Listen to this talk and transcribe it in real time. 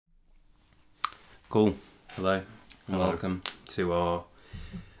Cool. Hello and Hello. welcome to our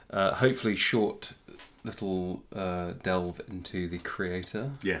hopefully short little delve into the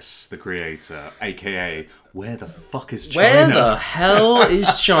creator. Yes, the creator, aka where the fuck is Where China? the hell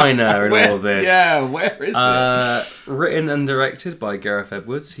is China in all this? Yeah, where is it? Written and directed by Gareth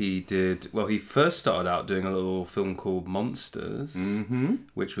Edwards. He first started out doing a little film called Monsters,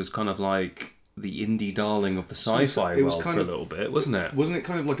 which was kind of like the indie darling of the sci-fi it was world kind for a of- little bit, wasn't it? Wasn't it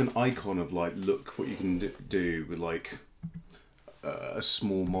kind of like an icon of like, look what you can do with like a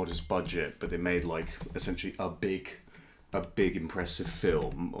small modest budget, but they made like essentially a big impressive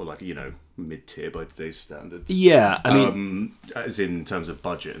film, or like, you know, mid-tier by today's standards. Yeah, I mean, As in terms of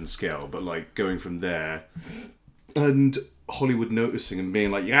budget and scale, but like going from there and Hollywood noticing and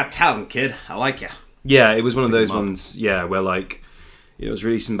being like, "You got talent, kid. I like you." yeah, it was one of those him up. ones, yeah, where like it was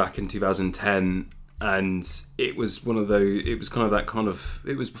releasing back in 2010, and it was one of those. It was kind of that kind of.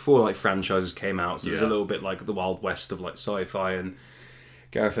 It was before like franchises came out, so it was a Yeah. little bit like the Wild West of like sci-fi. And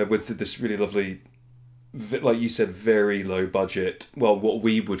Gareth Edwards did this really lovely, like you said, very low budget. Well, what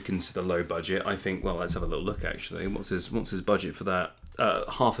we would consider low budget, I think. Well, let's have a little look actually. What's his budget for that?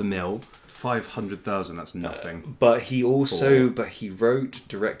 $500,000. 500,000. That's nothing. But he wrote,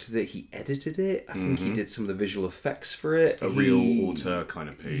 directed it, he edited it. I think he did some of the visual effects for it. A real auteur kind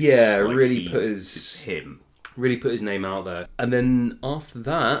of piece. Yeah, Like really it's him. really put his name out there. And then after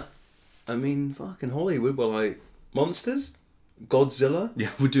that, I mean, fucking Hollywood were like, Monsters? Godzilla? Yeah,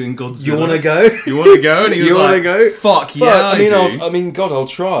 we're doing Godzilla. You want to go? You want to go? And he was You like, wanna go? Fuck yeah, I do. God, I'll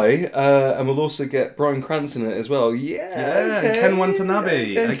try. And we'll also get Bryan Cranston in it as well. Yeah, and Ken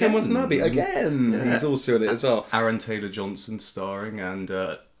Watanabe. Ken Again. Watanabe again. Yeah. He's also in it as well. Aaron Taylor-Johnson starring, and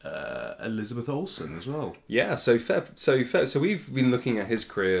Elizabeth Olsen as well. Yeah, so we've been looking at his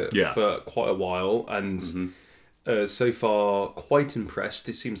career Yeah. for quite a while, and so far quite impressed.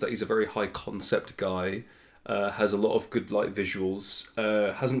 It seems that he's a very high concept guy. Has a lot of good like visuals.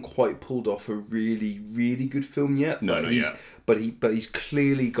 Hasn't quite pulled off a really good film yet. No, but not he's, yet. But he's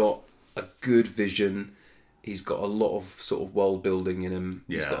clearly got a good vision. He's got a lot of sort of world building in him.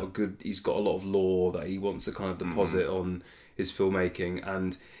 Yeah. He's got a lot of lore that he wants to kind of deposit on his filmmaking,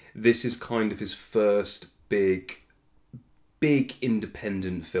 and this is kind of his first big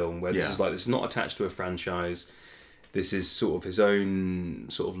independent film where this is not attached to a franchise. This is sort of his own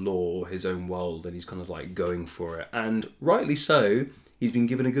sort of lore, his own world, and he's kind of like going for it. And rightly so, he's been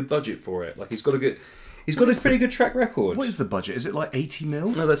given a good budget for it. Like he's got a pretty good track record. What is the budget? Is it like 80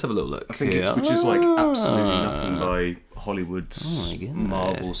 mil? No, let's have a little look. I think it's, which is like absolutely nothing by Hollywood's Oh my goodness.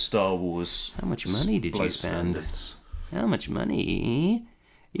 Marvel, Star Wars. How much money did you bloke spend? standards. How much money?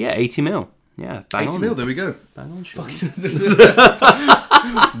 Yeah, 80 mil. Yeah, bang 80 on. mil, there we go. Bang on, Sean.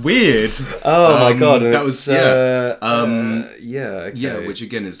 Weird. Oh my god, that was yeah. Okay. Yeah, which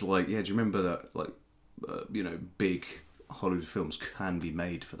again is like, do you remember that, like, you know, big Hollywood films can be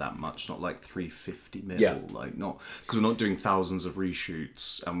made for that much, not like 350 mil, Yeah. like not, because we're not doing thousands of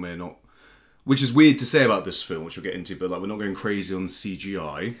reshoots, and we're not, which is weird to say about this film, which we'll get into, but like we're not going crazy on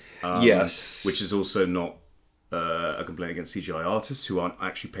CGI. Yes. Which is also not a complaint against CGI artists who aren't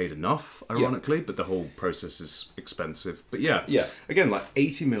actually paid enough, ironically, but the whole process is expensive. But yeah, again, like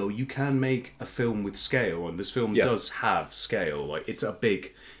 80 mil, you can make a film with scale, and this film does have scale. Like it's a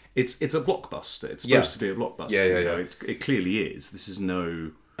big, it's a blockbuster. It's supposed to be a blockbuster. Yeah. You know? It clearly is. This is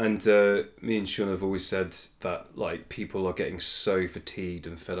no. And me and Sean have always said that like people are getting so fatigued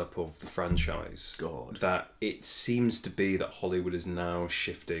and fed up of the franchise. God. That it seems to be that Hollywood is now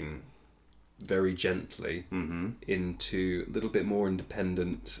shifting very gently into a little bit more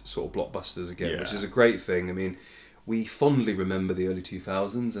independent sort of blockbusters again, which is a great thing. I mean, we fondly remember the early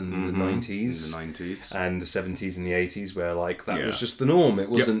 2000s and the 90s. In the 90s. And the 70s and the 80s where like that was just the norm. It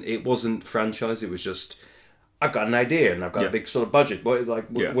wasn't franchise, it was just I've got an idea and I've got a big sort of budget. What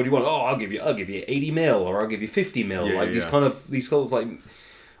do you want? Oh, I'll give you 80 mil or I'll give you 50 mil. These kind of like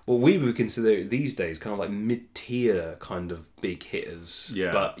what we would consider these days kind of like mid-tier kind of big hitters.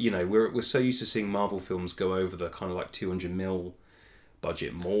 Yeah. But you know, we're so used to seeing Marvel films go over the kind of like 200 mil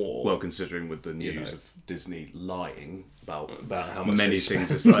budget more. Well, considering with the news of Disney lying about how much many they things,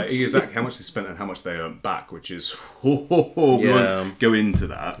 spent. it's like exactly how much they spent and how much they earned back, which is we won't go into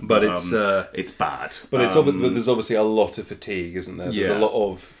that. But it's bad. But but there's obviously a lot of fatigue, isn't there? There's a lot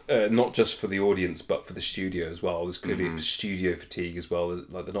of not just for the audience, but for the studio as well. There's clearly studio fatigue as well.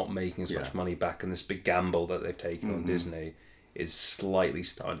 Like they're not making as much money back, and this big gamble that they've taken on Disney is slightly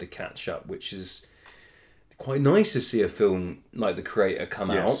starting to catch up, which is quite nice to see a film like The Creator come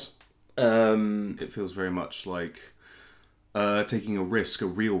out. It feels very much like taking a risk, a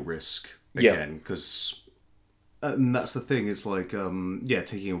real risk again, because and that's the thing. It's like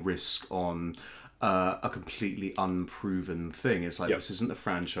taking a risk on a completely unproven thing. It's like, this isn't a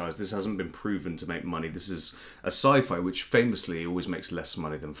franchise. This hasn't been proven to make money. This is a sci-fi, which famously always makes less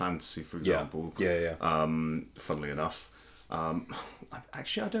money than fantasy, for example. Funnily enough.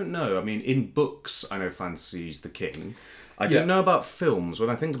 Actually, I don't know. I mean, in books, I know fantasy's the king. I don't know about films. When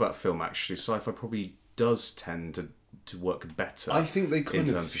I think about film, actually, sci-fi probably does tend to work better. I think they kind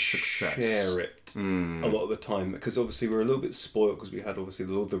in terms of success. Share it a lot of the time, because obviously we're a little bit spoiled because we had obviously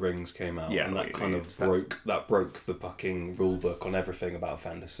the Lord of the Rings came out, and that kind of broke the fucking rule book on everything about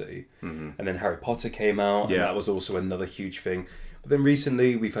fantasy. And then Harry Potter came out, and that was also another huge thing. But then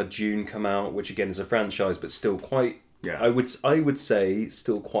recently we've had Dune come out, which again is a franchise, but still quite. I would say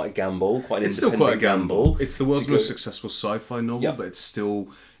still quite a gamble, quite an independent gamble. It's the world's most successful sci-fi novel, but it's still.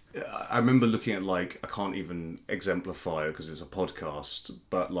 I remember looking at, like, I can't even exemplify it because it's a podcast,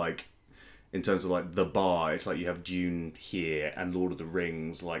 but like in terms of like the bar, it's like you have Dune here and Lord of the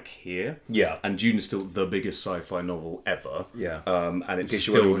Rings like here. Yeah. And Dune is still the biggest sci-fi novel ever. Yeah. And it's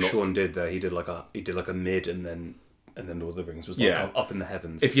still what Sean did there. He did like a mid and then Lord of the Rings was like up in the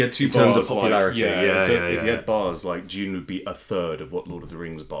heavens. If you had two bars, in terms of popularity, if you had bars, like Dune would be a third of what Lord of the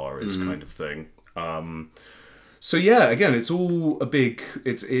Rings bar is, kind of thing. So yeah, again, it's all a big.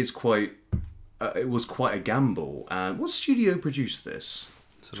 It was quite a gamble. And what studio produced this?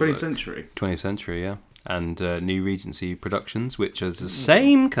 20th Century. 20th Century, yeah, and New Regency Productions, which is the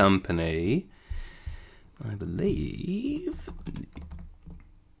same company, I believe.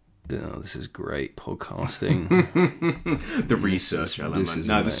 Oh, this is great podcasting. The research element.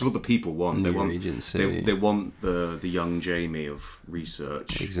 This is what the people want. They want Regency. They want the young Jamie of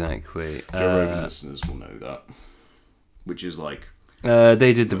research. Exactly. Joe listeners will know that. Which is like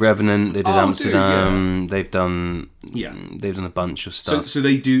they did The Revenant. They did Amsterdam. They've done a bunch of stuff. So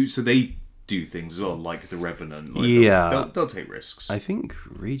they do things as well, like The Revenant. Like they'll take risks. I think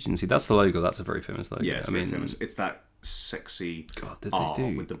Regency. That's the logo. That's a very famous logo. Yeah, it's very famous. It's that sexy art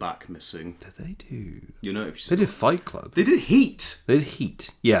with the back missing. Did they do? You know, they did Fight Club. They did Heat.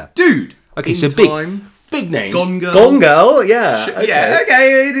 Yeah, dude. Okay, so big names. Gone Girl. Gone Girl. Yeah.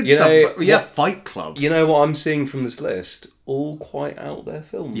 Okay. It did stuff. But Fight Club. You know what I'm seeing from this list? All quite out there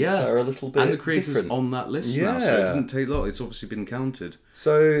films. Yeah, that are a little bit. And the creators different. On that list now, so it didn't take long. It's obviously been counted.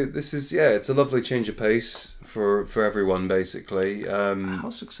 So this is it's a lovely change of pace for everyone basically. How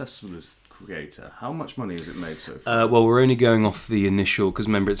successful is Creator? How much money has it made so far? Well, we're only going off the initial, because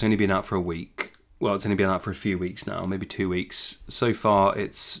remember it's only been out for a week. Well, it's only been out for a few weeks now, maybe 2 weeks. So far,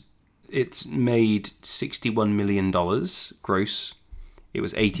 it's made $61 million gross. It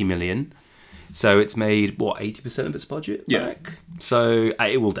was $80 million. So it's made, 80% of its budget back? So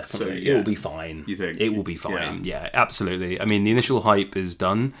it will definitely, it will be fine. You think? It will be fine, yeah, absolutely. I mean, the initial hype is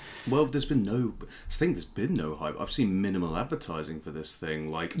done. Well, there's been no hype. I've seen minimal advertising for this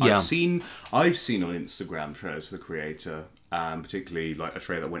thing. Like, I've seen on Instagram trailers for the Creator, particularly like a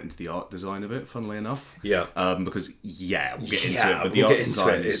trailer that went into the art design of it, funnily enough. Yeah. Because, we'll get into it, but the art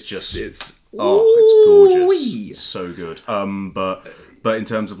design is just... it's gorgeous. So good. But in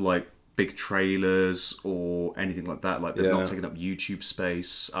terms of like, big trailers or anything like that, like they're not taking up YouTube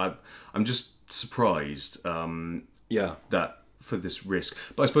space. I'm just surprised that for this risk.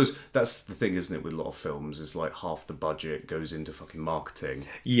 But I suppose that's the thing, isn't it, with a lot of films, is like half the budget goes into fucking marketing.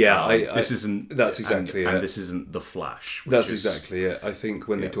 This isn't The Flash. That's exactly it. I think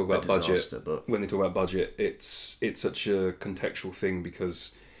when they talk about budget, it's such a contextual thing,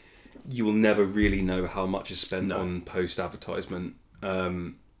 because you will never really know how much is spent on post advertisement.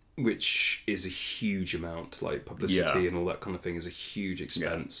 Which is a huge amount, like publicity and all that kind of thing is a huge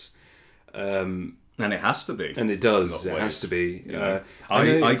expense. And it has to be. And it does. It has to be.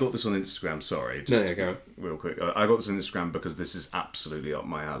 I got this on Instagram, sorry. Go. Real quick. I got this on Instagram because this is absolutely up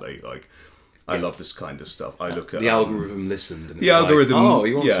my alley. Like, I love this kind of stuff. I look at... The algorithm listened. And the algorithm... Like,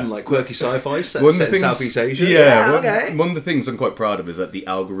 you want some like quirky sci-fi set in Southeast Asia? One of the things I'm quite proud of is that the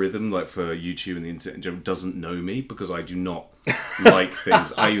algorithm, like for YouTube and the internet in general, doesn't know me, because I do not like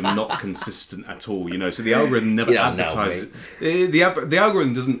things. I am not consistent at all, So the algorithm never advertises... The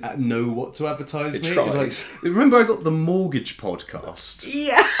algorithm doesn't know what to advertise me. Tries. Like, remember I got the Mortgage podcast?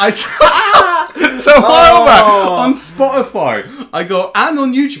 Yeah! So a while back on Spotify, and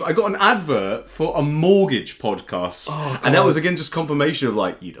on YouTube, I got an advert for a mortgage podcast, and that was again just confirmation of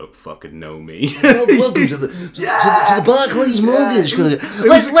like, you don't fucking know me. Welcome to the Barclays mortgage.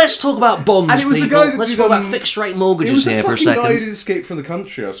 Let's talk about bonds. And it was the guy that let's talk about fixed rate mortgages here for a second. It was the fucking guy who escaped from the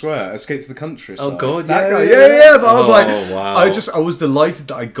country. I swear, escaped to the country. Oh god, that guy. Yeah. But I was like, wow. I was delighted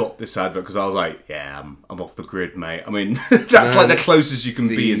that I got this advert, because I was like, I'm off the grid, mate. I mean, that's like the closest you can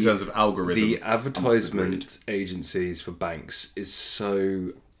be in terms of algorithm. The advertisement agencies for banks is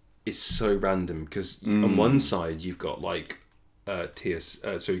so is so random because on one side you've got like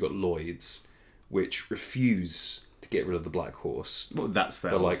so you've got Lloyd's, which refuse to get rid of the Black Horse. Well, that's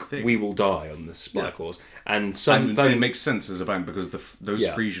their They're whole like, thing. we will die on this Black Horse, and it makes sense as a bank because those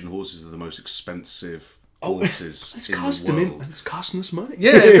Frisian horses are the most expensive horses in the world. It's costing us money.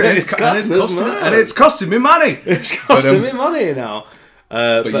 Yeah, it's costing me money. It's costing me money now.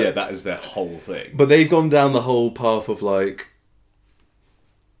 But yeah, that is their whole thing. But they've gone down the whole path of like,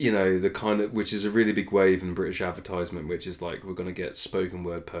 you know, the kind of, which is a really big wave in British advertisement, which is like, we're going to get spoken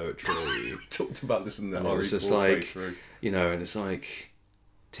word poetry. We talked about this in the RE4 it's just like, you know, and it's like,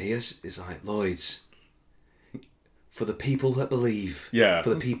 Tears is like, Lloyd's, for the people that believe, for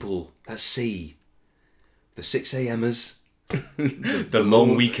the people that see, the 6 a.m.ers, the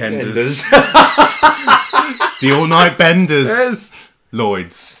long weekenders, the all-night benders,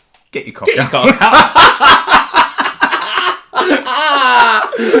 Lloyd's, get your cock out.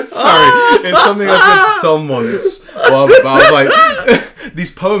 Sorry, it's something I said to Tom once. Well, I was like, these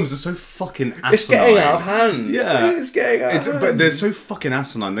poems are so fucking asinine. It's getting out of hand. Yeah, it's getting out of hand. But they're so fucking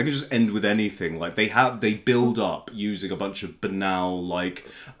asinine. They can just end with anything. Like they build up using a bunch of banal, like,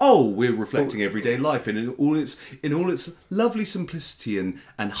 oh, we're reflecting everyday life in all its lovely simplicity and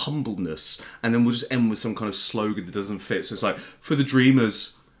humbleness, and then we'll just end with some kind of slogan that doesn't fit. So it's like, for the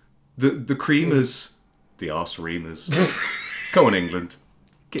dreamers, the creamers, the arse reamers. Come on, England.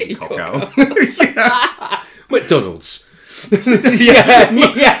 Get your cock out. Yeah. McDonald's.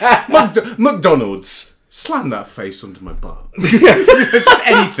 McDonald's. Slam that face onto my butt. Just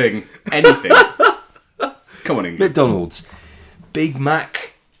anything. Come on, England. McDonald's. Big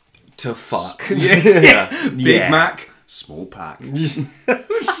Mac to fuck. Big Mac. Small pack.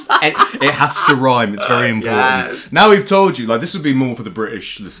 It has to rhyme. It's very important. Yes. Now we've told you, like, this would be more for the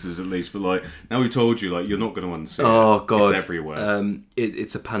British listeners at least, but like, now we've told you, like, you're not going to unsee it. Oh god, it's everywhere.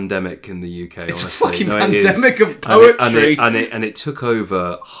 It's a pandemic in the UK. It's honestly. a fucking pandemic of poetry, and it took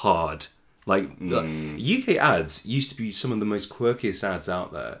over hard. Like UK ads used to be some of the most quirkiest ads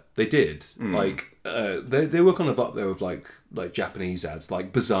out there. They did like they were kind of up there with like Japanese ads,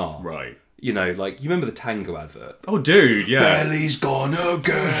 like bizarre, right? You know, like, you remember the Tango advert? Oh, dude, yeah. Belly's gonna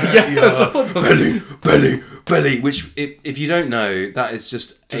get belly. Which, if you don't know, that is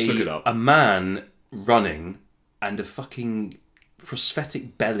just look it up. A man running and a fucking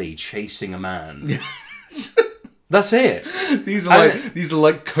prosthetic belly chasing a man. That's it. These are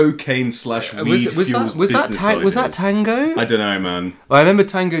like cocaine / weed was that Tango? I don't know, man. Well, I remember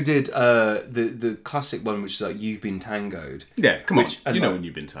Tango did the classic one, which is like, You've Been Tangoed. Yeah, come on. You know when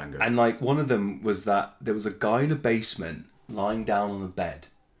you've been tangoed. And like, one of them was that there was a guy in a basement lying down on a bed,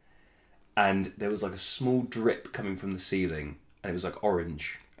 and there was like a small drip coming from the ceiling, and it was like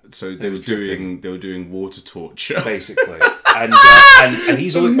orange. So they were doing water torture, basically. And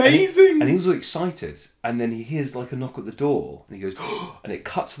he's all amazing. And he was all excited, and then he hears like a knock at the door, and he goes, and it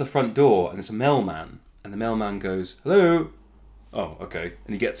cuts to the front door, and it's a mailman, and the mailman goes, "Hello." Oh, okay.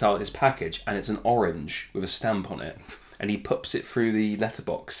 And he gets out his package, and it's an orange with a stamp on it, and he puts it through the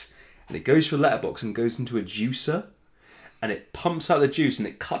letterbox, and it goes through a letterbox and goes into a juicer, and it pumps out the juice, and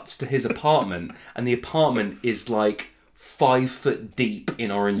it cuts to his apartment, and the apartment is like 5 foot deep in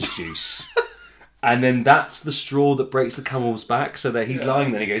orange juice. And then that's the straw that breaks the camel's back, so that he's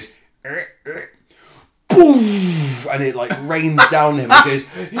lying there and he goes, boom! And it like rains down him and he goes,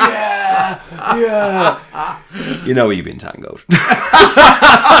 yeah. You know where you've been tangled.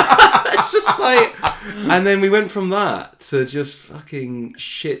 It's just like, and then we went from that to just fucking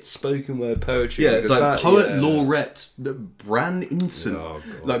shit spoken word poetry. Yeah, it's like poet laureate Bran Inson. Oh,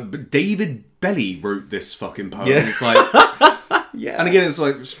 like David Belly wrote this fucking poem. Yeah. It's like, yeah. And again, it's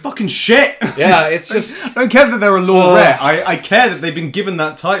like, it's fucking shit. Yeah, it's just, I don't care that they're a laureate. I care that they've been given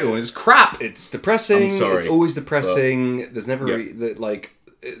that title, and it's crap. It's depressing. I'm sorry. It's always depressing. There's never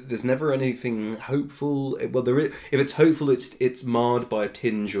there's never anything hopeful. Well, there is. If it's hopeful, it's marred by a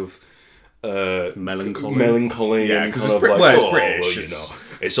tinge of melancholy. Yeah, and because kind it's of British. Well, you know,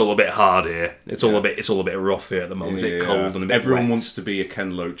 it's all a bit hard here. It's all a bit rough here at the moment. It's a bit cold and a bit Everyone wet. wants to be a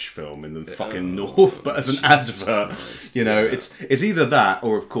Ken Loach film in the fucking north, but as an advert, you know, it's either that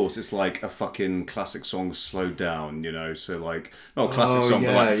or, of course, it's like a fucking classic song slowed down. You know, so like not a classic song,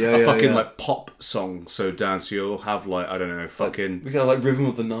 but like a fucking like pop song slowed down. So you'll have like, I don't know, fucking we got like Rhythm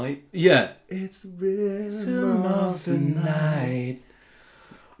of the Night. Yeah, it's the rhythm of the night.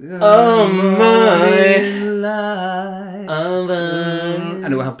 Oh my life.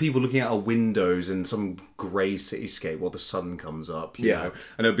 And it will have people looking out of windows in some grey cityscape while the sun comes up. You know?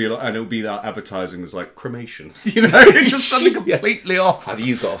 And it'll be that advertising as like cremation. You know, it's just something completely off. Have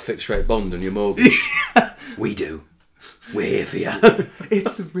you got a fixed rate bond on your mortgage? We do. We're here for you.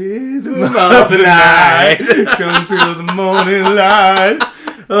 It's the rhythm of the night. Come to the morning light.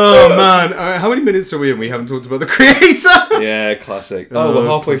 Oh man, how many minutes are we in? We haven't talked about the creator. Yeah, classic. Oh, we're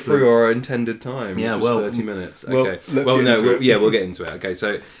halfway through our intended time. Yeah, which was 30 minutes. Okay. We'll get into it. Okay,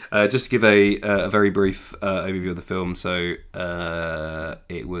 so just to give a very brief overview of the film. So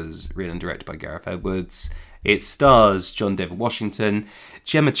it was written and directed by Gareth Edwards. It stars John David Washington,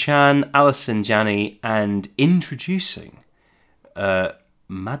 Gemma Chan, Allison, Janney, and introducing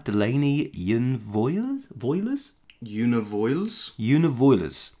Madeleine Voyles. Yuna Voyles? Yuna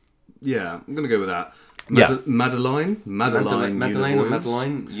Voyles. Yeah, I'm going to go with that. Madeleine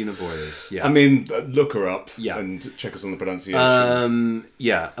Yuna Voyles. Yeah. I mean, look her up and check us on the pronunciation. And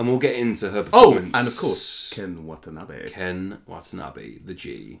we'll get into her performance. Oh, and of course, Ken Watanabe, the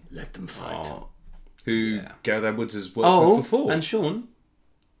G. Let them fight. Gareth Edwards has worked with before. And Sean.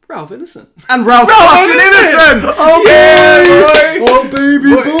 Ralph Ineson. And Ralph Ineson! Oh, yeah, boy! Oh,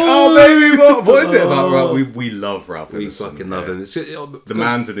 baby boy! Oh, baby boy! What is it about Ralph? We love Ralph Ineson. We fucking love him. The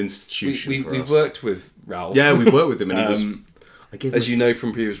man's an institution for us. We've worked with Ralph. Yeah, we've worked with him. And he was... as you know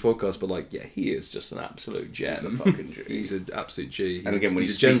from previous podcasts, but he is just an absolute gem. He's a fucking G. He's an absolute G. And again, when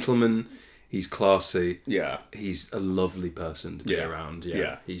he's a gentleman. He's classy. Yeah. He's a lovely person to be around.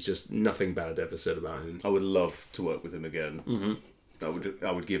 Yeah. He's just nothing bad ever said about him. I would love to work with him again. Mm-hmm.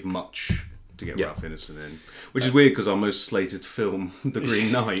 I would give much to get Ralph Ineson in, which is weird because our most slated film, The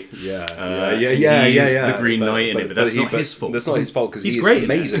Green Knight, the Green Knight in it, but that's not his fault. That's not his fault because he's great,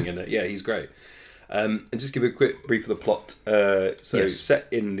 amazing in it. Yeah, he's great. And just give a quick brief of the plot. Set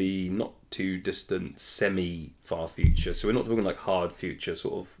in the not too distant, semi-far future. So we're not talking like hard future,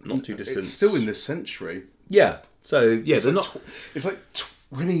 sort of not too distant. It's still in this century. Yeah. So they're not. It's like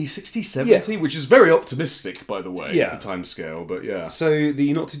 2060, 70, which is very optimistic, by the way, the time scale, but yeah. So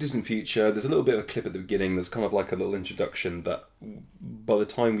the not too distant future, there's a little bit of a clip at the beginning, there's kind of like a little introduction, but by the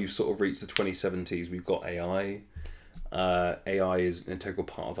time we've sort of reached the 2070s, we've got AI. AI is an integral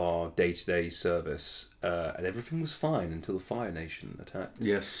part of our day-to-day service, and everything was fine until the Fire Nation attacked.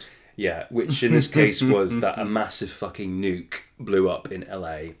 Yes. Yeah, which in this case was that a massive fucking nuke blew up in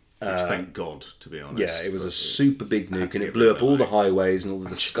LA. Thank God, to be honest. Yeah, it was a super big nuke, and it blew up all the highways and all the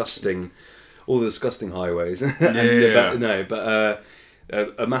disgusting highways. A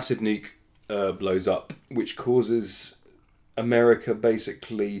massive nuke blows up, which causes America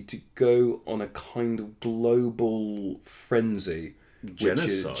basically to go on a kind of global frenzy,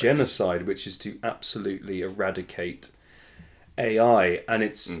 genocide, which is to absolutely eradicate AI, and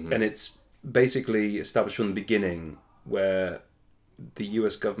it's basically established from the beginning where the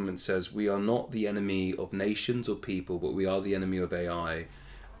US government says we are not the enemy of nations or people, but we are the enemy of AI.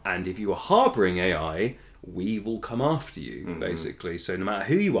 And if you are harbouring AI, we will come after you, basically. So no matter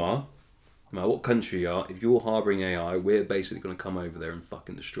who you are, no matter what country you are, if you're harbouring AI, we're basically going to come over there and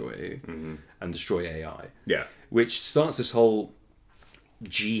fucking destroy you and destroy AI. Yeah. Which starts this whole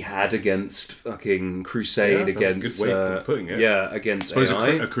jihad against fucking crusade against a good way of putting it. Against AI.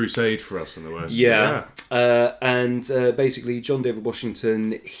 A crusade for us in the West. And basically John David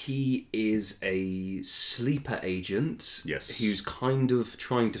Washington, he is a sleeper agent. Yes. Who's kind of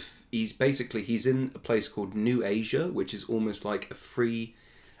trying to he's in a place called New Asia, which is almost like a free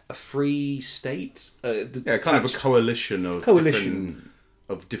state. Kind of a coalition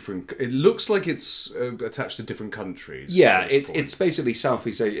of different. It looks like it's attached to different countries. Yeah, it's basically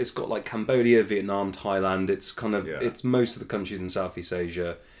Southeast Asia. It's got like Cambodia, Vietnam, Thailand. It's kind of it's most of the countries in Southeast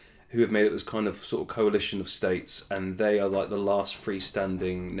Asia who have made it this kind of sort of coalition of states, and they are like the last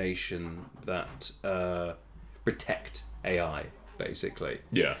freestanding nation that protect AI, basically.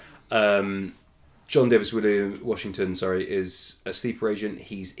 Yeah. John Davis Washington, is a sleeper agent.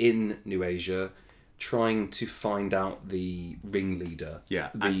 He's in New Asia, trying to find out the ringleader.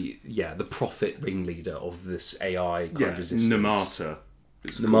 The prophet ringleader of this AI kind of resistance. Namata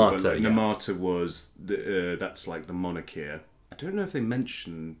was that's like the monarch here. I don't know if they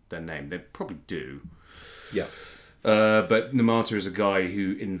mention their name. They probably do. Yeah. But Namata is a guy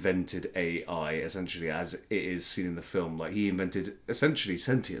who invented AI, essentially, as it is seen in the film. Like, he invented, essentially,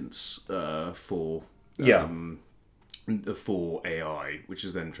 sentience for AI, which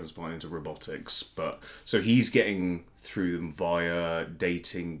is then transpired into robotics. So he's getting through them via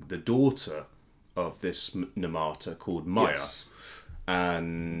dating the daughter of this Namata called Maya. Yes.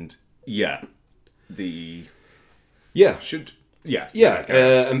 And,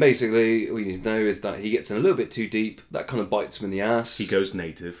 and basically, all you need to know is that he gets in a little bit too deep. That kind of bites him in the ass. He goes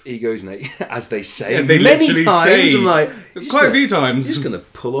native, as they say. Yeah, they many times. Say, I'm like, quite a few times. You're just going to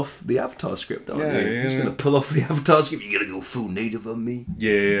pull off the Avatar script, aren't you? You're just going to pull off the Avatar script. You're going to go full native on me.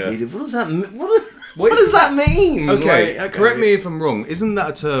 Yeah. Native. What does that mean? What does that mean? Okay, correct me if I'm wrong. Isn't that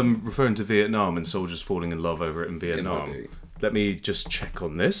a term referring to Vietnam and soldiers falling in love over it in Vietnam? Let me just check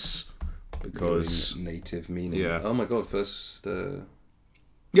on this. Because... Native meaning. Yeah. Oh my god, first...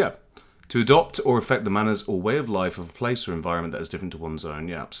 Yeah. To adopt or affect the manners or way of life of a place or environment that is different to one's own.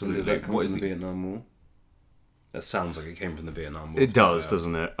 Yeah, absolutely. And did that come from the Vietnam War? That sounds like it came from the Vietnam War. It does,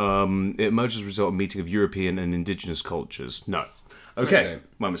 doesn't it? It emerged as a result of a meeting of European and indigenous cultures. No. Okay,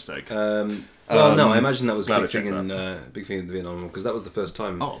 my mistake. Well, no, I imagine that was a big thing in the Vietnam War, because that was the first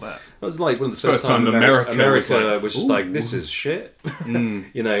time. Oh, I bet. That was like one of the first time America was just like, this is shit.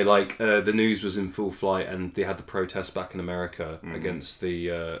 You know, like the news was in full flight, and they had the protests back in America against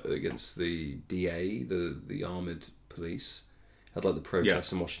the DA, the armored police. Had like the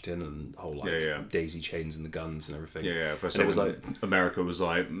protests in Washington and the whole daisy chains and the guns and everything. First time it was like America was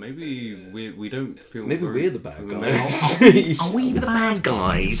like, maybe we don't feel. Maybe we're the bad guys. Are we the bad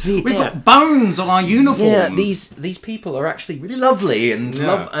guys? We've got bones on our uniform. Yeah, these people are actually really lovely and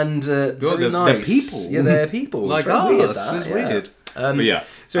very nice. They're people. Yeah, they're people. Like us. It's weird. But yeah.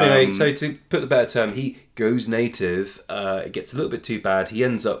 So anyway, so to put the better term, he goes native. It gets a little bit too bad. He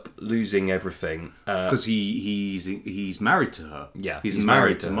ends up losing everything because he's married to her. Yeah, he's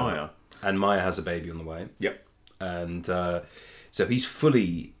married to Maya, and Maya has a baby on the way. Yep. And so he's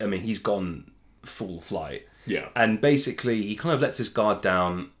fully. I mean, he's gone full flight. Yeah. And basically, he kind of lets his guard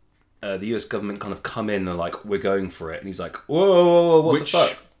down. The US government kind of come in and like, we're going for it, and he's like, whoa, what the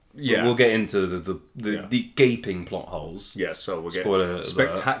fuck? Yeah, we'll get into the gaping plot holes. Yeah, so we'll get spoiler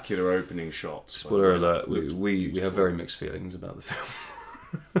spectacular opening shots. Spoiler alert: we have very mixed feelings about the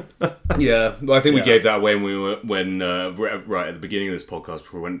film. Yeah, well, I think we gave that away right at the beginning of this podcast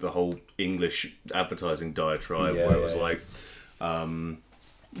before we went to the whole English advertising diatribe where it was like.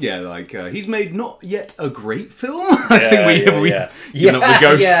 He's made not yet a great film. I think we've given up the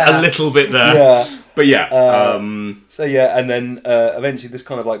ghost a little bit there. Yeah. But yeah. And then eventually this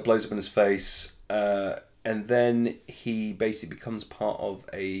kind of like blows up in his face. And then he basically becomes part of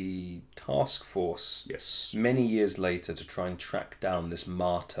a task force. Yes. Many years later to try and track down this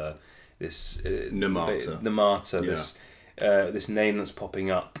martyr. This... Namata. This name that's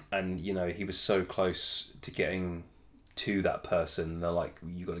popping up. And, you know, he was so close to getting... to that person. They're like,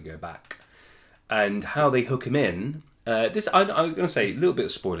 you got to go back. And how they hook him in, I'm going to say a little bit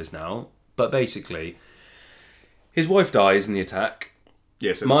of spoilers now, but basically his wife dies in the attack.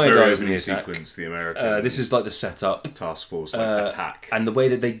 Yes, Maya dies in the sequence, the American this is like the setup task force attack, and the way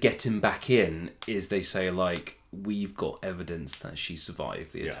that they get him back in is they say like, we've got evidence that she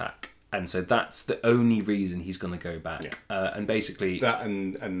survived the attack. And so that's the only reason he's going to go back. And basically... that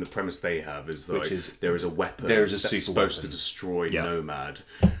and the premise they have is that there is a weapon that's supposed to destroy Nomad.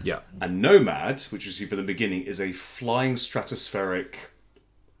 Yeah. And Nomad, which you see from the beginning, is a flying stratospheric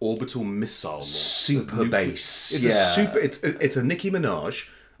orbital missile launch. Super base. It's a Nicki Minaj.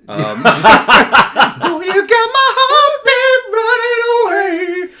 Do you get my heartbeat running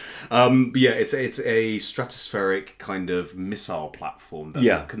away? But yeah, it's a stratospheric kind of missile platform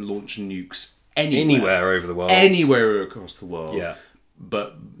that can launch nukes anywhere over the world. Anywhere across the world. Yeah.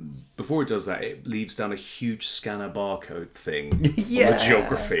 But before it does that, it leaves down a huge scanner barcode thing on the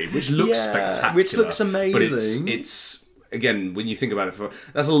geography, which looks spectacular. Which looks amazing. But it's again, when you think about it,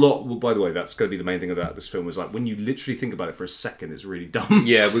 that's a lot. Well, by the way, that's going to be the main thing about this film. Is like when you literally think about it for a second, it's really dumb.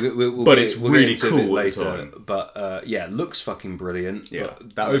 Yeah, but it's really cool later. But looks fucking brilliant. Yeah,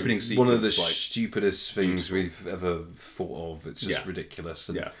 but that opening sequence, one of the stupidest things we've ever thought of. It's just ridiculous.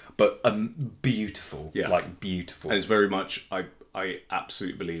 But beautiful. Yeah, like beautiful. And it's very much. I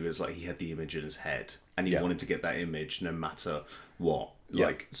absolutely believe it's like he had the image in his head, and he wanted to get that image no matter what.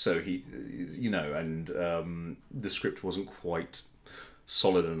 Like, so he, and the script wasn't quite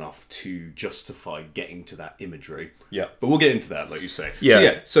solid enough to justify getting to that imagery. Yeah. But we'll get into that, like you say.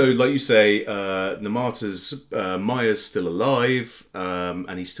 Yeah. So like you say, Maya's still alive,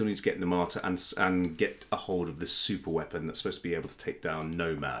 and he still needs to get Namata and get a hold of this super weapon that's supposed to be able to take down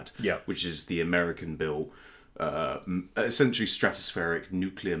Nomad. Yeah. Which is the American-built, essentially stratospheric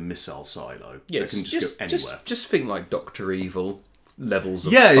nuclear missile silo. Yeah, that can just go anywhere. Just think like Dr. Evil levels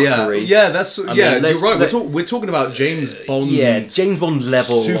of fuckery. You're right. We're talking about James Bond. Yeah, James Bond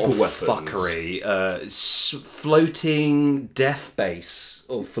level super of weapons. Fuckery. Floating death base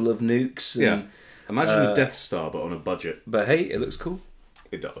full of nukes. And, imagine a Death Star, but on a budget. But hey, it looks cool.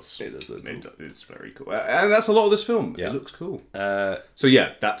 It does. It does look cool. It's very cool, and that's a lot of this film. Yeah. It looks cool.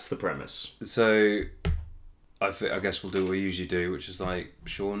 That's the premise. So, I guess we'll do what we usually do, which is like,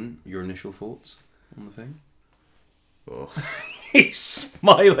 Sean, your initial thoughts on the thing. Oh. He's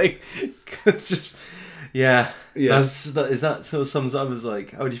smiling. It's just, That sort of sums up as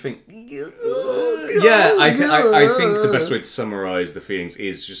like, how do you think? Yeah, I think the best way to summarise the feelings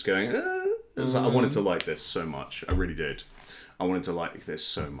is just going, I wanted to like this so much. I really did. I wanted to like this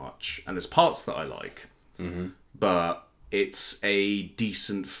so much. And there's parts that I like. But it's a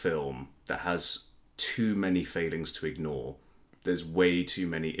decent film that has too many failings to ignore. There's way too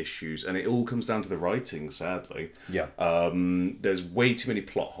many issues, and it all comes down to the writing, sadly. Yeah. There's way too many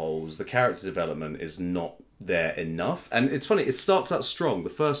plot holes. The character development is not there enough. And it's funny, it starts out strong. The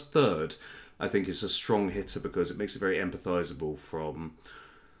first third, I think, is a strong hitter because it makes it very empathisable from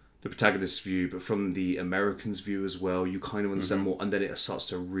the protagonist's view, but from the American's view as well. You kind of understand more, and then it starts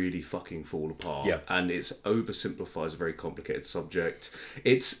to really fucking fall apart. Yeah. And it oversimplifies a very complicated subject.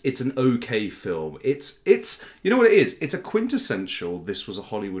 It's an okay film. It's you know what it is? It's a quintessential, this was a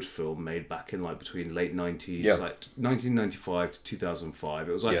Hollywood film made back in like between late 90s, like 1995 to 2005.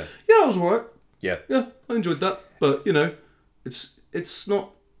 It was like, yeah, it was alright. Yeah, I enjoyed that. But, you know, it's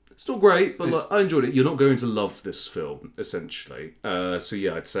not great, but like, I enjoyed it. You're not going to love this film, essentially. So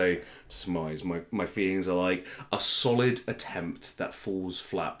yeah, I'd say, to surmise, my feelings are like a solid attempt that falls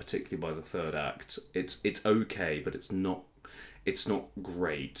flat, particularly by the third act. It's okay, but it's not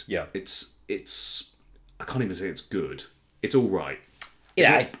great. Yeah. It's I can't even say it's good. It's all right.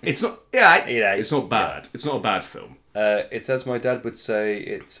 Yeah. It's not bad. Yeah. It's not a bad film. It's, as my dad would say,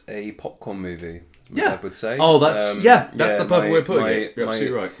 it's a popcorn movie. My dad would say. Oh, that's the perfect way of putting it. You're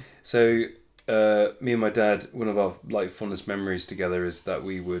absolutely right. So, me and my dad, one of our like fondest memories together is that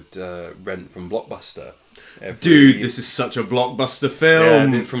we would rent from Blockbuster. This is such a Blockbuster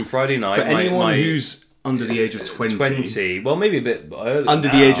film. Yeah, from Friday night. For anyone who's under the age of 20. Well, maybe a bit early. Under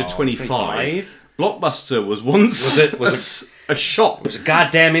the age of 25. Blockbuster was once a shop. It was a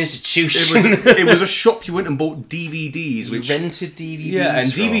goddamn institution. It was a shop you went and bought DVDs. We rented DVDs. Yeah,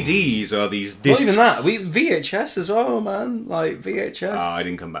 and DVDs are these discs. Not even that. VHS as well, man. Like VHS. I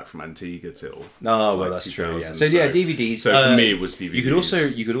didn't come back from Antigua till. No, well, that's true. Yeah. So yeah, DVDs. So for me, it was DVDs.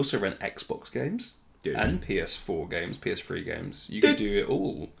 You could also rent Xbox games and PS4 games, PS3 games. You could do it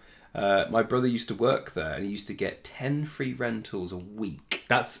all. My brother used to work there, and he used to get 10 free rentals a week.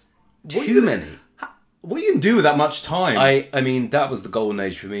 That's too many. What are you going to do with that much time? I mean, that was the golden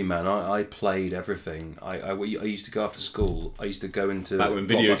age for me, man. I played everything. I used to go after school. I used to go into back when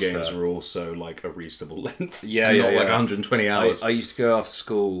video games were also like a reasonable length. Yeah, not like 120 hours. I used to go after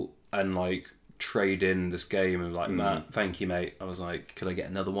school and like trade in this game and like, Matt, thank you, mate. I was like, could I get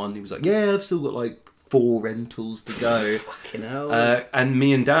another one? He was like, yeah, I've still got like 4 rentals to go. Fucking hell. And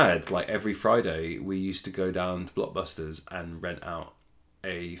me and Dad, like every Friday, we used to go down to Blockbusters and rent out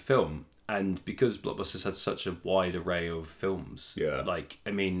a film. And because Blockbusters had such a wide array of films, like,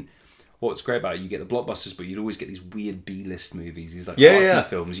 I mean, what's great about it, you get the Blockbusters, but you'd always get these weird B-list movies, these like arty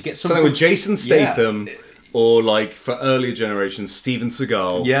films. You get something with Jason Statham, or like for earlier generations, Steven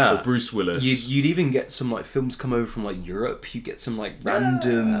Seagal, or Bruce Willis. You'd even get some like films come over from like Europe. You get some like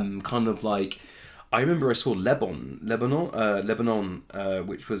random kind of like. I remember I saw Lebanon,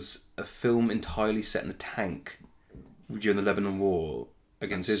 which was a film entirely set in a tank during the Lebanon War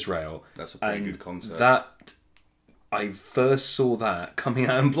against Israel. That's a pretty good concept. I first saw that coming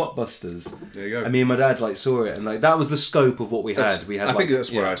out in Blockbusters. There you go. I mean, my dad like saw it, and like that was the scope of what we had. We had. I think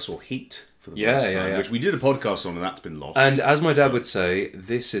that's where I saw Heat for the first time, which we did a podcast on, and that's been lost. And as my dad would say,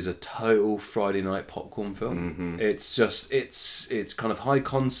 this is a total Friday night popcorn film. It's just it's kind of high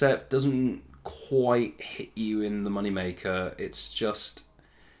concept, doesn't quite hit you in the moneymaker. It's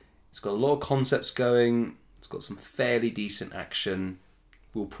got a lot of concepts going. It's got some fairly decent action.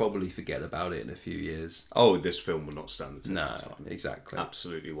 We'll probably forget about it in a few years. Oh, this film will not stand the test of time. Exactly.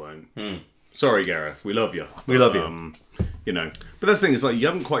 Absolutely won't. Sorry, Gareth. We love you. We love you. You know, but that's the thing. Is like you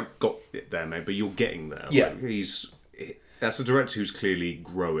haven't quite got it there, mate. But you're getting there. Yeah. Like, that's a director who's clearly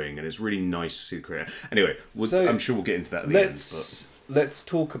growing, and it's really nice to see the career. Anyway, I'm sure we'll get into that at the end. Let's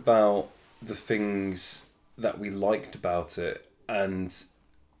talk about the things that we liked about it, and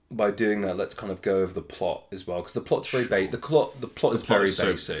by doing that, let's kind of go over the plot as well, because the plot's very basic. The plot is very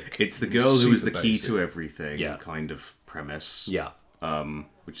basic. It's the girl who is the key to everything kind of premise. Yeah.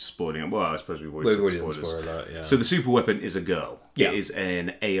 Which is spoiling. Well, I suppose we've already said spoilers. Yeah. So the super weapon is a girl. Yeah. It is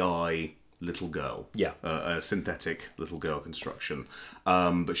an AI little girl. Yeah. A synthetic little girl construction.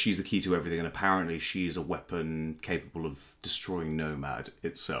 But she's the key to everything, and apparently she is a weapon capable of destroying Nomad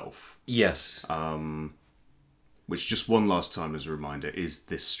itself. Yes. Which, just one last time as a reminder, is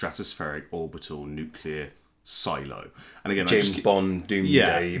this stratospheric orbital nuclear silo. And again, James Bond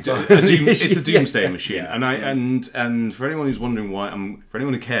Doomsday. It's a doomsday machine. And for anyone who's wondering for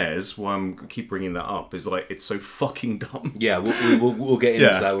anyone who cares why I'm keep bringing that up, is like it's so fucking dumb. Yeah, we'll get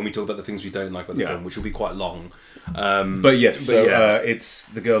into that when we talk about the things we don't like about the film, which will be quite long. It's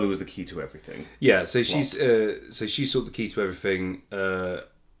the girl who was the key to everything. Yeah, so she saw the key to everything.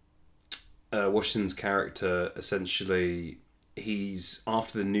 Washington's character, essentially, he's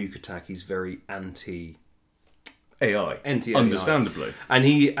after the nuke attack. He's very anti AI, anti-AI. Understandably, and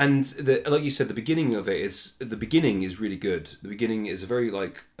like you said, the beginning is really good. The beginning is a very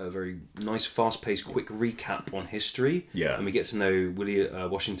nice, fast-paced, quick recap on history. Yeah, and we get to know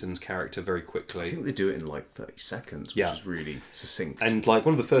Washington's character very quickly. I think they do it in like 30 seconds, which is really succinct. And like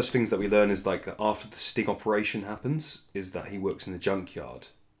one of the first things that we learn is like after the sting operation happens, is that he works in the junkyard.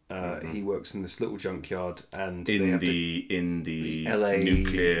 He works in this little junkyard, and in the LA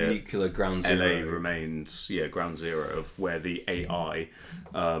nuclear ground zero. LA remains ground zero of where the AI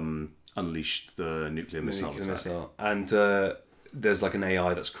unleashed the nuclear missile attack. And there's like an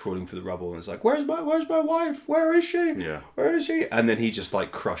AI that's crawling through the rubble, and it's like, where's my wife? Where is she? Yeah, where is she? And then he just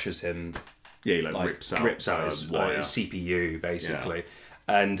like crushes him. Yeah, he rips out his wire. CPU basically.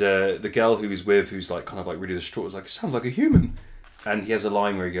 Yeah. And the girl who he's with, who's like kind of like really distraught, is like, sounds like a human. And he has a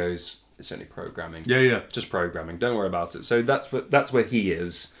line where he goes, "It's only programming. Just programming. Don't worry about it." So that's where he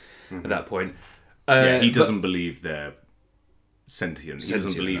is at that point. He doesn't believe they're sentient. He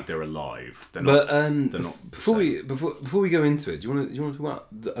doesn't believe they're alive. They're not. Before we go into it, do you want to talk about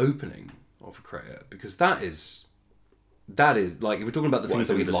the opening of a Creator? Because that is like, if we're talking about the things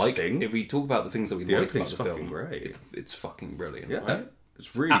that we like, if we talk about the things that we like about the film, great. It's fucking brilliant. Yeah. Right?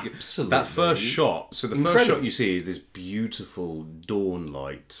 It's really good. That first shot. So the first shot you see is this beautiful dawn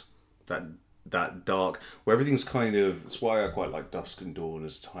light, that dark, where everything's kind of. That's why I quite like dusk and dawn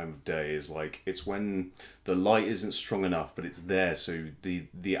as time of day. Is like it's when the light isn't strong enough, but it's there, so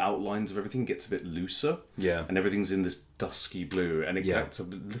the outlines of everything gets a bit looser. Yeah. And everything's in this dusky blue, and it gets a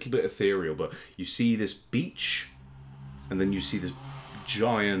little bit ethereal. But you see this beach, and then you see this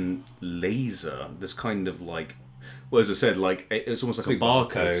giant laser. This kind of like. Well, as I said, like it's almost like a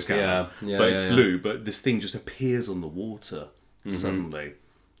barcode scanner, but it's blue. But this thing just appears on the water suddenly.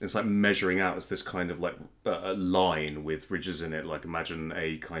 It's like measuring out as this kind of like a line with ridges in it. Like imagine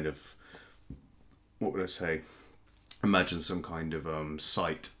a kind of, what would I say? Imagine some kind of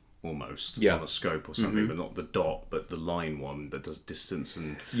sight almost on a scope or something, but not the dot, but the line one that does distance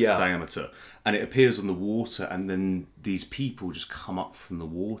and diameter. And it appears on the water, and then these people just come up from the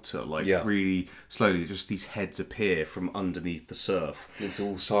water, like really slowly. Just these heads appear from underneath the surf. It's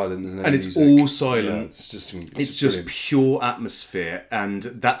all silent, isn't it? And it's all silent. Yeah, it's just pure atmosphere, and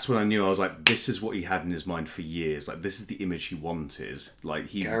that's when I knew. I was like, this is what he had in his mind for years. Like, this is the image he wanted.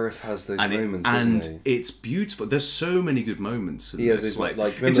 Like Gareth has those moments, doesn't he? It's beautiful. There's so many good moments in this. Has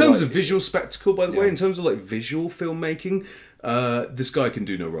like in terms of visual spectacle, by the way, in terms of like visual filmmaking. This guy can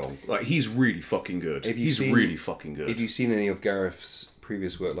do no wrong. Like, he's really fucking good. He's really fucking good. If you've seen any of Gareth's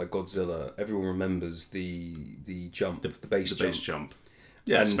previous work, like Godzilla, everyone remembers the jump, the base jump.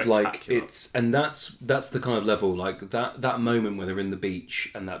 Yeah, and like that's the kind of level, like that moment where they're in the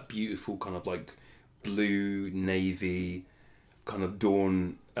beach and that beautiful kind of like blue navy kind of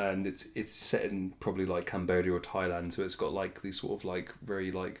dawn, and it's set in probably like Cambodia or Thailand, so it's got like these sort of like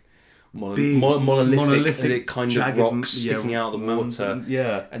very like monolithic kind of rocks sticking out of the water,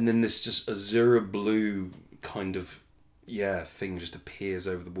 and then this just azure blue kind of thing just appears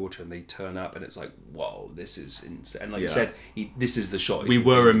over the water, and they turn up, and it's like, whoa, this is insane. And like you said, this is the shot. We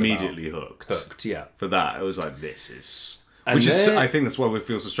were immediately hooked. Yeah. For that, it was like, this is. I think that's why we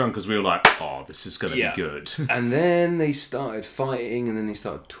feel so strong, because we were like, oh, this is going to be good. And then they started fighting, and then they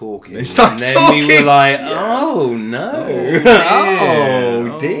started talking. We were like, oh no.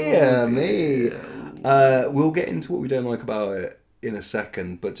 Oh dear me. We'll get into what we don't like about it in a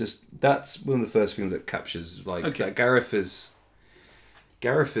second, but just that's one of the first things that captures, like, Gareth is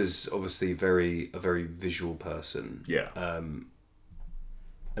obviously a very visual person. Yeah.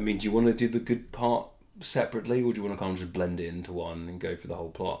 I mean, do you want to do the good part separately, or do you want to kind of just blend it into one and go for the whole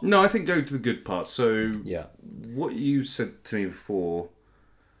plot? No, I think go to the good part. So what you said to me before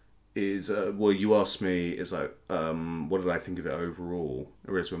is, you asked me, is like, what did I think of it overall?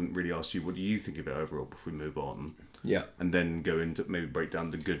 I haven't really asked you, what do you think of it overall before we move on? Yeah. And then go into, maybe break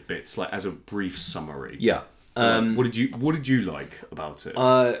down the good bits, like as a brief summary. Yeah. What did you like about it?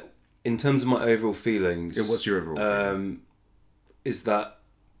 In terms of my overall feelings, what's your overall feeling? Is that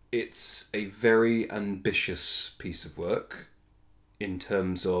it's a very ambitious piece of work in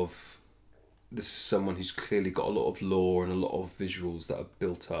terms of, this is someone who's clearly got a lot of lore and a lot of visuals that are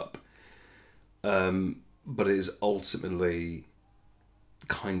built up. but it is ultimately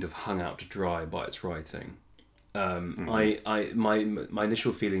kind of hung out to dry by its writing. My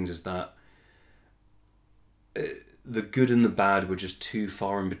initial feelings is that the good and the bad were just too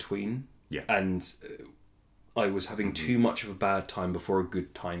far in between. Yeah. And I was having too much of a bad time before a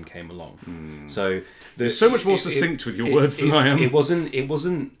good time came along. So there's so much more succinct with your words than I am. It wasn't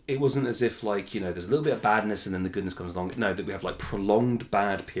as if like, there's a little bit of badness and then the goodness comes along. No, that we have like prolonged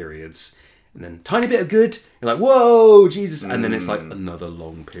bad periods and then tiny bit of good. You're like, whoa, Jesus, and then it's like another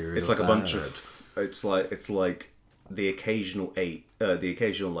long period. It's like a bunch of. It's like the occasional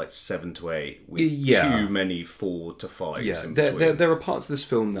 7 to 8 with too many 4 to 5s. Yeah, in there are parts of this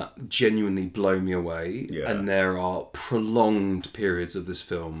film that genuinely blow me away, and there are prolonged periods of this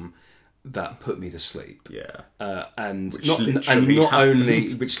film that put me to sleep. Yeah, and which not only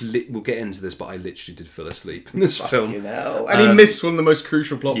we'll get into this, but I literally did fall asleep in this film. And he missed one of the most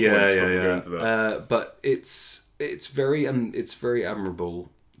crucial plot points. But it's very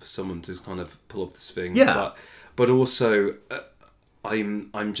admirable for someone to kind of pull off this thing. Yeah. But also,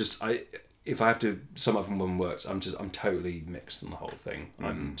 if I have to sum up in one word, I'm totally mixed on the whole thing.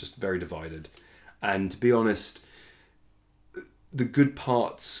 I'm just very divided. And to be honest, the good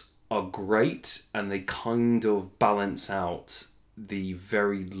parts are great and they kind of balance out the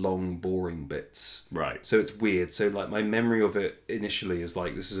very long, boring bits. Right. So it's weird. So like my memory of it initially is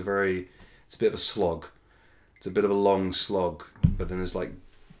like, it's a bit of a slog. It's a bit of a long slog, but then there's like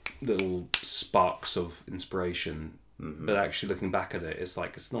little sparks of inspiration. But actually looking back at it, it's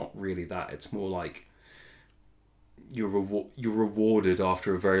like, it's not really that. It's more like you're rewarded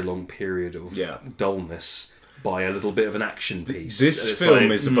after a very long period of dullness by a little bit of an action piece. This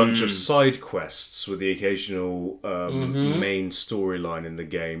film is a bunch of side quests with the occasional main storyline in the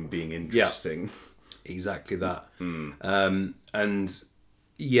game being interesting. Yeah, exactly that.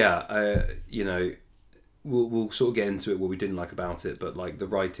 We'll sort of get into it, what we didn't like about it, but like the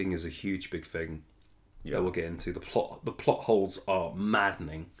writing is a huge big thing that we'll get into. The plot holes are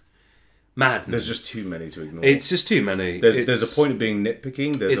maddening. There's just too many to ignore. It's just too many. There's a point of being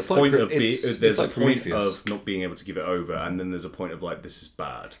nitpicking. There's a point of not being able to give it over, and then there's a point of like, this is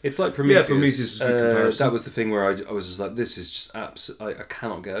bad. It's like Prometheus. Yeah, Prometheus is a good comparison. That was the thing where I was just like, this is just absolutely. I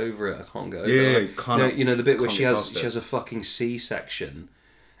cannot get over it. I can't get over it. You know the bit where she has a fucking C-section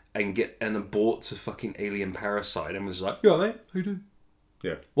and aborts a fucking alien parasite and was like, "Yeah, mate, how you doing?"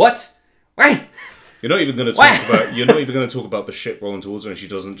 Yeah. What? Right. You're not even going to talk about the ship rolling towards her, and she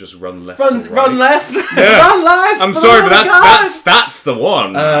doesn't just run left. Run left. Run left. I'm sorry, but that's the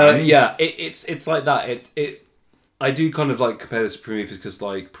one. It's like that. I do kind of like compare this to Prometheus because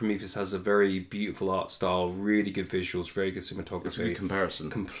like Prometheus has a very beautiful art style, really good visuals, very good cinematography. It's a good comparison.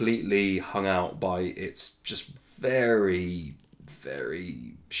 Completely hung out by its just very,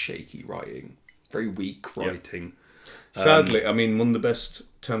 very shaky writing, very weak writing. Sadly, I mean, one of the best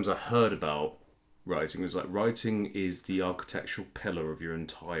terms I heard about writing was like, writing is the architectural pillar of your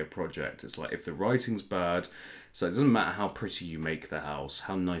entire project. It's like, if the writing's bad, so it doesn't matter how pretty you make the house,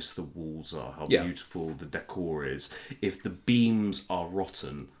 how nice the walls are, how beautiful the decor is. If the beams are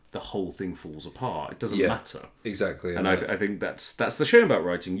rotten, the whole thing falls apart. It doesn't matter. Exactly. And I think that's the shame about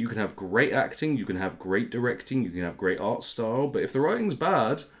writing. You can have great acting, you can have great directing, you can have great art style, but if the writing's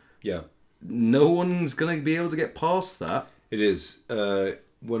bad, no one's going to be able to get past that. It is.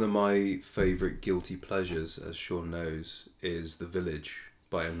 One of my favourite guilty pleasures, as Sean knows, is The Village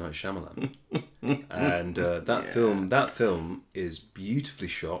by M. Night Shyamalan. And that film is beautifully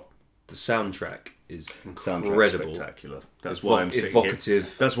shot. The soundtrack is incredible. Spectacular. That's why I'm sitting evocative.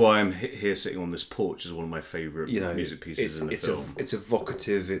 Here. That's why I'm here sitting on this porch. Is one of my favourite music pieces in the film. It's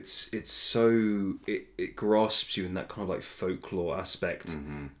evocative. It grasps you in that kind of like folklore aspect.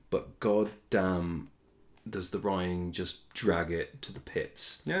 But goddamn, does the writing just drag it to the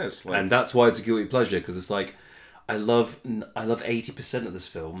pits? Yeah, it's like, and that's why it's a guilty pleasure, because it's like, I love 80% of this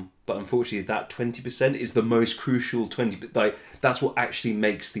film, but unfortunately that 20% is the most crucial 20%. Like, that's what actually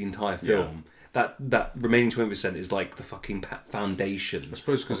makes the entire film. That remaining 20% is like the fucking foundation, I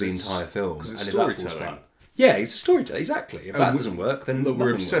suppose, of the entire film. Because it's storytelling. Yeah, it's a storytelling. Exactly. If that doesn't work, then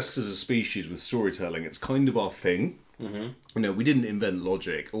we're obsessed as a species with storytelling. It's kind of our thing. We didn't invent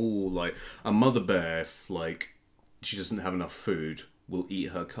logic. Like a mother bear, if like she doesn't have enough food, will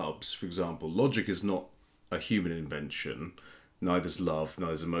eat her cubs, for example. Logic is not a human invention. Neither's love,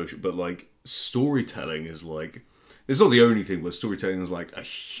 neither's emotion. But like storytelling is like, it's not the only thing, but storytelling is like a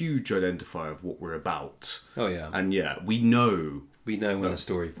huge identifier of what we're about. Oh yeah. And we know when a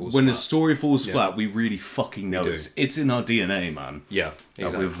story falls flat. A story falls flat, we really fucking know it. It's in our DNA, man. Yeah,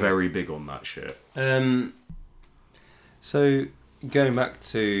 exactly. We're very big on that shit. So, going back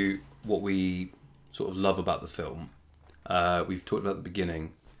to what we sort of love about the film. We've talked about the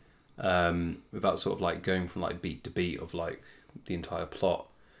beginning, without sort of like going from like beat to beat of like the entire plot.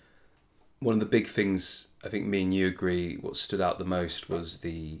 One of the big things I think me and you agree what stood out the most was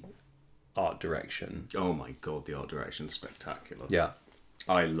the art direction. Oh my god, the art direction's spectacular. Yeah.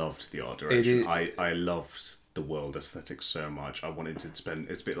 I loved the art direction. I loved the world aesthetic so much. I wanted to spend...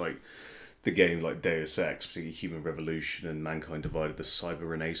 It's a bit like the game like Deus Ex, particularly Human Revolution and Mankind Divided, the cyber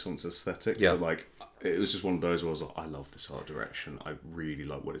renaissance aesthetic. Yeah. But like, it was just one of those where I was like, I love this art direction. I really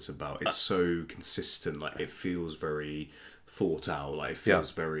like what it's about. It's so consistent. Like, it feels very thought out. Like, it feels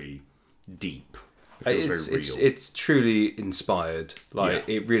very deep. It feels very real. It's truly inspired. Like,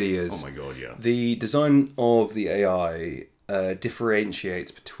 it really is. Oh my god, yeah. The design of the AI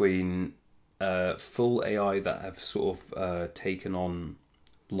differentiates between full AI that have sort of taken on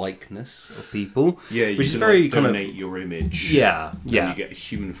likeness of people. Yeah, you which is can very like, kind donate of your image. Yeah, and yeah. you get a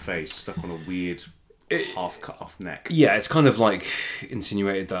human face stuck on a weird half cut off neck. Yeah, it's kind of like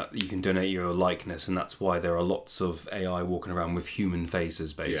insinuated that you can donate your likeness, and that's why there are lots of AI walking around with human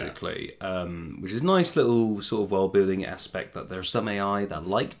faces, basically. Which is a nice little sort of world-building aspect, that there are some AI that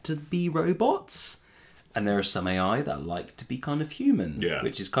like to be robots, and there are some AI that like to be kind of human,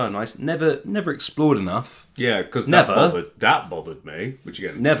 which is kind of nice. Never explored enough. Yeah, because that bothered me. Which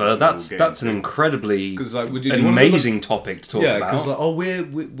again, that's an incredibly amazing topic to talk about. Yeah, because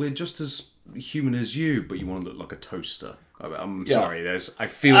like, we're just as human as you, but you want to look like a toaster. I'm sorry. I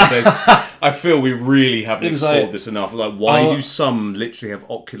feel we really haven't explored this enough. Like, why do some literally have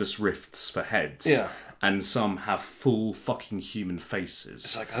Oculus Rifts for heads? Yeah. And some have full fucking human faces.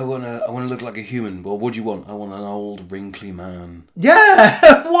 It's like, I wanna look like a human. Well, what do you want? I want an old, wrinkly man.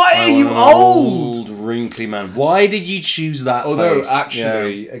 Yeah! Why are you old? Old, wrinkly man. Why did you choose that Although, face?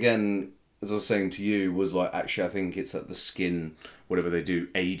 actually, again, as I was saying to you, was like, actually, I think it's that the skin, whatever they do,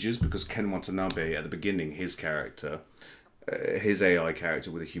 ages. Because Ken Watanabe, at the beginning, his character... his AI character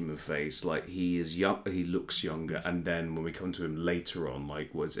with a human face, like, he is young, he looks younger, and then when we come to him later on,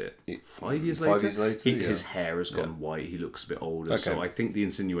 like, was it 5 years later? 5 years later, his hair has gone white. He looks a bit older. Okay. So I think the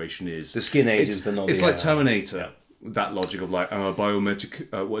insinuation is the skin ages, but not it's the like Terminator. That logic of like, I'm a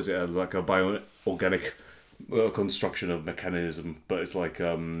biometric, like a bioorganic construction of mechanism, but it's like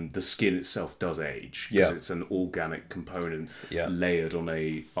the skin itself does age because it's an organic component layered on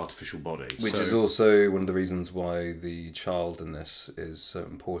a artificial body, which is also one of the reasons why the child in this is so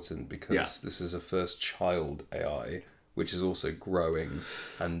important, because this is a first child AI which is also growing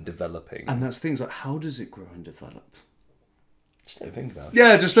and developing, and that's things like, how does it grow and develop? Just don't think about it.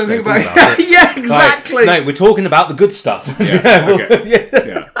 Yeah, just don't think about it. Yeah, exactly. No, we're talking about the good stuff. Yeah,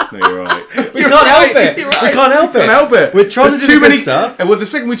 no, you're right. We can't help it. We can't help it. We're trying to do too many stuff. And well, the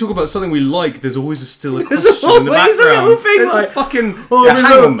second we talk about something we like, there's always still a question in the background. A little thing there's like, a fucking... hang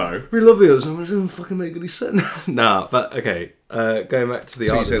on, though. We love the others. It doesn't fucking make any sense. Nah, but okay. Going back to the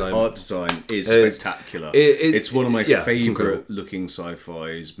art design. Art design is spectacular. It's one of my favourite looking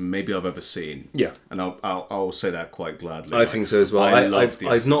sci-fis maybe I've ever seen. Yeah, and I'll say that quite gladly. I think so as well.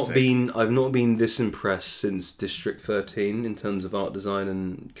 I've not been this impressed since District 13 in terms of art design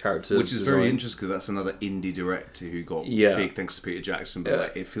and character which is design. very interesting, because that's another indie director who got big thanks to Peter Jackson. But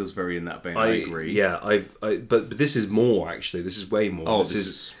like, it feels very in that vein. I agree. Yeah, but this is more actually. This is way more. Oh,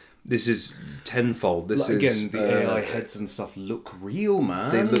 this is tenfold. This like, is again, the AI heads and stuff look real,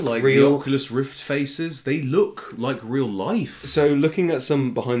 man. They look like real. The Oculus Rift faces, they look like real life. So looking at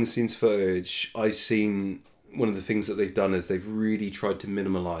some behind the scenes footage, I've seen one of the things that they've done is they've really tried to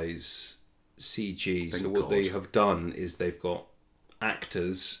minimalize CG. So what they have done is they've got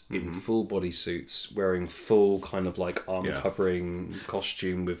actors in full bodysuits wearing full kind of like armor covering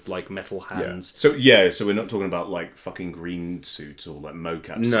costume with like metal hands. So we're not talking about like fucking green suits or like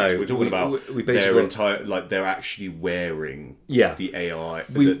mocap suits. No, we're talking about their entire, like, they're actually wearing the AI.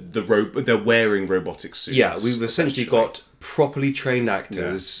 They're wearing robotic suits. Yeah, we've essentially got properly trained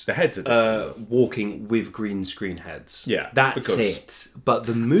actors. The heads are walking with green screen heads. Yeah, that's it. But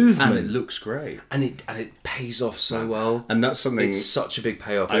the movement, and it looks great, and it pays off so well. And that's something. It's such a big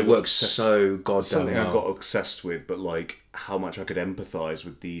payoff. It works so goddamn something well. I got obsessed with, but like how much I could empathise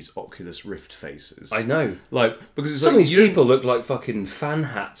with these Oculus Rift faces. I know, like, because it's some like, of these people look like fucking fan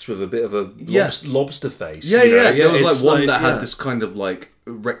hats with a bit of a lobster face. Yeah, there was like one that had this kind of like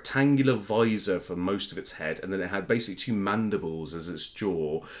rectangular visor for most of its head, and then it had basically two mandibles as its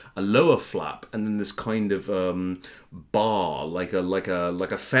jaw, a lower flap, and then this kind of bar, like a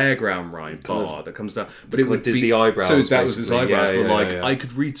fairground ride bar that comes down. But it would did be the eyebrows. So that was his eyebrows. Yeah, I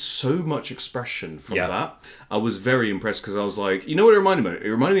could read so much expression from that. I was very impressed, because I was like, you know what it reminded me of? It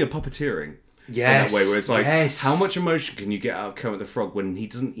reminded me of puppeteering. Yes. In that way, where it's like, how much emotion can you get out of Kermit the Frog when he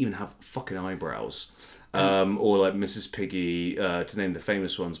doesn't even have fucking eyebrows? Or like Mrs. Piggy, to name the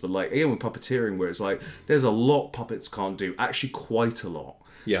famous ones. But like, again, with puppeteering, where it's like, there's a lot puppets can't do. Actually, quite a lot.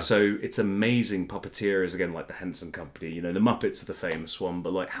 Yeah. So it's amazing puppeteers, again, like the Henson Company, you know, the Muppets are the famous one,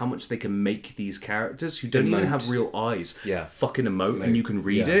 but like how much they can make these characters who don't even have real eyes fucking emote and you can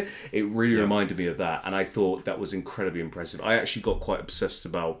read it. It really reminded me of that. And I thought that was incredibly impressive. I actually got quite obsessed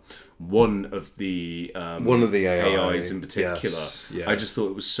about one of the AIs in particular. Yes. Yeah. I just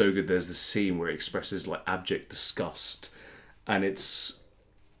thought it was so good. There's the scene where it expresses like abject disgust, and it's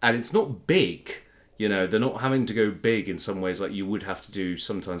not big. You know, they're not having to go big in some ways like you would have to do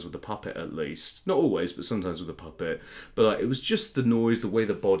sometimes with the puppet, at least. Not always, but sometimes with the puppet. But like, it was just the noise, the way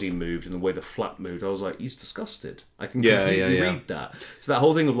the body moved, and the way the flap moved. I was like, he's disgusted. I can completely read that. So that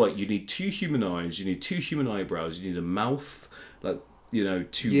whole thing of like, you need 2 human eyes, you need 2 human eyebrows, you need a mouth, like, you know,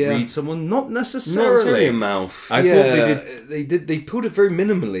 to read someone. Not necessarily a mouth. I thought they pulled it very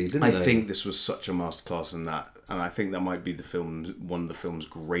minimally, didn't they? I think this was such a masterclass in that. And I think that might be one of the film's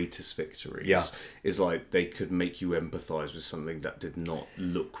greatest victories. Yeah. Is like they could make you empathise with something that did not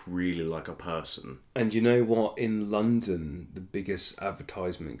look really like a person. And you know what? In London, the biggest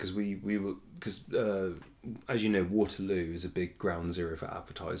advertisement, because as you know, Waterloo is a big ground zero for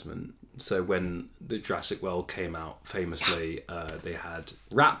advertisement. So when the Jurassic World came out, famously, they had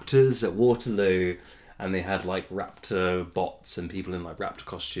raptors at Waterloo, and they had like raptor bots and people in like raptor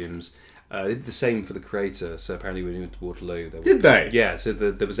costumes. They did the same for the creator, so apparently when we went to Waterloo... Did they? Yeah, so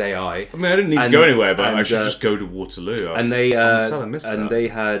there was AI. I mean, I didn't need to go anywhere, but I should just go to Waterloo. They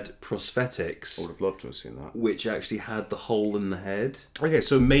had prosthetics... I would have loved to have seen that. Which actually had the hole in the head. Okay,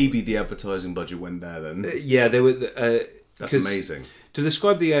 so maybe the advertising budget went there then. They were... That's amazing. To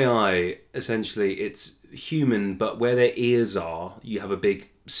describe the AI, essentially, it's human, but where their ears are, you have a big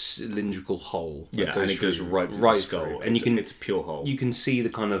cylindrical hole. Yeah, and it goes right through the skull. And it's a pure hole. You can see the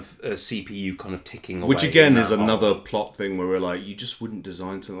kind of CPU kind of ticking away. Which again is another plot thing where we're like, you just wouldn't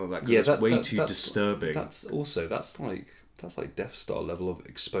design something like that because it's way too disturbing. That's like Death Star level of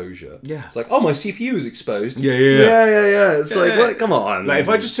exposure. Yeah. It's like, oh, my CPU is exposed. Yeah. It's like, what? Come on. Like, if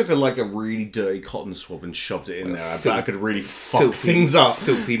I just took a really dirty cotton swab and shoved it in there, I bet I could really fuck things up.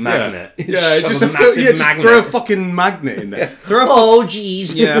 Filthy magnet. Yeah, just throw a fucking magnet in there. Oh,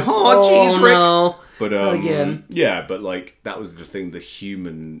 jeez. Yeah. Oh, jeez, Rick. No. But again. Yeah, but like that was the thing. The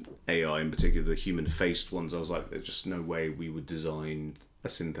human AI, in particular, the human-faced ones. I was like, there's just no way we would design a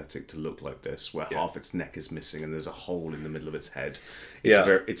synthetic to look like this, where half its neck is missing and there's a hole in the middle of its head.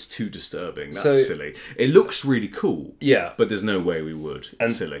 It's too disturbing. That's silly. It looks really cool. Yeah, but there's no way we would.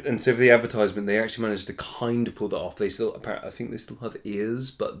 It's silly. And so for the advertisement, they actually managed to kind of pull that off. They still, I think they still have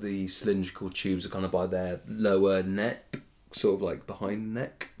ears, but the cylindrical tubes are kind of by their lower neck. Sort of like behind the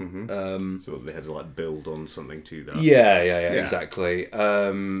neck. Mm-hmm. So they had to like build on something to that. Yeah, exactly.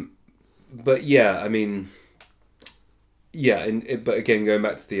 But yeah, I mean, but again, going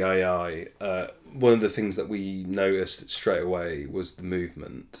back to the AI, one of the things that we noticed straight away was the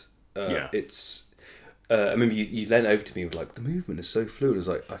movement. It's. I remember you leant over to me with like, the movement is so fluid. I was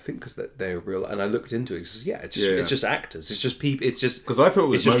like, I think because they're real, and I looked into it. Because it's just actors. It's just people. It's just because I thought it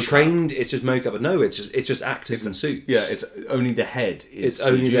was just trained. It's just mocap, but no, it's just actors in suits. Yeah, it's only the head.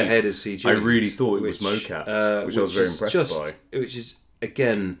 Only the head is CG. I really thought it was mocap, which I was very impressed by. Which is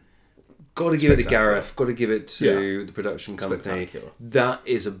again, got to give it to Gareth. Got to give it to the production company. That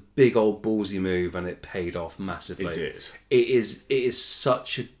is a big old ballsy move, and it paid off massively. It did. It is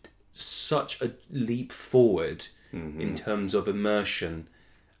such a leap forward in terms of immersion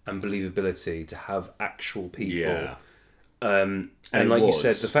and believability to have actual people. And like you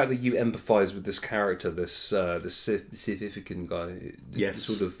said, the fact that you empathise with this character, this significant guy,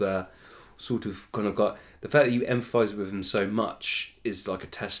 sort of kind of got the fact that you empathise with him so much is like a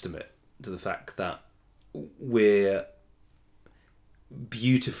testament to the fact that we're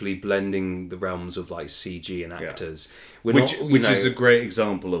beautifully blending the realms of like CG and actors, which is a great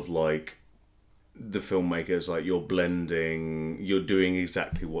example of like the filmmakers, like you're doing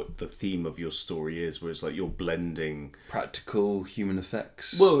exactly what the theme of your story is, whereas like you're blending practical human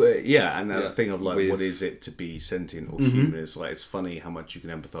effects. Well, and that thing of like, what is it to be sentient or human? It's like, it's funny how much you can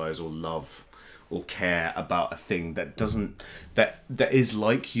empathise or love or care about a thing that doesn't that is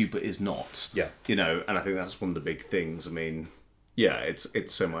like you but is not. Yeah, you know, and I think that's one of the big things. I mean. Yeah,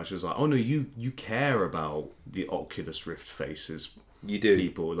 it's so much as like, oh no, you care about the Oculus Rift faces. You do.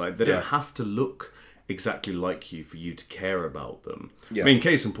 People like they don't have to look exactly like you for you to care about them. Yeah. I mean,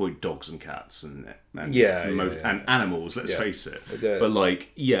 case in point, dogs and cats and animals. Let's face it. But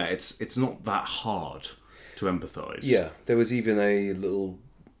like, it's not that hard to empathise. Yeah, there was even a little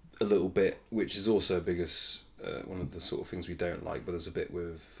a little bit, which is also biggest one of the sort of things we don't like, but there's a bit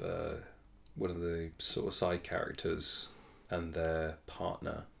with one of the sort of side characters and their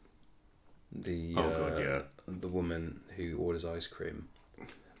partner, the woman who orders ice cream.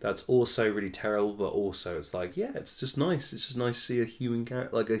 That's also really terrible, but also it's like, yeah, it's just nice. It's just nice to see a human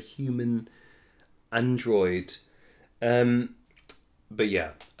character, like a human android. But yeah,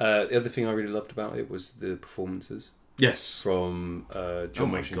 the other thing I really loved about it was the performances. Yes, from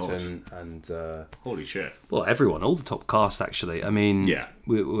John Washington and holy shit! Well, everyone, all the top cast actually. I mean, yeah,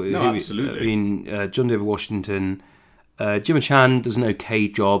 absolutely. I mean, John David Washington, Gemma Chan does an okay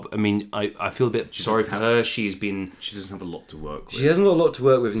job. I mean, I feel a bit sorry for her. She doesn't have a lot to work with. She hasn't got a lot to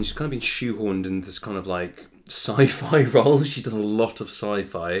work with, and she's kind of been shoehorned into this kind of like sci-fi role. She's done a lot of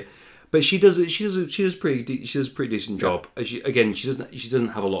sci-fi. But she does a pretty decent job. She doesn't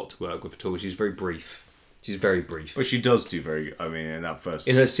have a lot to work with at all. She's very brief. She's very brief. But she does do very... I mean, in that first...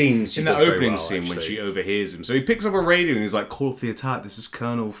 In her scenes, in that opening scene when she overhears him. So he picks up a radio and he's like, call off the attack. This is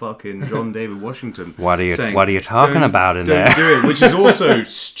Colonel fucking John David Washington. What are you talking about in there? Don't do it. Which is also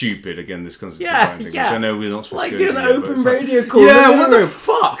stupid. Again, this comes into thing. Which I know we're not supposed to go like an open radio call. Yeah, what the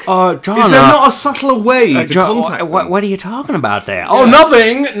fuck? John, is there not a subtler way to contact them? What are you talking about there? Oh,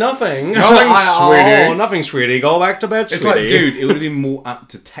 nothing. Nothing, sweetie. Oh, nothing, sweetie. Go back to bed, sweetie. It's like, dude, it would have been more apt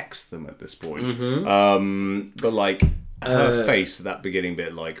to text them at this point. Mm-hmm. But like her face, that beginning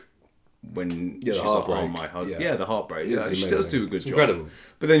bit, like when she's like, "Oh my heart," the heartbreak. Yeah, she does do a good job. Incredible.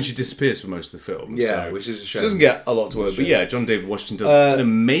 But then she disappears for most of the film. Yeah, so which is a shame. She doesn't get a lot to work. But yeah, John David Washington does an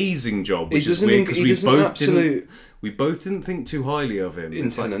amazing job, which is weird because we both didn't think too highly of him.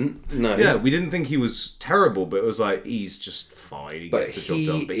 In Tenet, no. Yeah, we didn't think he was terrible, but it was like, he's just fine. He gets the job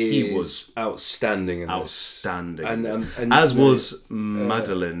done. But he was outstanding in this. Outstanding. And as was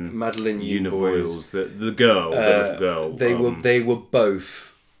Madeleine Yuna Voyles, the girl, the little girl. They were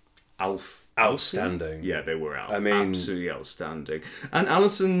both outstanding. Yeah, they were absolutely outstanding. And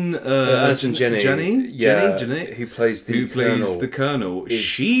Allison, Janney, Janney, who plays the Colonel.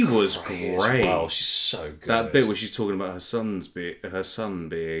 She was great. Wow, she's so good. That bit where she's talking about her son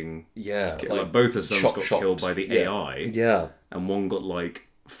being like both her sons got killed by the AI. Yeah, and one got like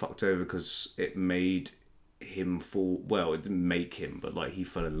fucked over because it made him fall. Well, it didn't make him, but like he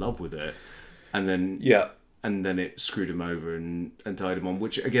fell in love with it, and then and then it screwed him over and tied him on.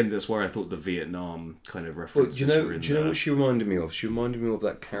 Which again, that's where I thought the Vietnam kind of references were in. Do you know what she reminded me of? She reminded me of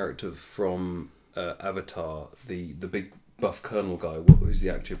that character from Avatar, the big buff colonel guy. Who's the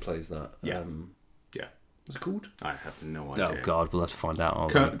actor who plays that? Yeah. What's it called? I have no idea. Oh God, we'll have to find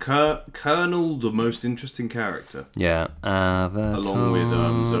out. Colonel, the most interesting character. Yeah, Avatar. Along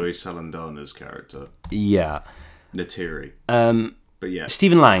with Zoe Saldana's character. Yeah. Natiri. But yeah,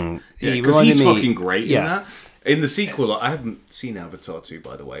 Stephen Lang. Because he's fucking great in that. In the sequel, I haven't seen Avatar 2,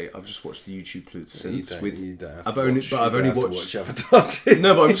 by the way. I've just watched the YouTube clips since. I've only watched Avatar 2.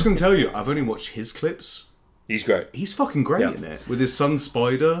 No, but I'm just going to tell you, I've only watched his clips. He's great. He's fucking great in it with his son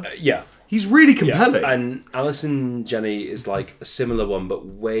Spider. He's really compelling. Yeah. And Allison Janney is like a similar one, but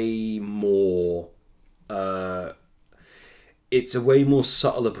way more. It's a way more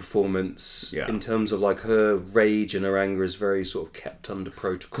subtler performance in terms of like her rage and her anger is very sort of kept under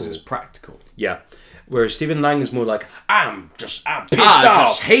protocol. Because it's practical. Yeah. Whereas Stephen Lang is more like, I'm pissed off. I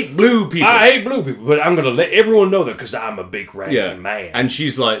just hate blue people. I hate blue people, but I'm going to let everyone know that because I'm a big ranking man. And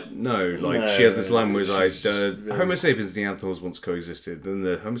she's like, no, she has this line where it's like, Homo sapiens and Neanderthals once coexisted, then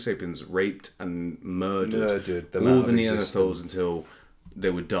the Homo sapiens raped and murdered all the Neanderthals until they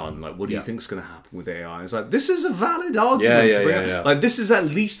were done. Like, what do you think's going to happen with AI? It's like, this is a valid argument to bring up. Like, this is at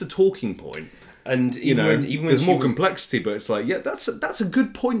least a talking point. And even there's more complexity, but it's like, that's a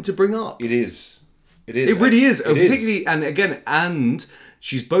good point to bring up. It is. It really is. Particularly, and again, and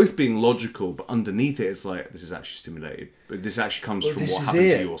she's both being logical, but underneath it, it's like, this is actually stimulated. But this actually comes from what happened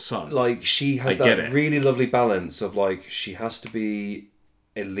to your son. Like, she has that really lovely balance of, like, she has to be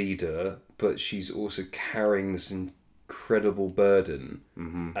a leader, but she's also carrying this incredible burden.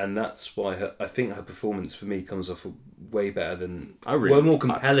 Mm-hmm. And that's why I think her performance, for me, comes off way better than... way more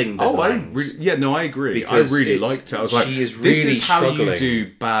compelling than I agree. Because I really liked her. I was like, this is how struggling. you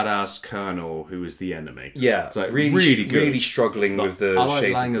do badass Colonel who is the enemy. Yeah, it's like really good. Really struggling with the I like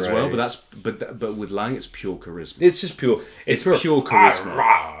shades Lang of as grey. well, but with Lang, it's pure charisma. It's just pure... It's pure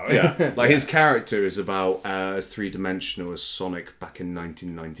charisma. Like, his character is about as three-dimensional as Sonic back in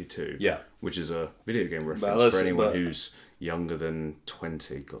 1992. Yeah. Which is a video game reference for anyone who's younger than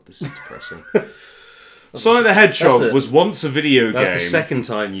 20. God, this is depressing. Sonic the Hedgehog was once a video game. That's the second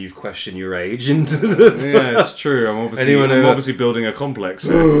time you've questioned your age. Into yeah, it's true. I'm obviously building a complex.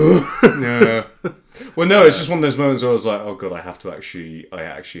 Yeah. Well, no, it's just one of those moments where I was like, oh god, I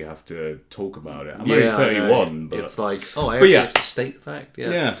actually have to talk about it. I'm only 31, but it's like, oh, I actually have to state the fact.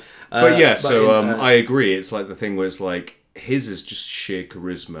 Yeah. I agree. It's like the thing where it's like, his is just sheer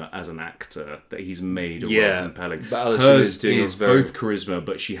charisma as an actor that he's made a compelling. But hers is both charisma,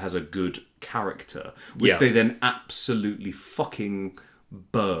 but she has a good character, which they then absolutely fucking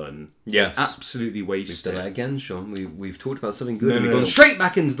burn. Yes, absolutely wasted. We've done it again, Sean. We've talked about something good, and we've gone straight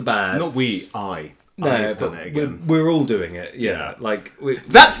back into the bad. Not we, I. No, but we're all doing it. Yeah, like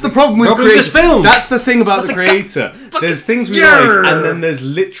that's the problem with this film. That's the thing about the creator. There's things we like, and then there's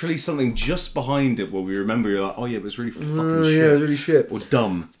literally something just behind it where we remember. You're like, oh yeah, it was really fucking shit. Yeah, it was really shit or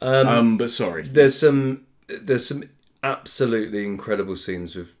dumb. But sorry. There's some absolutely incredible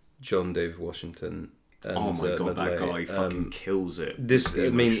scenes with John David Washington. And, oh my god, Madeleine. That guy fucking kills it.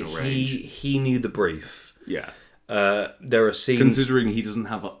 He knew the brief. Yeah. There are scenes, considering he doesn't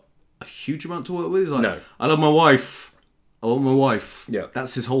have a huge amount to work with. He's like, no, I love my wife. I want my wife. Yeah,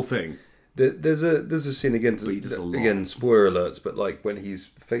 that's his whole thing. There's a scene again. Again, spoiler alerts, but like when he's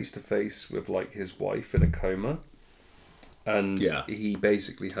face to face with like his wife in a coma, and he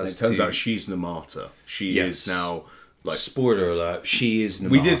basically has. And it turns out she's the martyr. She is now. Like, spoiler alert, she is.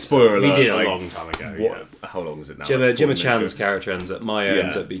 We did spoiler alert. We did a long time ago. How long is it now? Gemma Chan's character ends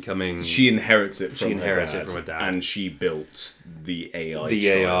up becoming. She inherits it from her dad, and she built the AI.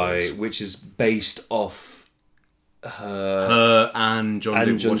 AI, which is based off her and John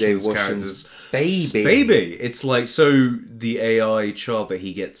David Washington's baby. It's like, so the AI child that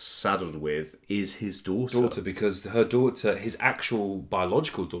he gets saddled with is his daughter, because her daughter, his actual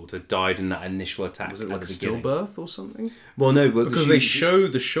biological daughter, died in that initial attack. Was it like a stillbirth or something? Well, no, because they show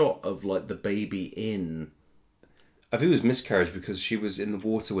the shot of like the baby in. I think it was miscarriage because she was in the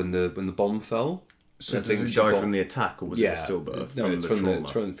water when the bomb fell. So does it die from the attack, or was it a stillbirth? No, it's from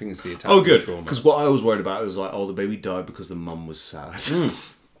the attack. Oh, good. Because what I was worried about was like, oh, the baby died because the mum was sad.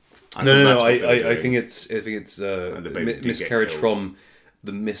 No. I think it's miscarriage from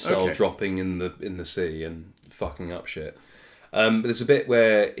the missile dropping in the sea and fucking up shit. But there's a bit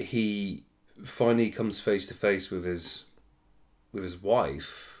where he finally comes face to face with his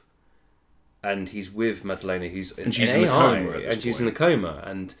wife, and he's with Madeleine, who's and she's in a coma, and she's in a coma,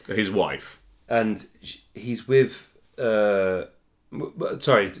 and his wife. And he's with,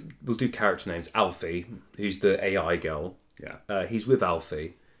 sorry, we'll do character names. Alfie, who's the AI girl. Yeah. He's with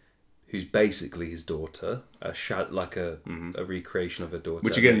Alfie, who's basically his daughter, a recreation of her daughter.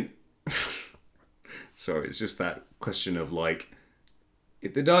 Which again, sorry, it's just that question of like,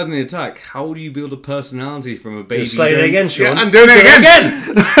 if they died in the attack, how do you build a personality from a baby? You're saying it again, Sean. Yeah, I'm doing it again.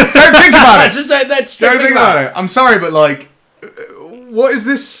 Don't think about it. Don't think about it. I'm sorry, but like. What is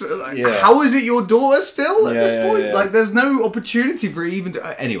this? How is it your daughter still at this point? Yeah. Like, there's no opportunity for even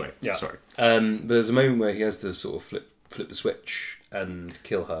to... Anyway, sorry. But there's a moment where he has to sort of flip the switch and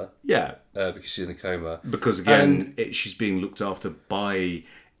kill her. Yeah. Because she's in a coma. Because, again, she's being looked after by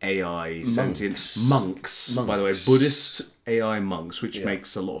AI sentient monks. By the way, Buddhist AI monks, which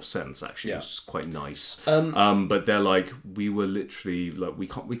makes a lot of sense, actually. It's quite nice. But they're like, we were literally... like, we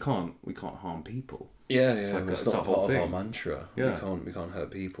can't harm people. Yeah, it's not part of our mantra. Yeah. We can't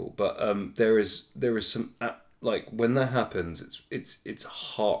hurt people. But there is some like when that happens, it's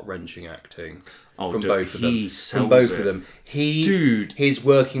heart wrenching acting from both of them. He's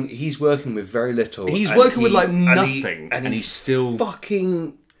working with very little. He's working with like nothing, and he's still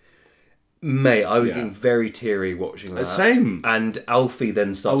fucking. Mate, I was getting very teary watching that. Same. And Alfie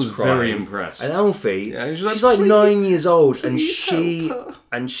then starts crying. I was very impressed. And Alfie, she's like 9 years old, and she,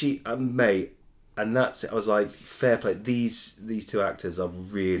 mate. And that's it. I was like, fair play. These two actors are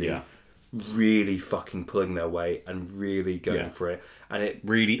really fucking pulling their weight and really going for it. And it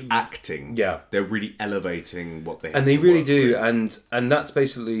really acting. Yeah, they're really elevating what they have. And they really do. And that's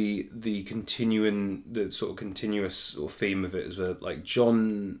basically the sort of continuous sort of theme of it is where like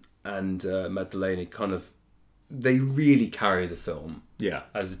John and Madeleine kind of they really carry the film. Yeah,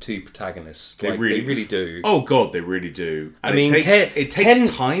 as the two protagonists, they really do. Oh god, they really do. And it takes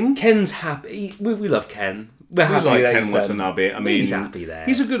time. Ken's happy. We love Ken. We like Ken Watanabe. I mean, he's happy there.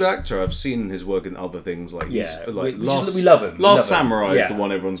 He's a good actor. I've seen his work in other things. Like we love him. Last Samurai is the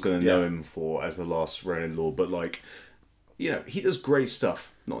one everyone's going to know him for as the last Ronin Lord. But like, you know, he does great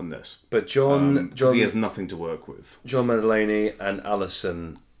stuff. Not in this. But John, he has nothing to work with. John Madeleine and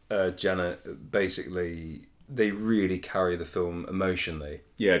Allison, Janney, basically. They really carry the film emotionally.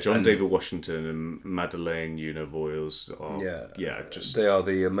 Yeah, John David Washington and Madeleine, Yuna, Voyles they are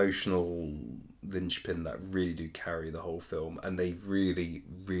the emotional linchpin that really do carry the whole film, and they really,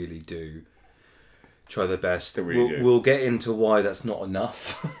 really do try their best. They really do. We'll get into why that's not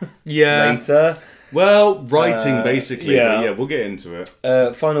enough later. Well, writing basically. Yeah, we'll get into it.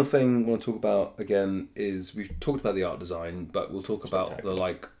 Final thing I want to talk about again is we've talked about the art design, but we'll talk about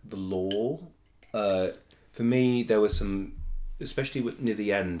the lore. For me, there were some, especially near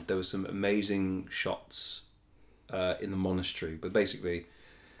the end, there were some amazing shots in the monastery. But basically,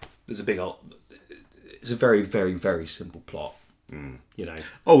 there's it's a very, very, very simple plot. You know.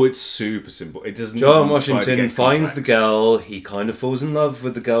 Oh, it's super simple. It doesn't. John Washington finds the girl. He kind of falls in love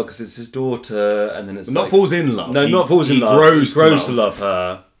with the girl because it's his daughter, and then it's not falls in love. No, not falls in love. He grows to love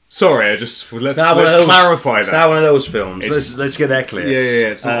her. Sorry, let's clarify that. It's not one of those films. Let's get that clear.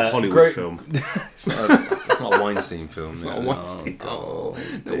 Yeah. It's not a Hollywood film. It's not a Weinstein film. It's not a Weinstein.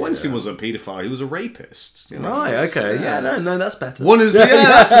 The Weinstein wasn't a paedophile. He was a rapist. Right. Okay. Yeah. No. That's better. One is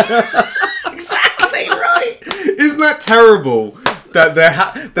that's exactly right. Isn't that terrible? That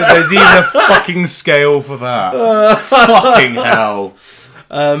there's even a fucking scale for that. Fucking hell.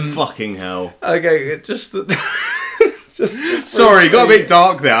 Fucking hell. Okay. Sorry, got a bit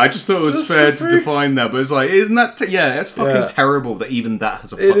dark there. I just thought it was fair to define that, but it's like, isn't that? It's fucking terrible that even that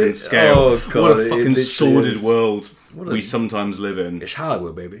has a fucking scale. Oh God, what a fucking sordid world we sometimes live in. It's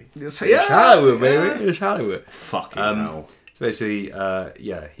Hollywood, baby. It's Hollywood, baby. It's Hollywood. Fucking hell. So basically,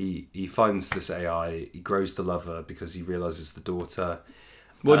 he finds this AI. He grows to love her because he realizes the daughter.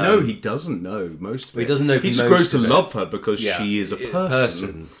 Well, no, he doesn't know most of it. He doesn't know. He just grows to love her because she is a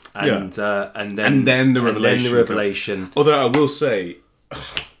person. And then the revelation. Although I will say,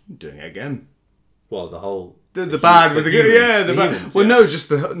 I'm doing it again. Well, the whole the bad with the good. Yeah, the bad. Humans, well, no, just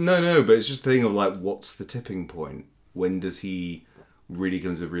the no. But it's just the thing of like, what's the tipping point? When does he really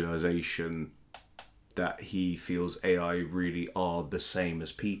come to the realization that he feels AI really are the same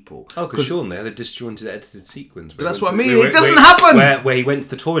as people? Oh, because Sean, they had a disjointed edited sequence. But that's what I mean. It doesn't happen. Where he went to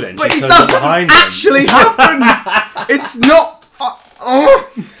the toilet. And but it doesn't actually happen. It's not.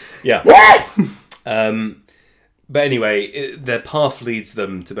 Yeah. But anyway, their path leads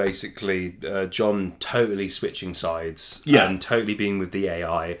them to basically John totally switching sides and totally being with the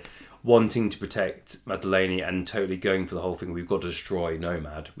AI, wanting to protect Madeleine and totally going for the whole thing. We've got to destroy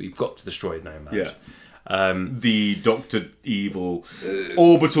Nomad. We've got to destroy Nomad. Yeah. The Dr. Evil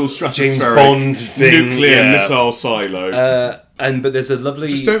orbital stratospheric James Bond thing, nuclear missile silo. But there's a lovely.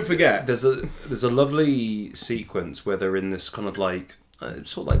 Just don't forget. There's a lovely sequence where they're in this kind of like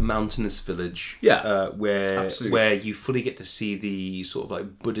sort of like mountainous village. Where you fully get to see the sort of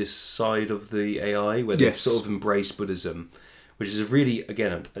like Buddhist side of the AI, where they sort of embrace Buddhism, which is a really,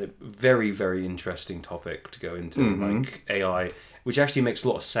 again, a very, very interesting topic to go into, like AI, which actually makes a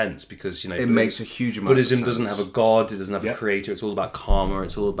lot of sense because, you know, it makes a huge amount Buddhism of sense. Doesn't have a god, it doesn't have a creator, it's all about karma,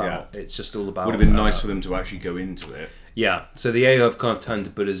 it's all about, it's just all about... Would have been nice for them to actually go into it. Yeah, so the AI have kind of turned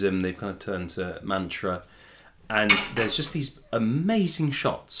to Buddhism, they've kind of turned to mantra, and there's just these amazing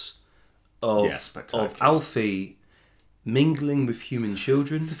shots of Alfie mingling with human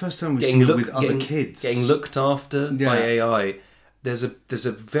children. It's the first time we've seen it with other kids. Getting looked after by AI. There's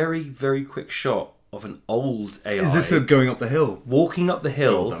a very, very quick shot of an old AI. Is this the going up the hill? Walking up the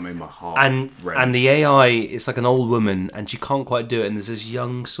hill. God, that made my heart and the AI is like an old woman and she can't quite do it. And there's this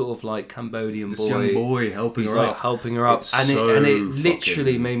young sort of like Cambodian boy. helping her up. Helping her up. And it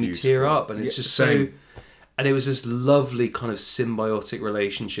literally made me tear up. And it's just so... And it was this lovely kind of symbiotic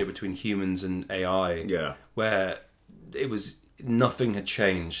relationship between humans and AI. Yeah. Where it was... Nothing had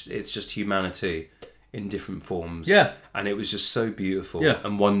changed. It's just humanity in different forms. Yeah. And it was just so beautiful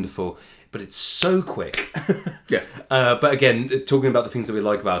and wonderful. But it's so quick. Yeah. But again, talking about the things that we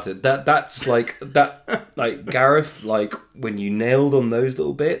like about it, that's like that, like Gareth, like when you nailed on those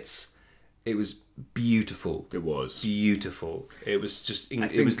little bits, it was beautiful. It was beautiful. It was just,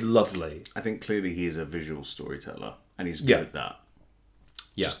 it was lovely. I think clearly he is a visual storyteller, and he's good at that.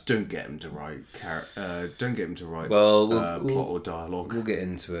 Yeah. Just don't get him to write. Don't get him to write. Plot or dialogue. We'll get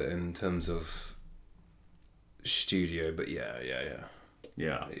into it in terms of studio, but yeah.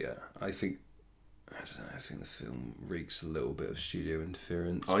 I think the film reeks a little bit of studio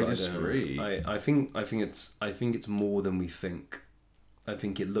interference. I disagree. I think it's more than we think. I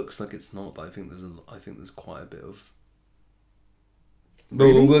think it looks like it's not, but I think there's quite a bit of.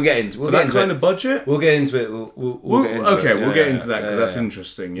 Really? We'll get into that kind of budget. We'll get into it. We'll get into it. We'll get into that because that's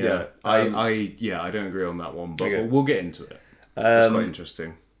interesting. Yeah, I don't agree on that one, but we'll get into it. It's quite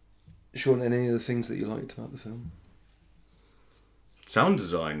interesting. Sean, any of the things that you liked about the film? Sound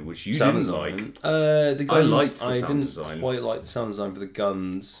design, which you didn't like. The guns, I liked the sound design. I didn't quite like the sound design for the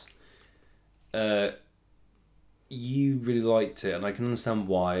guns. you really liked it, and I can understand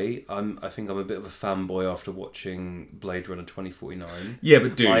why. I think I'm a bit of a fanboy after watching Blade Runner 2049. Yeah,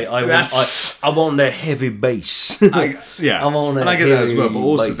 but dude, I want a heavy bass. Yeah, I want and I get that as well. But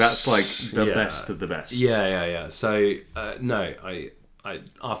also, that's like the best of the best. Yeah. So no, I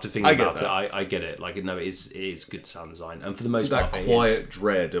after thinking about it, I get it. Like, no, it is good sound design, and for the most part, that quiet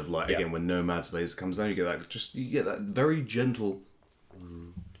dread of like again when Nomad's laser comes down, you get that very gentle.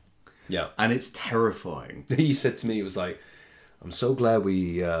 Yeah, and it's terrifying. He said to me, "It was like, I'm so glad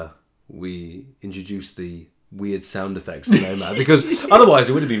we introduced the weird sound effects in Nomad because otherwise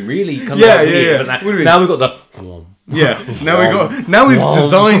it would have been really kind of weird. But now we've got the now we've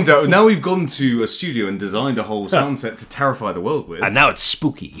designed. Now we've gone to a studio and designed a whole sound set to terrify the world with, and now it's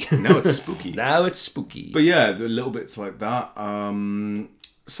spooky. Now it's spooky. But yeah, the little bits like that.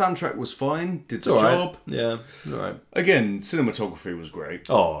 Soundtrack was fine. Did the job. Yeah, all right. Again, cinematography was great.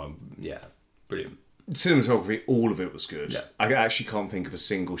 Oh, yeah, brilliant. Cinematography, all of it was good. Yeah. I actually can't think of a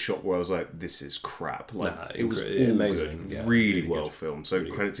single shot where I was like, "This is crap." Like it was all amazing. good, really well filmed. So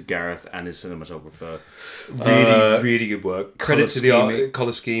credit to Gareth and his cinematographer. Really good work. Credit to the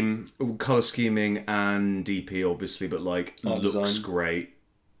color scheming, and DP obviously, but like art looks design. Great.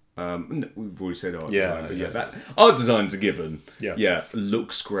 We've already said art design, but that art design's a given. Yeah,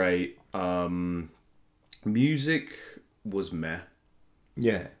 looks great. Music was meh.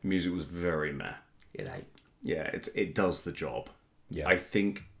 Yeah, music was very meh. It does the job. Yeah, I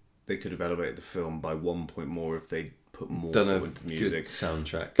think they could have elevated the film by 1 point more if they put more into the music. Good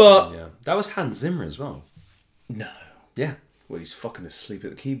soundtrack. But that was Hans Zimmer as well. No. Yeah. Well, he's fucking asleep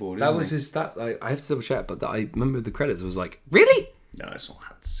at the keyboard. That was his. I have to double check, but I remember the credits. I was like, really? No, it's not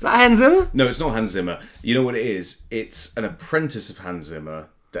Hans Zimmer. Is that Hans Zimmer? No, it's not Hans Zimmer. You know what it is? It's an apprentice of Hans Zimmer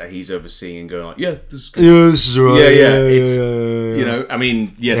that he's overseeing and going like, yeah, this is good. Yeah, this is right. It's you know, I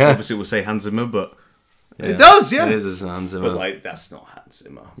mean, yes, obviously we'll say Hans Zimmer, but it does, It is Hans Zimmer. But like, that's not Hans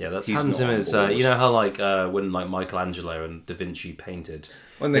Zimmer. Yeah, that's Hans Zimmer's. You know how like when like Michelangelo and Da Vinci painted.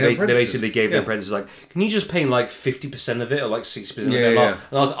 When they basically gave the apprentices like, can you just paint like 50% of it or like 60% of it? And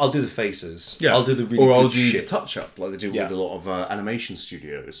I'll do the faces. Yeah, I'll do the really I'll good do shit. the touch up like they do with a lot of animation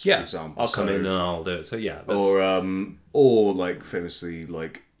studios. Yeah, for example. I'll come in and I'll do it. So yeah, or like famously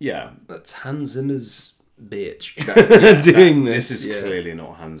like that's Hans Zimmer's bitch doing this. This is clearly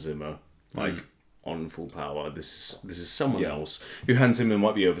not Hans Zimmer. Like on full power. This is someone else who Hans Zimmer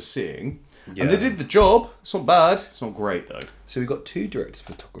might be overseeing. Yeah. And they did the job. It's not bad. It's not great though. So we've got 2 directors of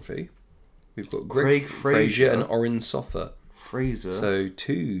photography. We've got Greg Fraser and Oren Sofer. So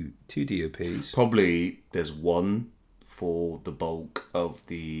two DOPs. Probably there's one for the bulk of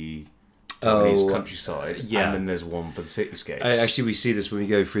the Japanese countryside, and then there's one for the cityscapes. Actually, we see this when we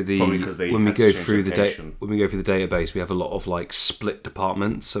go through the database. We have a lot of like split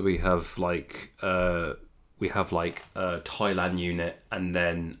departments. So we have like Thailand unit and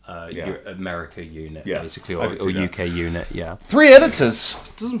then America unit, basically, or UK unit. Yeah, 3 editors.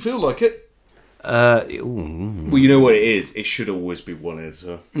 Doesn't feel like it. Well, you know what it is. It should always be 1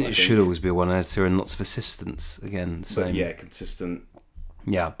 editor. It should always be 1 editor and lots of assistants. Again, same. But consistent.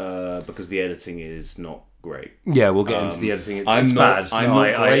 Yeah, because the editing is not great. Yeah, we'll get into the editing. It's bad. I'm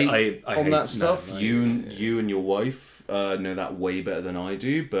not great on that stuff. You and your wife know that way better than I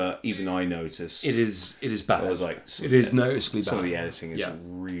do, but even I noticed it is bad. I was like, it is noticeably bad. Some of the editing is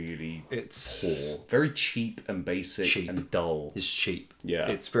really poor, very cheap and basic and dull. It's cheap. Yeah,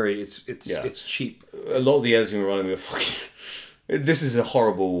 it's cheap. A lot of the editing reminded me of fucking. This is a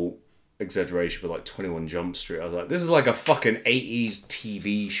horrible exaggeration, but like 21 Jump Street. I was like, this is like a fucking 80s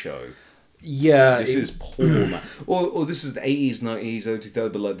TV show. Yeah, this is poor, man. Or this is the 80s, 90s,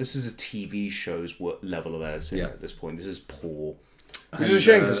 2000s, but like this is a TV show's level of editing at this point. This is poor. Which is a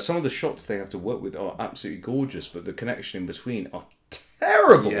shame because some of the shots they have to work with are absolutely gorgeous, but the connection in between are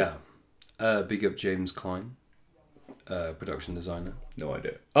terrible. Yeah. Big up James Klein, production designer. No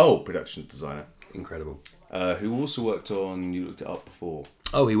idea. Oh, production designer. Incredible. Who also worked on, you looked it up before.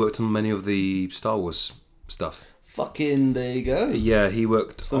 Oh, he worked on many of the Star Wars stuff. Fucking there you go. Yeah, he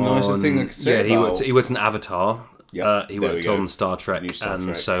worked. That's the nicest thing I could say. Yeah, he worked on Avatar. Yeah, he worked on Star Trek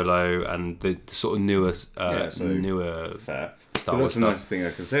and Solo and the sort of newer fair. Star Wars. That's the nicest thing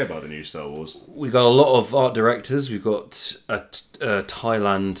I can say about the new Star Wars. We've got a lot of art directors. We've got a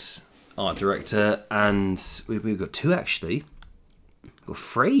Thailand art director, and we've got 2 actually. We've got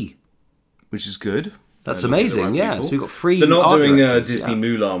 3, which is good. That's amazing, yeah. So we've got 3. They're not doing Disney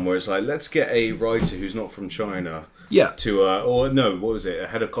Mulan, where it's like, let's get a writer who's not from China. Yeah. What was it? A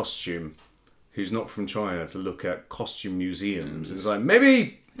head of costume who's not from China to look at costume museums. It's like,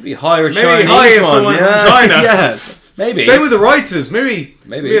 maybe hire someone from China. Yeah, maybe. Same with the writers. Maybe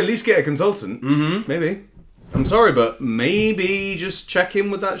at least get a consultant. Mm-hmm. Maybe. I'm sorry, but maybe just check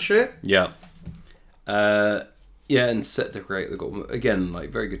in with that shit. Yeah. And set decorate. They've got, again, like,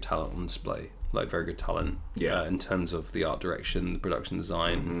 very good talent on display. Like, very good talent. Yeah. In terms of the art direction, the production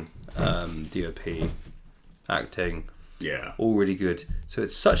design, DOP, acting. Yeah. All really good. So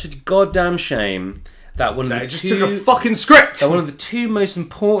it's such a goddamn shame that took a fucking script! That one of the two most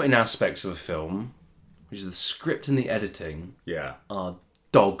important aspects of a film, which is the script and the editing, are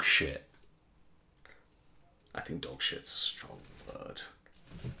dog shit. I think dog shit's a strong word.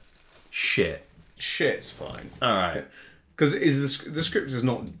 Shit. Shit's fine. Alright. Because the script is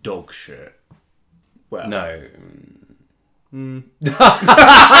not dog shit. Well, no. No,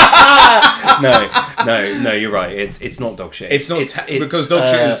 you're right. It's not dog shit. It's not because dog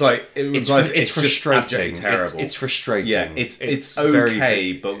shit is like it's frustrating. Terrible. It's frustrating. Yeah, it's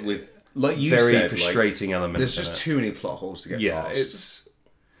okay, but with like you very said, frustrating elements. There's just too many plot holes to get past.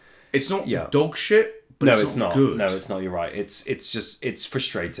 It's not dog shit. But no, it's not. Good. No, it's not. You're right. It's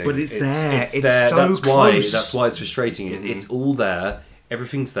frustrating. But it's there. It's there. So that's close. That's why it's frustrating. It's all there.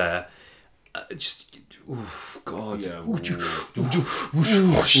 Everything's there. God. Yeah.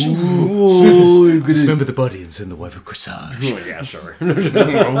 Dismember the body and send the wife a corsage. Yeah, sorry.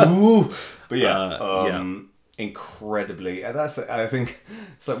 But yeah, incredibly. And that's, I think,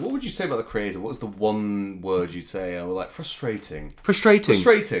 it's like, what would you say about the creator? What's the one word you'd say? Like, frustrating. Frustrating.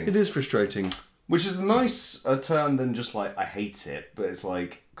 It is frustrating. Which is a nicer term than just like, I hate it. But it's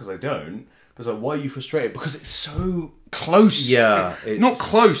like, because I don't. But it's like, why are you frustrated? Because it's so close. Yeah. Not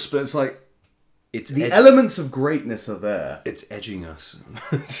close, but it's like, the elements of greatness are there. It's edging us.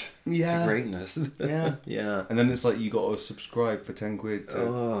 To greatness. Yeah. And then it's like, you got to subscribe for 10 quid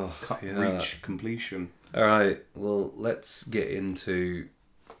to reach completion. All right. Well, let's get into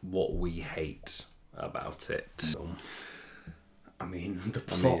what we hate about it. I mean, the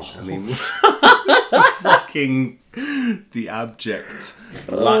plot. The abject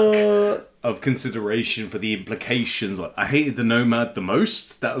lack of consideration for the implications. Like, I hated the Nomad the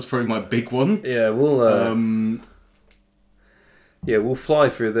most. That was probably my big one. Yeah, we'll fly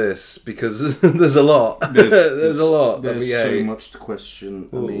through this because there's a lot. There's a lot. There's so much to question.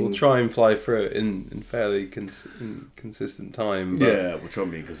 We'll try and fly through it in fairly consistent time. Yeah, we'll try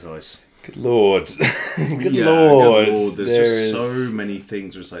and be concise. Good Lord. Good Lord. There's just so many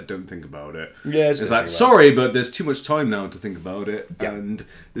things where it's like, don't think about it. Yeah, it's like, sorry, but there's too much time now to think about it. Yeah. And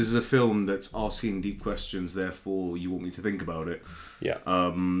this is a film that's asking deep questions, therefore you want me to think about it. Yeah.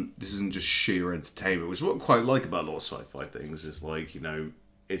 This isn't just sheer entertainment, which is what I quite like about a lot of sci-fi things, is like, you know,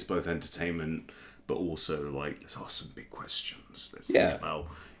 it's both entertainment, but also like, let's ask some big questions. Let's think about...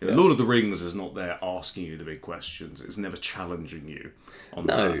 You know, Lord of the Rings is not there asking you the big questions. It's never challenging you on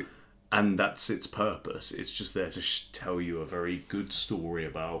that. And that's its purpose. It's just there to tell you a very good story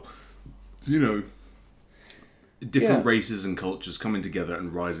about, you know, different races and cultures coming together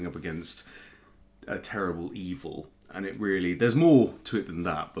and rising up against a terrible evil. And it really, there's more to it than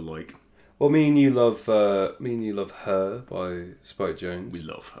that. But like, well, me and you love Her by Spike Jonze. We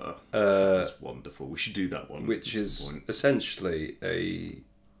love Her. It's wonderful. We should do that one. Which is essentially a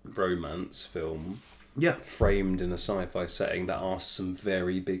romance film. Yeah, framed in a sci-fi setting that asks some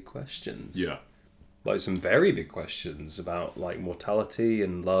very big questions. Yeah, like some very big questions about like mortality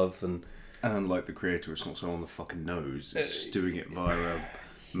and love and like the creator, it's not so on the fucking nose. It's just doing it via a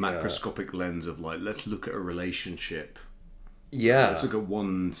macroscopic lens of like, let's look at a relationship. Yeah, let's look at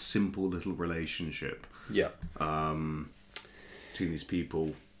one simple little relationship. Yeah, between these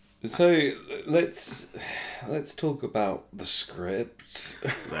people. So let's talk about the script.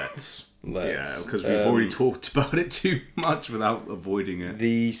 Yeah, because we've already talked about it too much without avoiding it.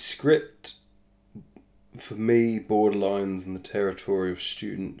 The script, for me, borderlines in the territory of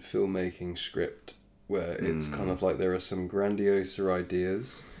student filmmaking script, where it's kind of like there are some grandioser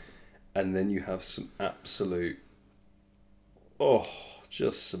ideas, and then you have some absolute,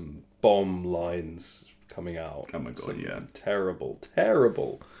 just some bomb lines coming out. Oh my god, terrible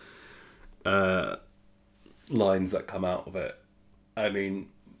lines that come out of it. I mean,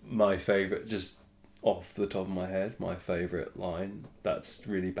 my favourite, just off the top of my head, my favourite line that's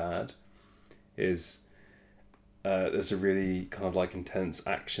really bad is there's a really kind of like intense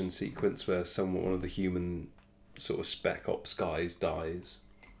action sequence where one of the human sort of spec ops guys dies,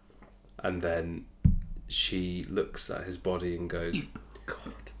 and then she looks at his body and goes,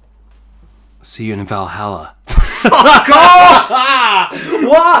 God, see you in Valhalla. Fuck off!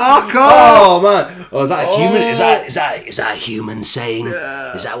 What? Fuck off! Oh man! Oh, is that a human? Is that a human saying?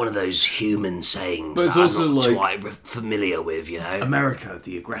 Is that one of those human sayings But it's that also I'm not like- quite familiar with? You know, America,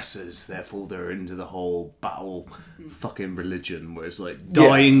 the aggressors, therefore they're into the whole battle fucking religion, where it's like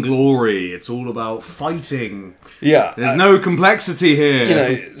dying glory. It's all about fighting. Yeah, There's no complexity here. You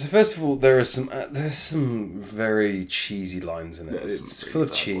know, so first of all, there's some very cheesy lines in it. It's full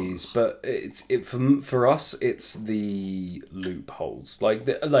of cheese, but for us, it's the loopholes. Like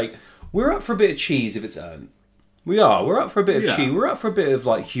we're up for a bit of cheese if it's earned. We're up for a bit of cheese. We're up for a bit of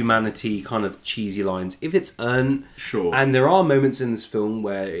like humanity, kind of cheesy lines if it's earned. Sure. And there are moments in this film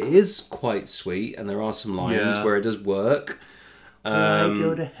where it is quite sweet, and there are some lines where it does work. I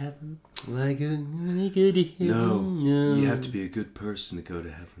go to heaven. I go to heaven. No, you have to be a good person to go to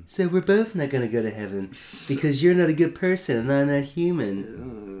heaven. So we're both not going to go to heaven because you're not a good person and I'm not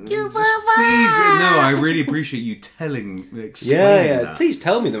human. Please, no, I really appreciate you explaining that. Please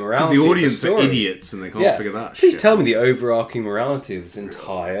tell me the morality. Because the audience of the are story. idiots and they can't figure that Please shit tell out. me the overarching morality of this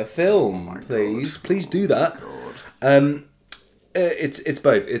entire film. Please do that. It's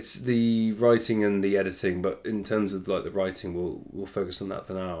both. It's the writing and the editing, but in terms of like the writing, we'll focus on that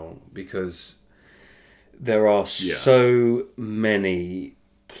for now because there are so many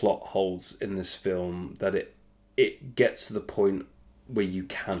plot holes in this film that it gets to the point where you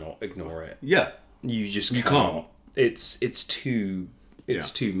cannot ignore it. Yeah, you just can't. It's too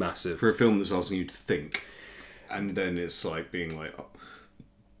massive for a film that's asking you to think, and then it's like being like.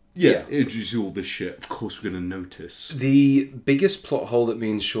 Introduce all this shit. Of course, we're going to notice. The biggest plot hole that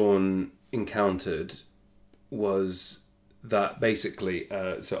me and Sean encountered was that basically.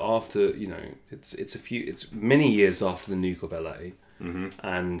 So after it's many years after the nuke of LA,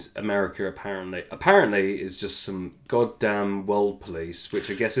 and America apparently is just some goddamn world police,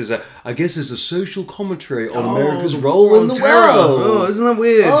 which I guess is a social commentary on America's role in the world. Oh, isn't that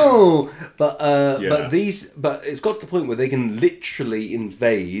weird? But it's got to the point where they can literally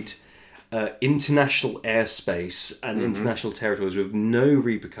invade international airspace and international territories with no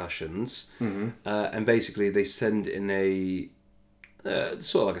repercussions, and basically they send in a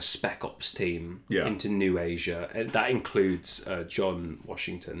sort of like a spec ops team into New Asia, and that includes John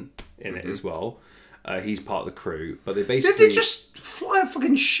Washington in it as well. He's part of the crew, but they basically... Did they just fly a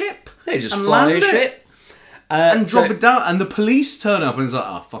fucking ship? They just fly a ship. And drop it down, and the police turn up and it's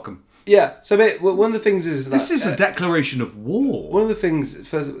like, fuck them. Yeah, so one of the things is that... This is a declaration of war. One of the things...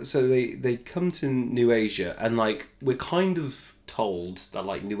 So they come to New Asia, and like we're kind of told that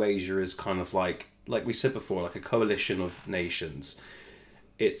like New Asia is kind of like we said before, like a coalition of nations.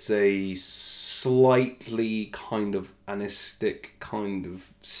 It's a slightly kind of anistic kind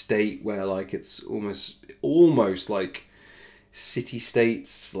of state where like it's almost like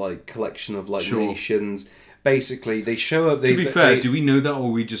city-states, like collection of like nations. Basically, they show up... To be fair, do we know that,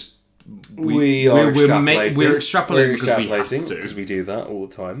 or we just... We're extrapolating. We're extrapolating because we have to. Because we do that all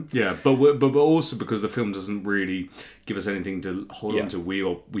the time. Yeah, but also because the film doesn't really give us anything to hold on to.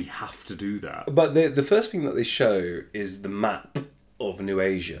 We have to do that. But the first thing that they show is the map of New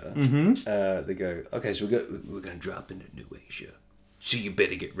Asia. They go, okay, so we're going to drop into New Asia, so you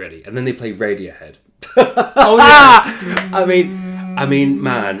better get ready. And then they play Radiohead. Oh yeah. I mean,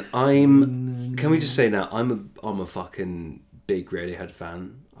 man, Can we just say now, I'm a fucking big Radiohead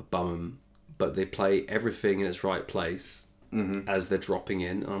fan. I bum them, but they play everything in its right place as they're dropping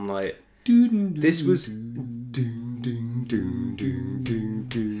in. And I'm like, this was...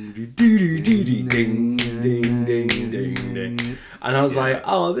 And I was like,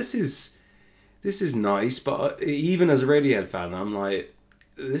 oh, this is nice. But even as a Radiohead fan, I'm like,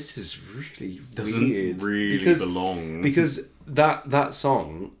 this is really doesn't really belong. Because that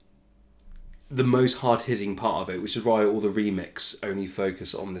song... The most hard-hitting part of it, which is why all the remix only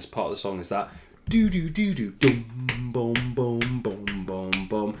focus on this part of the song, is that do-do-do-do, dum, boom, boom, boom, boom,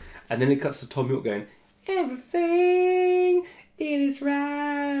 boom. And then it cuts to Tom York going, everything in its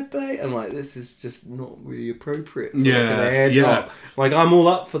right place. I'm like, this is just not really appropriate. Like, I'm all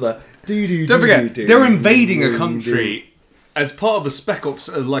up for the do-do-do-do. Don't forget, they're invading a country as part of a spec ops,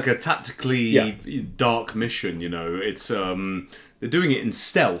 like a tactically dark mission, you know. It's, they're doing it in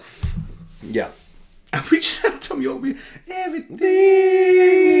stealth. Yeah. And we just had Tom York be, everything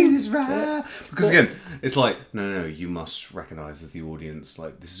is right. Because again, it's like, no, you must recognise as the audience,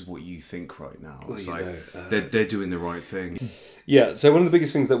 like, this is what you think right now. It's they're doing the right thing. Yeah, so one of the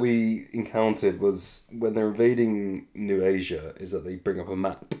biggest things that we encountered was when they're invading New Asia is that they bring up a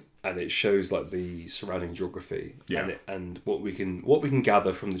map and it shows like the surrounding geography. Yeah. And what we can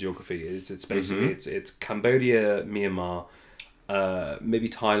gather from the geography is it's basically it's Cambodia, Myanmar, maybe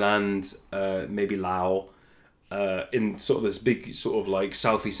Thailand, maybe Laos, in sort of this big sort of like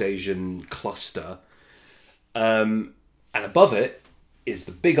Southeast Asian cluster, and above it is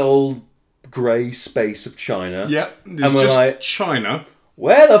the big old grey space of China. Yeah, and we're just like, China.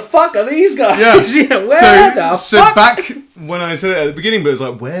 Where the fuck are these guys? Yeah. Where the fuck? Back when I said it at the beginning, but it's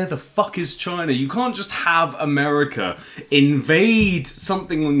like, where the fuck is China? You can't just have America invade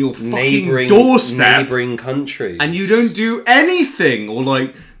something on your fucking doorstep, neighbouring countries, and you don't do anything, or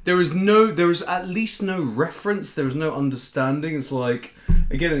like there is at least no reference. There is no understanding. It's like,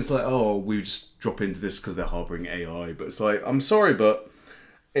 again, it's like, oh, we just drop into this because they're harbouring AI, but it's like, I'm sorry, but.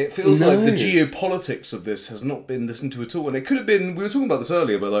 It feels like the geopolitics of this has not been listened to at all. And it could have been, we were talking about this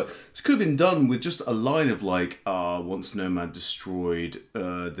earlier, but like, this could have been done with just a line of like, once Nomad destroyed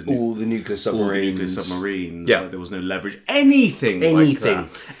all the nuclear submarines. Yeah. Like, there was no leverage. Anything. Like that.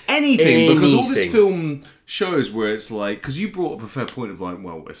 Anything. Because all this film shows where it's like, because you brought up a fair point of like,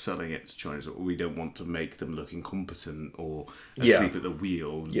 well, we're selling it to China, so we don't want to make them look incompetent or asleep at the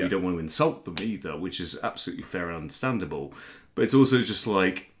wheel. We don't want to insult them either, which is absolutely fair and understandable. But it's also just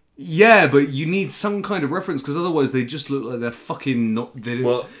like, yeah, but you need some kind of reference, because otherwise they just look like they're fucking not. They're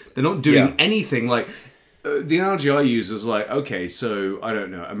not doing anything. Like the analogy I use is like, okay, so I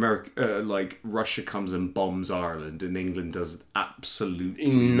don't know, America, like Russia comes and bombs Ireland, and England does absolutely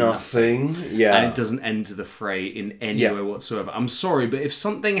nothing. Yeah, and it doesn't enter the fray in any way whatsoever. I'm sorry, but if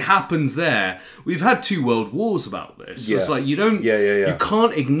something happens there, we've had 2 world wars about this. It's like you don't, you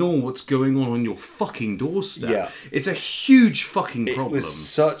can't ignore what's going on your fucking doorstep. Yeah. It's a huge fucking problem. It was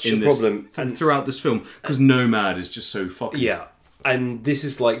such a problem throughout this film, because Nomad is just so fucking And this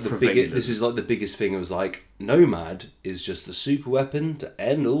is like the biggest. This is like the biggest thing. It was like Nomad is just the super weapon to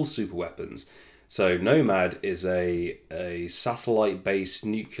end all super weapons. So Nomad is a satellite-based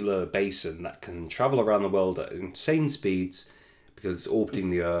nuclear basin that can travel around the world at insane speeds because it's orbiting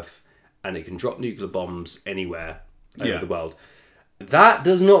the Earth, and it can drop nuclear bombs anywhere over the world. That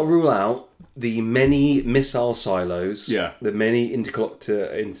does not rule out the many missile silos, the many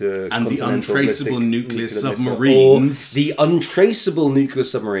intercontinental and the untraceable nuclear submarines, the untraceable nuclear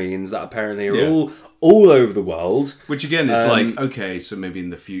submarines that apparently are all over the world. Which again is like, okay, so maybe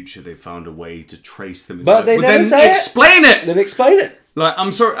in the future they found a way to trace them. But they never say explain it. Then explain it. Like,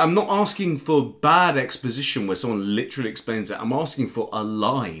 I'm sorry, I'm not asking for bad exposition where someone literally explains it. I'm asking for a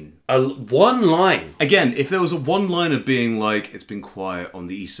line. One line. Again, if there was a one line of being like, it's been quiet on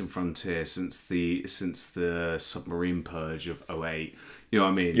the eastern frontier since the submarine purge of 08. You know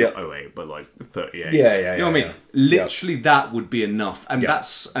what I mean? Yeah. Not 08, but like 38. Yeah. You know what I mean? Literally, that would be enough. And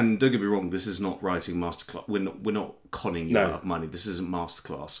and don't get me wrong, this is not writing masterclass. We're not conning you out of money. This isn't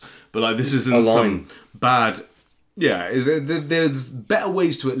masterclass. But like, this isn't some bad. Yeah, there's better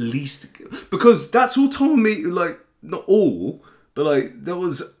ways to at least, because that's all telling me, like, not all, but like there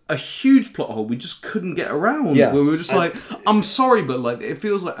was a huge plot hole we just couldn't get around. Where we were just like, I'm sorry, but like it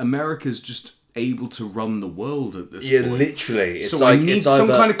feels like America's just able to run the world at this point. Literally. It's so like, I need some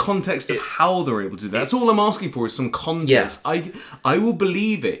kind of context of how they're able to do that. That's all I'm asking for, is some context. I will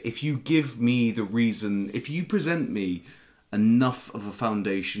believe it if you give me the reason, if you present me enough of a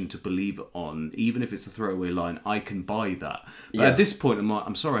foundation to believe it on, even if it's a throwaway line, I can buy that. But at this point, I'm like,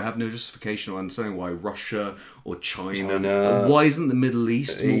 I'm sorry, I have no justification or understanding why Russia or China. Why isn't the Middle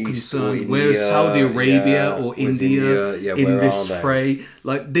East more concerned? Where is Saudi Arabia or India in this fray?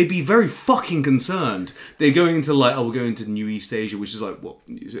 Like, they'd be very fucking concerned. They're going into like, we're going to New East Asia, which is like,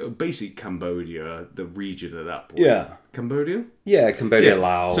 basically Cambodia, the region at that point. Yeah. Cambodia? Yeah, Cambodia,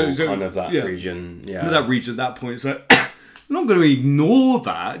 Laos, kind of that region. Yeah. But that region at that point, it's like, I'm not going to ignore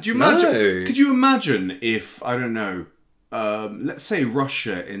that. Do you imagine? No. Could you imagine if, I don't know, let's say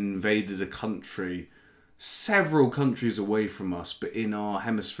Russia invaded a country several countries away from us, but in our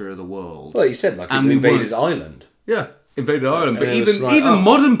hemisphere of the world? Well, you said, like, it invaded Ireland. Yeah, invaded Ireland. But even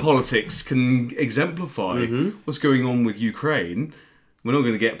modern politics can exemplify what's going on with Ukraine. We're not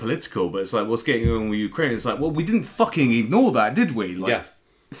going to get political, but it's like, what's going on with Ukraine? It's like, well, we didn't fucking ignore that, did we? Like,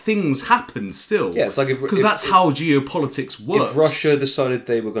 things happen still. Yeah, it's like because that's how geopolitics works. If Russia decided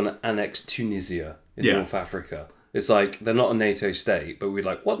they were going to annex Tunisia in North Africa, it's like they're not a NATO state, but we'd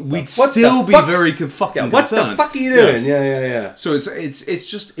like we'd still be very fucking concerned. What the fuck are you doing? Yeah. So it's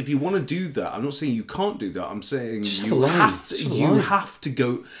just, if you want to do that, I'm not saying you can't do that. I'm saying you have to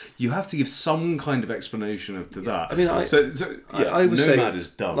give some kind of explanation to that. I mean, I would say Nomad is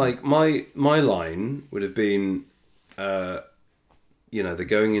dumb. Like my line would have been. They're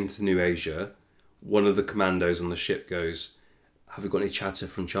going into New Asia. One of the commandos on the ship goes, "Have we got any chatter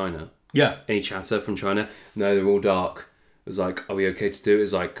from China?" Yeah. Any chatter from China? No, they're all dark. was like, are we okay to do it?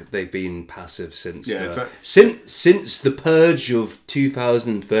 It's like they've been passive since since the purge of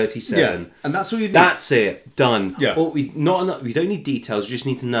 2037. Yeah, and that's all you need. That's it. Done. Yeah. Or we don't need details. We just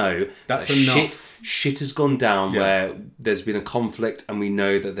need to know that's that enough. Shit has gone down where there's been a conflict, and we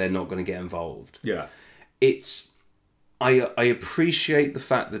know that they're not going to get involved. Yeah. I appreciate the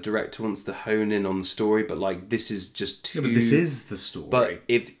fact the director wants to hone in on the story, but like this is just too. Yeah, but this is the story. But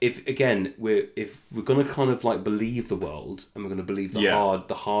if again we're gonna kind of like believe the world, and we're gonna believe the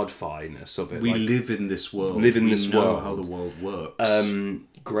hard-finess of it. We like, live in this world. Live in we this know world. how the world works.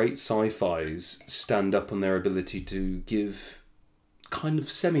 Great sci-fis stand up on their ability to give kind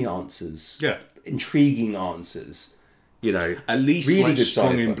of semi-answers. Yeah. Intriguing answers. You know, at least really like good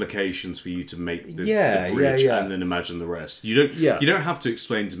strong sci-fi. implications for you to make the bridge and then imagine the rest. You don't have to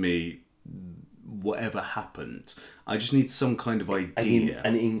explain to me whatever happened. I just need some kind of idea,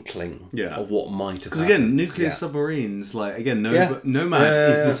 an inkling of what might have happened. Because again, nuclear submarines, like again, Nomad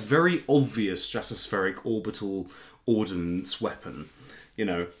is this very obvious stratospheric orbital ordnance weapon. You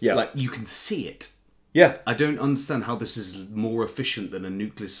know, like you can see it. Yeah, I don't understand how this is more efficient than a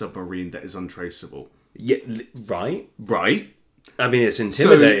nuclear submarine that is untraceable. Yeah, right. I mean, it's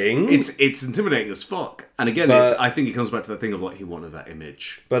intimidating. So it's intimidating as fuck. And again, I think it comes back to the thing of like he wanted that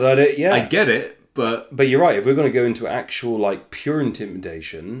image. But I get it. But you're right. If we're going to go into actual like pure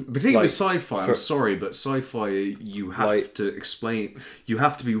intimidation, particularly with sci-fi, I'm sorry, but sci-fi you have to explain. You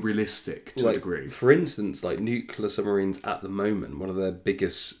have to be realistic to a degree. For instance, like nuclear submarines at the moment, one of their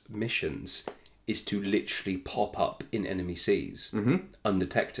biggest missions is to literally pop up in enemy seas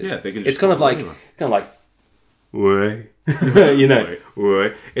undetected. Yeah, they can. It's kind of like, way, you know,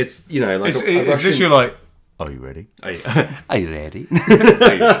 way. It's like it's literally like, are you ready? Are you ready?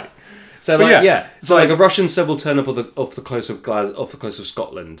 So like a Russian sub will turn up off the coast of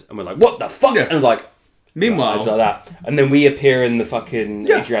Scotland, and we're like, what the fuck? Yeah. And like, meanwhile, it's like that, and then we appear in the fucking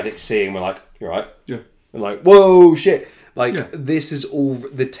Adriatic Sea, and we're like, you're right. Yeah. We're like, whoa, shit. Like this is all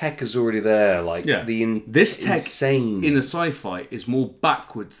the tech is already there. Like this tech insane in a sci-fi is more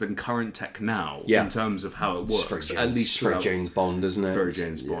backwards than current tech now in terms of how it works. At least very James Bond, isn't it? It's very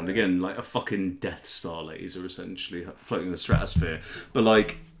James Bond. Again, like a fucking Death Star laser essentially floating in the stratosphere. But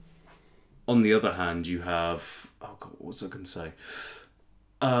like on the other hand, you have what was I going to say?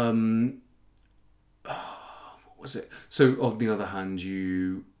 What was it? So on the other hand,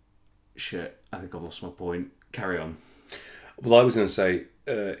 I think I've lost my point. Carry on. Well, I was going to say,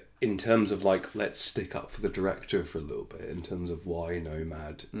 in terms of like, let's stick up for the director for a little bit, in terms of why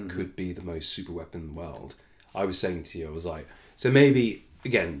Nomad could be the most super weapon in the world. I was saying to you, I was like, so maybe,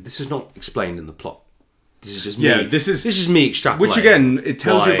 again, this is not explained in the plot. This is just me. Yeah, this is me extrapolating. Which again, it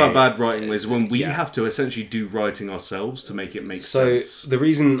tells you about bad writing is when we have to essentially do writing ourselves to make it make sense. So the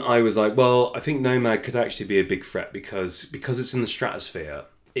reason I was like, well, I think Nomad could actually be a big threat because it's in the stratosphere,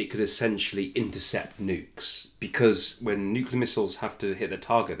 it could essentially intercept nukes. Because when nuclear missiles have to hit their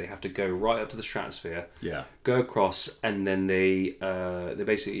target, they have to go right up to the stratosphere, go across, and then they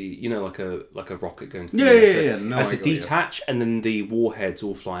basically, like a rocket going to the moon. No, has to detach, and then the warheads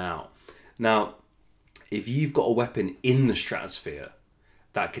all fly out. Now, if you've got a weapon in the stratosphere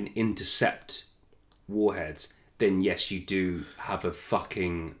that can intercept warheads, then yes, you do have a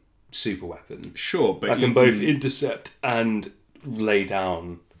fucking super weapon. Sure, but that can both intercept and lay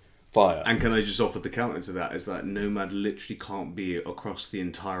down fire. And can I just offer the counter to that is that Nomad literally can't be across the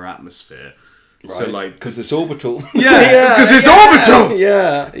entire atmosphere. Right. So like, because it's orbital. Because it's orbital.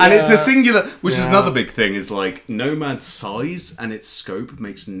 And it's a singular, which is another big thing. Is like Nomad's size and its scope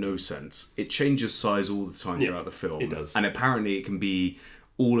makes no sense. It changes size all the time throughout the film. It does, and apparently it can be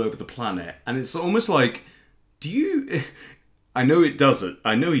all over the planet. And it's almost like, I know it doesn't.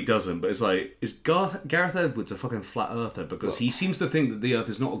 I know he doesn't, but it's like, is Gareth Edwards a fucking flat earther? Because he seems to think that the Earth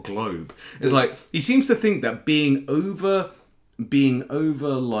is not a globe. It's like he seems to think that being over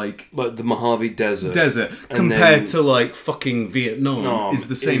like the Mojave Desert compared to like fucking Vietnam is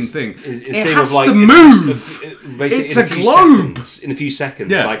the same thing. It has to move. It's a globe. In a few seconds.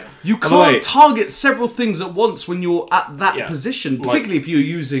 Yeah. Like, you can't target several things at once when you're at that position, particularly if you're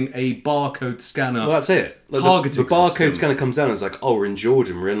using a barcode scanner. Well, that's it. Like targeting the barcode scanner comes down and it's like, oh, we're in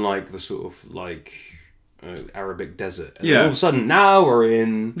Jordan. We're in like the sort of like Arabic desert. And all of a sudden, now we're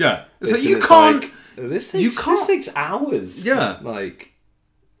in. Yeah. It's like you can't. Like, this takes hours. Yeah. Like,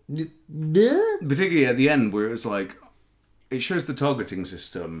 particularly at the end where it was like, it shows the targeting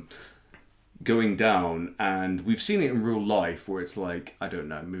system going down, and we've seen it in real life where it's like, I don't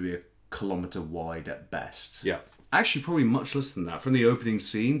know, maybe a kilometre wide at best. Yeah. Actually, probably much less than that. From the opening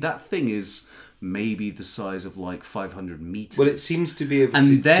scene, that thing is maybe the size of like 500 meters. Well, it seems to be able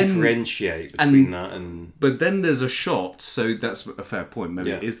to differentiate between that and. But then there's a shot, so that's a fair point.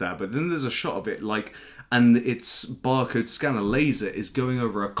 Maybe it is that. But then there's a shot of it like, and its barcode scanner laser is going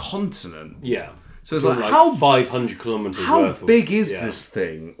over a continent. Yeah. So it's like how 500 kilometers. How big is this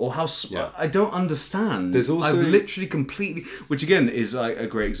thing, or how? I don't understand. There's also I've literally completely, which again is like a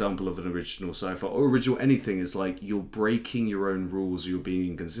great example of an original sci-fi or original anything. Is like you're breaking your own rules, you're being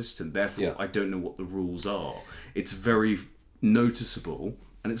inconsistent. Therefore, I don't know what the rules are. It's very noticeable,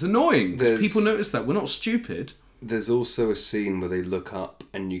 and it's annoying because people notice that we're not stupid. There's also a scene where they look up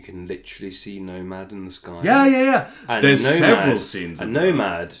and you can literally see Nomad in the sky. Yeah. And there's several scenes. And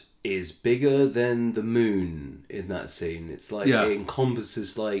Nomad is bigger than the moon in that scene. It's like it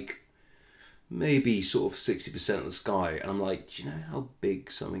encompasses like maybe sort of 60% of the sky, and I'm like, do you know how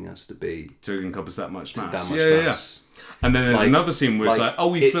big something has to be to encompass that much mass? That much mass. And then there's another scene where it's like, oh,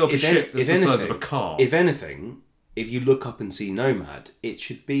 we flew up a ship that's the size of a car. If anything, if you look up and see Nomad, it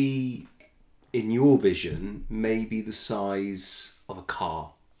should be, in your vision, maybe the size of a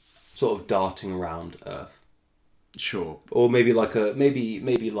car, sort of darting around Earth. Sure. Or maybe like maybe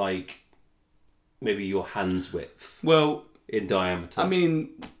your hand's width. Well, in diameter. I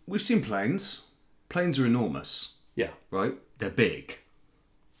mean, we've seen planes. Planes are enormous. Yeah. Right? They're big.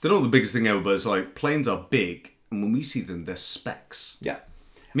 They're not the biggest thing ever, but it's like planes are big, and when we see them, they're specks. Yeah.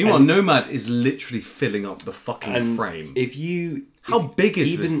 Meanwhile, Nomad is literally filling up the fucking frame. How big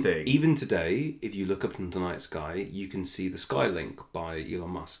is this thing? Even today, if you look up into the night sky, you can see the Skylink by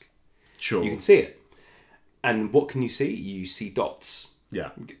Elon Musk. Sure. You can see it. And what can you see? You see dots. Yeah.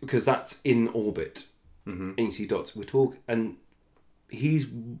 Because that's in orbit. Mm-hmm. And you see dots. And he's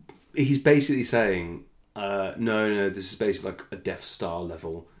basically saying, no, this is basically like a Death Star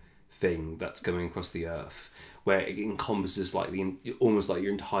level thing that's going across the Earth, where it encompasses like almost like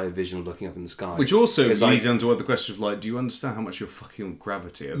your entire vision looking up in the sky. Which also leads on to other questions like, do you understand how much you're fucking with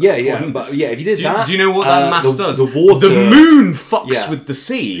gravity at that point? But if you did that... Do you know what that mass does? The water... The moon fucks with the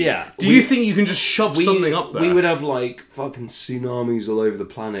sea. Yeah. Do you think you can just shove something up there? We would have like fucking tsunamis all over the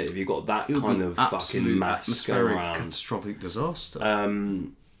planet if you got that kind of fucking mass going around. Catastrophic disaster.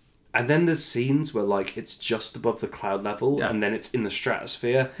 And then there's scenes where like it's just above the cloud level, and then it's in the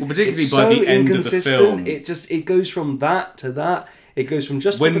stratosphere. Well, particularly by the end of the film, it goes from that to that. It goes from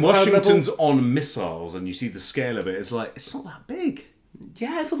just when above the cloud Washington's level. on missiles and you see the scale of it, it's like it's not that big.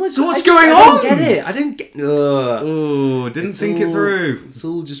 Yeah, but so what's going on? I don't get it. I don't get. Oh, didn't think it through. It's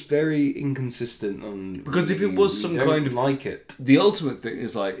all just very inconsistent. Because if it was some kind of like it, the ultimate thing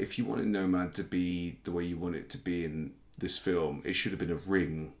is like if you wanted Nomad to be the way you want it to be in this film, it should have been a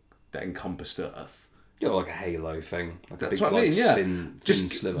ring that encompassed Earth. Yeah, like a halo thing. Like That's a big, what I mean, yeah. thin Just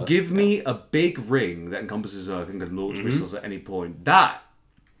sliver. Give me a big ring that encompasses Earth and can launch missiles at any point. That,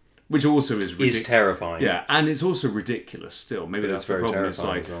 which also is ridiculous. Is terrifying. Yeah, and it's also ridiculous still. Maybe that's the problem. It's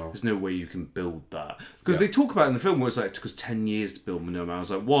like, there's no way you can build that. Because they talk about in the film where it's like, it took us 10 years to build Nomad. I was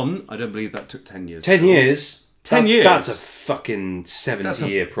like, I don't believe that took 10 years. 10 years? 10 years? That's a fucking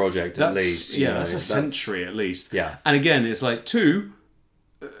 70-year project at least. Yeah, that's a century at least. Yeah. And again, it's like,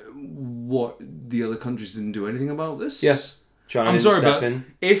 what, the other countries didn't do anything about this? Yes. China didn't step in.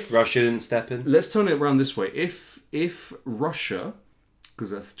 If Russia didn't step in. Let's turn it around this way. If Russia,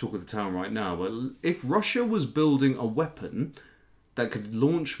 because that's the talk of the town right now, but if Russia was building a weapon that could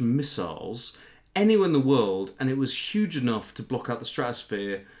launch missiles anywhere in the world and it was huge enough to block out the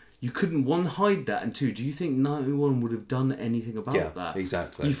stratosphere, you couldn't, one, hide that, and two, do you think no one would have done anything about that?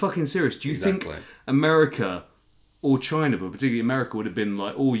 Exactly. Are you fucking serious? Do you think America or China, but particularly America, would have been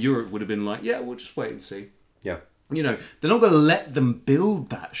like, or Europe would have been like, yeah, we'll just wait and see. Yeah. You know, they're not going to let them build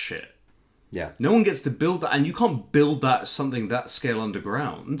that shit. Yeah. No one gets to build that, and you can't build something that scale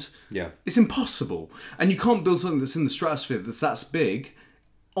underground. Yeah. It's impossible. And you can't build something that's in the stratosphere that's big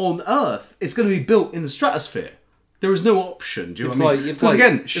on Earth. It's going to be built in the stratosphere. There is no option. Do you know what I mean? Because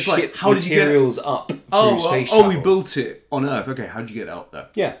again, it's like, how did you get materials up through space travel? we built it on Earth. Okay, how did you get it up there?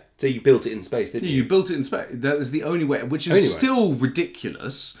 Yeah. So you built it in space, didn't you? You built it in space. That is the only way, which is still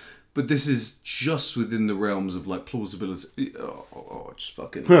ridiculous. But this is just within the realms of like plausibility. Just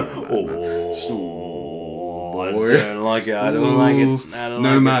fucking. I don't like it. I don't like it.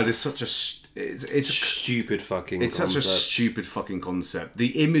 Nomad is such a. It's a stupid fucking. It's concept. Such a stupid fucking concept.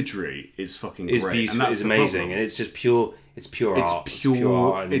 The imagery is fucking great. It's beautiful. It's amazing, and it's just pure. It's pure art. It's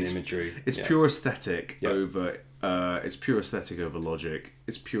pure art and imagery. It's pure aesthetic over. It's pure aesthetic over logic.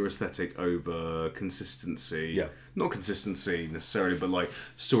 It's pure aesthetic over consistency. Yeah. Not consistency necessarily, but like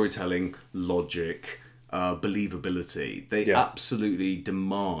storytelling, logic, believability. They absolutely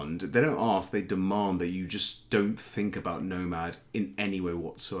demand. They don't ask. They demand that you just don't think about Nomad in any way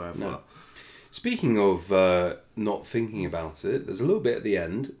whatsoever. No. Speaking of not thinking about it, there's a little bit at the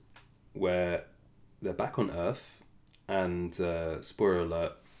end where they're back on Earth, and spoiler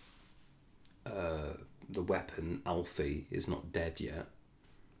alert, the weapon, Alfie, is not dead yet,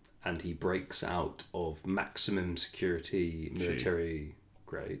 and he breaks out of maximum security military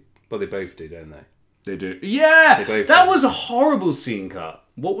grade. Well, they both do, don't they? They do. Yeah! That was a horrible scene cut.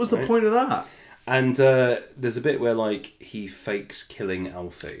 What was the point of that? And there's a bit where, like, he fakes killing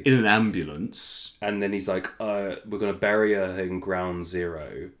Alfie. In an ambulance. And then he's like, we're going to bury her in ground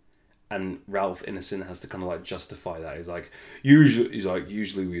zero. And Ralph Ineson has to kind of, like, justify that. He's like,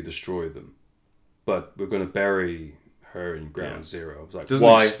 usually we destroy them. But we're going to bury her in ground zero. I was like,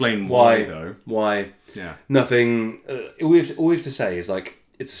 doesn't explain why, though. Why? Yeah. Nothing. All we have to say is, like,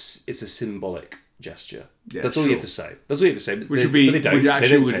 it's a symbolic gesture. Yeah, that's all you have to say. That's all you have to say.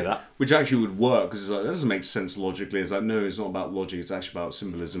 Which actually would work, because it's like, that doesn't make sense logically. It's like, no, it's not about logic. It's actually about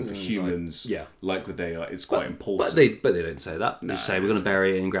symbolism for humans. Like with AI, it's quite important. But they don't say that. They just say we're going to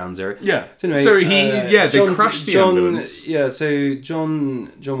bury it in ground zero. Yeah. So anyway, they crashed the ambulance. Yeah. So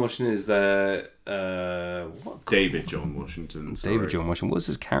John Washington is there. David John Washington. Sorry. David John Washington. What's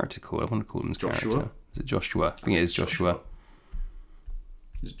his character called? I want to call him his character. Is it Joshua? I think it is Joshua.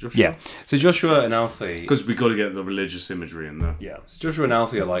 Yeah, so Joshua and Alfie... Because we got to get the religious imagery in there. Yeah, so Joshua and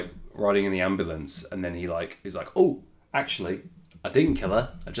Alfie are, like, riding in the ambulance, and then he's like, oh, actually, I didn't kill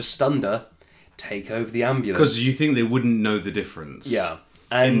her, I just stunned her, take over the ambulance. Because you think they wouldn't know the difference. Yeah.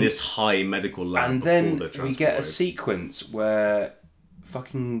 In this high medical lab. And then we get a sequence where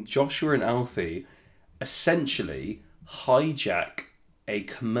fucking Joshua and Alfie essentially hijack a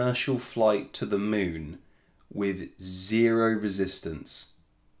commercial flight to the moon with zero resistance.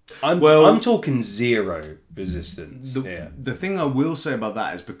 I'm talking zero resistance. The thing I will say about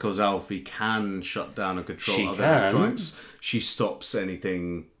that is because Alfie can shut down and control other electronics, she stops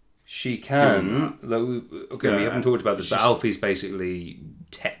anything. She can. We haven't talked about this, but Alfie's basically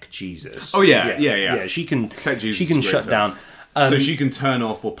tech Jesus. Oh yeah. She can. Tech Jesus. She can shut down. So she can turn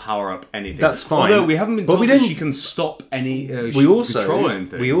off or power up anything. That's fine. Although we haven't been told that she can stop any. Control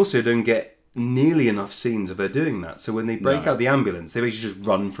anything. We also don't get nearly enough scenes of her doing that. So when they break out the ambulance, they basically just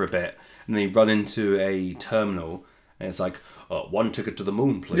run for a bit, and they run into a terminal, and it's like, one ticket to the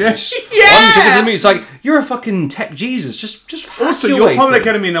moon, please. Yeah. One ticket to the moon. It's like, you're a fucking tech Jesus. Just also, you're public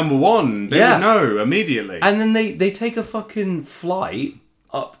enemy number one. They would know immediately. And then they take a fucking flight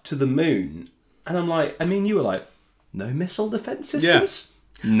up to the moon, and I'm like, you were like, no missile defense systems?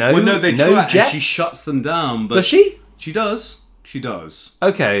 Yeah. No, they try, and she shuts them down. But does she? She does.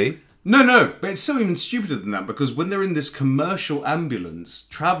 Okay. No, but it's still even stupider than that, because when they're in this commercial ambulance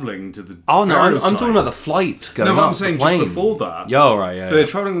travelling to the I'm talking about the flight going up. No, but I'm saying just before that. Yeah, all right, yeah. So they're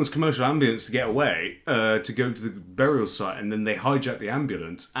travelling in this commercial ambulance to get away, to go to the burial site, and then they hijack the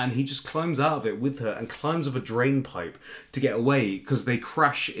ambulance, and he just climbs out of it with her and climbs up a drain pipe to get away, because they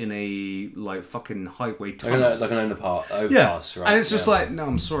crash in a, like, fucking highway tunnel. Like an overpass, right? And it's just like, no,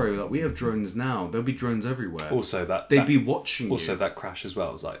 I'm sorry, like, we have drones now. There'll be drones everywhere. Also, they'd be watching you. Also, that crash as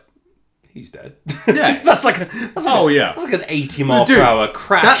well is like, he's dead. Yeah. That's like an 80 mile per hour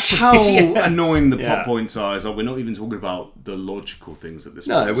crash. That's how annoying the plot points are. Is like, we're not even talking about the logical things at this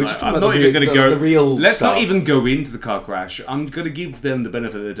point. No, we're just talking about the real Let's stuff. not even go into the car crash. I'm going to give them the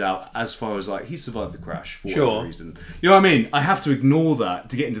benefit of the doubt as far as, like, he survived the crash for whatever reason. You know what I mean? I have to ignore that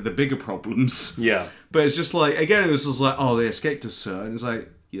to get into the bigger problems. Yeah. But it's just like, again, it was just like, they escaped us, sir. And it's like,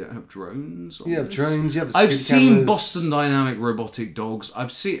 you don't have drones? You have drones, you have I've seen Boston Dynamic robotic dogs.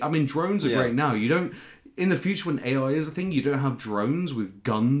 Drones are great now. You don't... In the future, when AI is a thing, you don't have drones with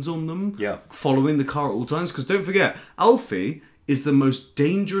guns on them following the car at all times. Because don't forget, Alfie is the most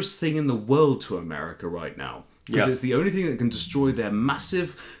dangerous thing in the world to America right now. Because it's the only thing that can destroy their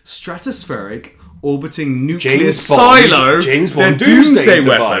massive, stratospheric, orbiting nuclear silo, their doomsday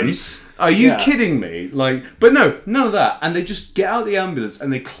weapons. Are you kidding me? Like, but no, none of that. And they just get out of the ambulance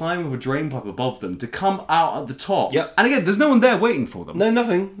and they climb with a drain pipe above them to come out at the top. Yep. And again, there's no one there waiting for them. No,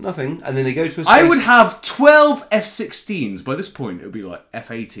 nothing. And then they go to a space... I would have 12 F-16s. By this point, it would be like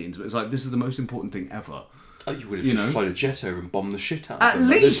F-18s. But it's like, this is the most important thing ever. Oh, you would have just flown a jet over and bombed the shit out of at them.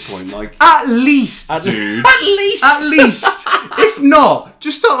 Least, at this point, at least, dude. At least. If not,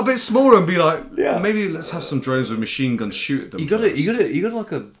 just start a bit smaller and be like, maybe let's have some drones with machine guns shoot at them. You got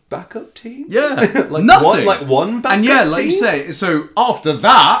like a backup team? Yeah. Like nothing. One backup team? And like you say, so after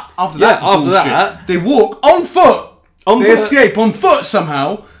that, they walk on foot. They escape on foot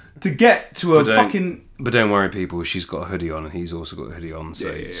somehow to get to a fucking But don't worry, people. She's got a hoodie on, and he's also got a hoodie on.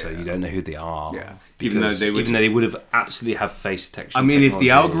 So, so you don't know who they are. Yeah. Even though they would have absolutely have face detection. I mean, if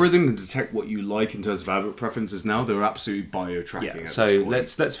the algorithm can detect what you like in terms of advert preferences now, they're absolutely bio-tracking. Yeah. So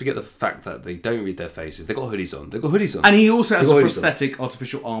let's forget the fact that they don't read their faces. They've got hoodies on. They've got hoodies on. And he also has a prosthetic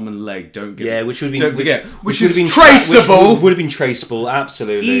artificial arm and leg. Which would have been don't forget, which is traceable. Would have been traceable.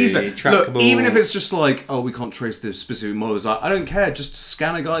 Absolutely. Easily. Trackable. Look, even if it's just like, oh, we can't trace the specific models. I don't care. Just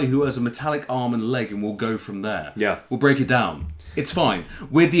scan a guy who has a metallic arm and leg, and we'll go from there. Yeah. We'll break it down. It's fine.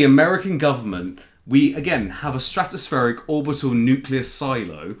 With the American government, we, again, have a stratospheric orbital nuclear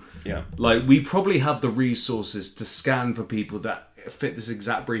silo. Yeah. Like, we probably have the resources to scan for people that fit this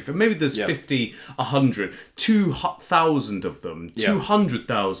exact brief. And maybe there's 50, 100, 2,000 of them.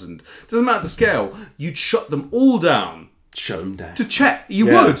 200,000. Doesn't matter the scale. You'd shut them all down. Shut them down. To check. You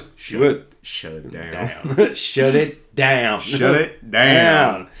would. You would. Shut it down. Shut it down. Shut it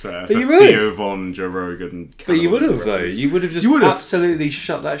down. So that's you would. Theo Von, Joe Rogan. But you would have, though. You would have just absolutely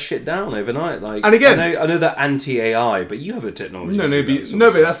shut that shit down overnight. Like, and again, I know that anti-AI, but you have a technology. But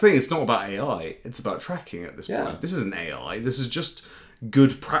that's the thing. It's not about AI. It's about tracking at this point. This isn't AI. This is just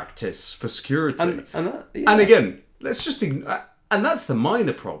good practice for security. And again, let's just ignore. And that's the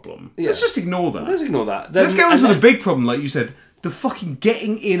minor problem. Let's just ignore that. Let's ignore that. Let's get on to the big problem, like you said. The fucking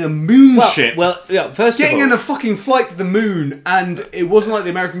getting in a moon ship. Well, yeah, first getting of all, in a fucking flight to the moon, and it wasn't like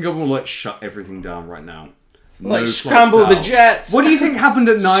the American government were like, shut everything down right now. Like, scramble the jets. What do you think happened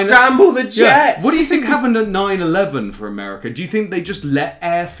at 9/11? Scramble the jets. Yeah. What do you think happened at 9/11 for America? Do you think they just let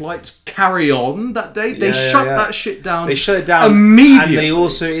air flights carry on that day? They shut that shit down. They shut it down immediately. And they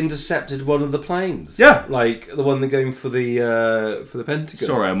also intercepted one of the planes. Yeah, like the one they're going for the Pentagon.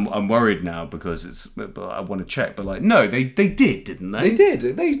 Sorry, I'm worried now because I want to check. But like, no, they did, didn't they? They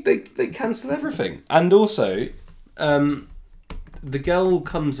did. They cancelled everything. And also, the girl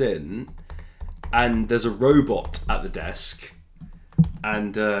comes in. And there's a robot at the desk,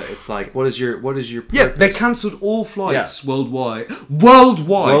 and it's like, what is your purpose? Yeah, they cancelled all flights worldwide.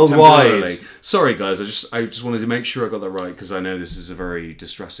 Temporarily. Sorry, guys, I just wanted to make sure I got that right because I know this is a very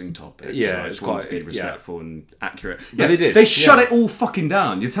distressing topic. Yeah, so I just wanted to be respectful and accurate. Yeah, they did. They shut it all fucking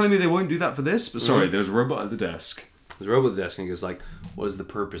down. You're telling me they won't do that for this? But sorry, there's a robot at the desk. There's a robot at the desk, and he goes like, "What is the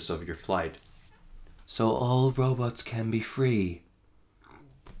purpose of your flight?" So all robots can be free.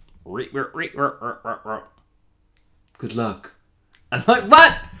 Good luck. I'm like,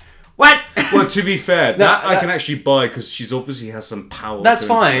 what? Well, to be fair, that I can actually buy because she's obviously has some power. That's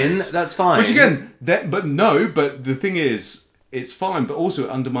fine. That's fine. Which again, but the thing is, it's fine, but also it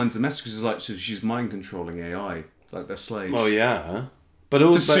undermines the message because it's like, so she's mind controlling AI, like they're slaves. Oh yeah, but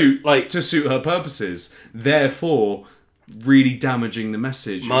also to suit her purposes. Therefore, really damaging the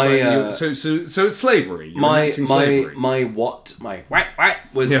message. So it's slavery. You're enacting slavery. My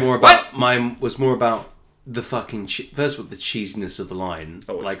was more about the fucking first of all, the cheesiness of the line.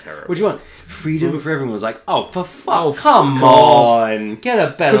 Oh, it's like terrible. What do you want? Freedom for everyone. Was like, oh, for fuck, come on, get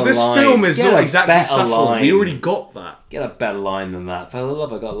a better line. Because this film is not exactly subtle. We already got that. Get a better line than that. For the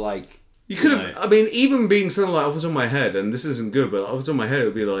love, I got like. You could have. I mean, even being something like off the top of my head, and this isn't good, but off the top of my head, it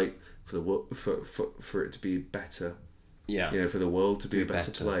would be like for it to be better. Yeah. You know, for the world to be a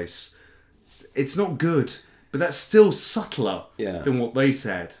better place. It's not good, but that's still subtler than what they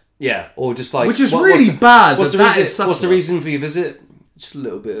said. Yeah, or just like, which is really bad. What's the reason for your visit? Just a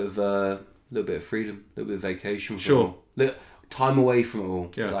little bit of freedom, a little bit of vacation. Sure, time away from it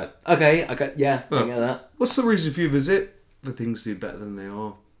all. Yeah. It's like, okay, I get that. What's the reason for your visit? For things to be better than they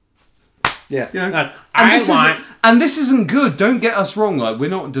are. Yeah, you know, and this isn't good. Don't get us wrong. Like,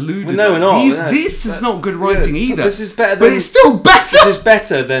 we're not deluded. Well, no, we're not. This is not good writing either. This is better, but it's still better. This is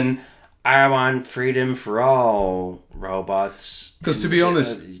better than I want freedom for all robots. Because to be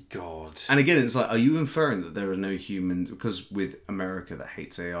honest, God. And again, it's like, are you inferring that there are no humans? Because with America that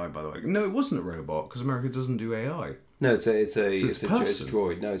hates AI, by the way, no, it wasn't a robot because America doesn't do AI. No, it's a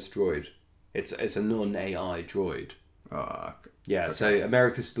droid. No, it's a droid. It's a non-AI droid. Yeah, so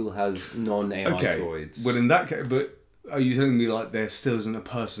America still has non-AI droids. Well, in that case, but are you telling me like there still isn't a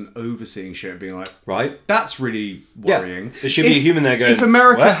person overseeing shit, being like, right? That's really worrying. Yeah, there should be a human there going. If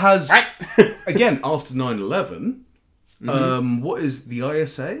America has, again, after 9/11, what is the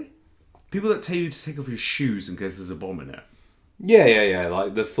ISA? People that tell you to take off your shoes in case there's a bomb in it. Yeah,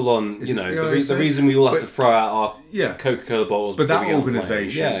 like the full-on, the reason we all have to throw out our Coca-Cola bottles. But that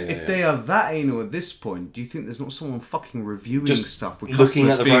organisation, if they are that anal at this point, do you think there's not someone fucking reviewing stuff with looking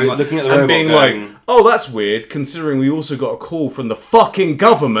at the robot and being like, oh, that's weird, considering we also got a call from the fucking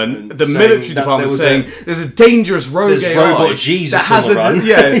government, the military department, saying there's a dangerous rogue AI robot Jesus that has on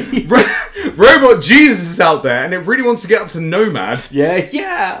the run. Robot Jesus is out there, and it really wants to get up to Nomad.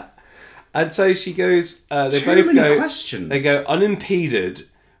 Yeah. And so she goes. They Too both many go. questions. They go unimpeded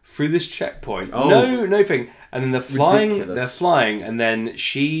through this checkpoint. Oh. No thing. And then they're flying. Ridiculous. They're flying, and then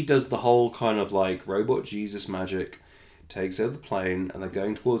she does the whole kind of like robot Jesus magic, takes over the plane, and they're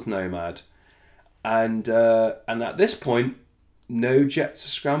going towards Nomad. And at this point, no jets are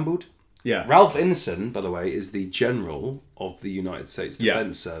scrambled. Yeah. Ralph Ineson, by the way, is the general of the United States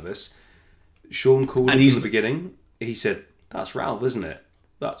Defense Service. Sean called him from the beginning. He said, "That's Ralph, isn't it?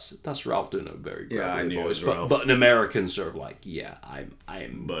 That's Ralph doing a very great voice." But an American sort of like,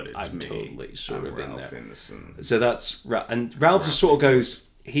 I'm totally sort of in there. Ineson. So that's and Ralph just sort of goes.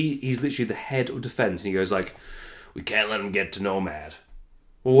 He's literally the head of defense, and he goes like, "We can't let him get to Nomad."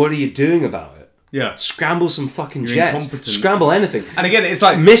 Well, what are you doing about it? Yeah, scramble some fucking jets. Scramble anything. And again, it's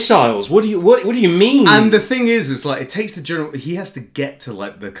like missiles. What do you mean? And the thing is like it takes the general. He has to get to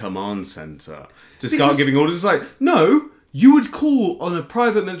like the command center to start giving orders. It's like no. You would call on a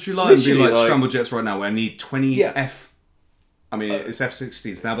private military line and be like, scramble jets right now. I need 20 I mean, it's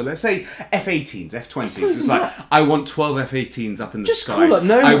F-16s now, but let's say F-18s, F-20s. It's like, I want 12 F-18s up in the sky.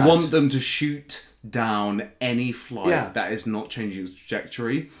 I want them to shoot down any flight that is not changing its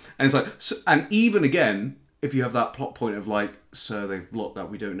trajectory. And it's like, and even again, if you have that plot point of like, sir, they've blocked that,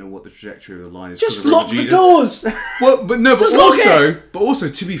 we don't know what the trajectory of the line is. Just lock the doors! Well, but also,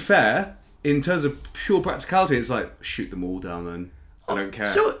 to be fair, in terms of pure practicality, it's like, shoot them all down then. I don't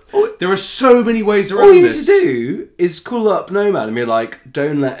care. There are so many ways around this. All you need to do is call up Nomad and be like,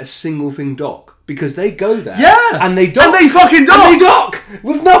 don't let a single thing dock. Because they go there. Yeah! And they dock. And they fucking dock! And they dock!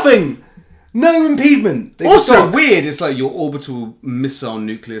 With nothing! No impediment. Also weird, it's like your orbital missile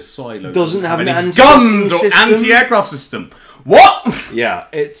nuclear silo doesn't have any guns or anti-aircraft system. What? Yeah,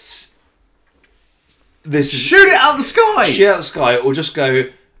 it's... Shoot it out of the sky! Shoot it out of the sky, or just go...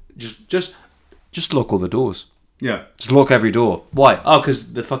 Just lock all the doors. Yeah. Just lock every door. Why? Oh,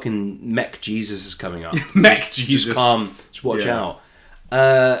 because the fucking mech Jesus is coming up. Mech Jesus. Just calm. Just watch out.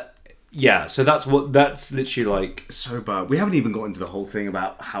 Yeah, so that's literally like... So bad. We haven't even got into the whole thing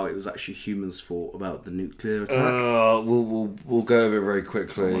about how it was actually humans' fault about the nuclear attack. We'll go over it very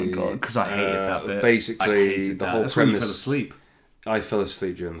quickly. Oh my god, because I hated that bit. Basically, the whole That's premise... when you fell asleep. I fell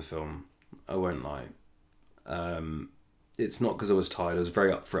asleep during the film. I won't lie. It's not because I was tired. I was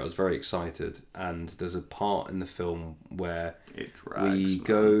very up for it. I was very excited. And there's a part in the film where we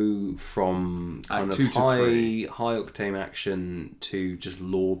go from kind of high octane action to just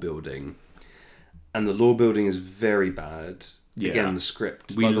lore building, and the lore building is very bad. Yeah. Again, the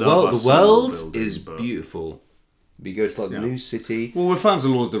script. The world is beautiful. We go to like the new city. Well, we're fans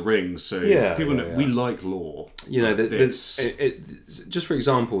of Lord of the Rings, so people know we like lore. You know, just for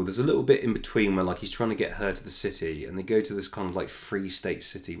example, there's a little bit in between where like he's trying to get her to the city, and they go to this kind of like free state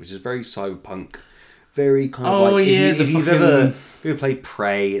city, which is very cyberpunk, very kind of like if you've ever played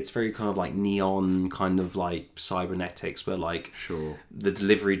Prey, it's very kind of like neon, kind of like cybernetics, where like the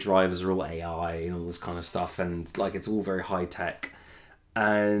delivery drivers are all AI and all this kind of stuff, and like it's all very high tech,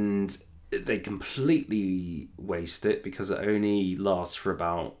 and they completely waste it because it only lasts for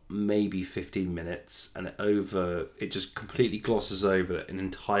about maybe 15 minutes, and it just completely glosses over an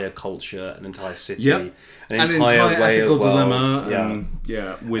entire culture, an entire city, an entire way ethical of dilemma.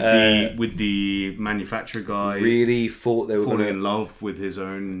 With the manufacturer guy really thought they were falling in love with his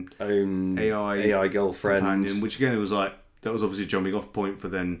own AI girlfriend, companion, which again it was like that was obviously a jumping off point for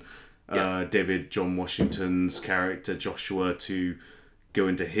then David John Washington's character Joshua to go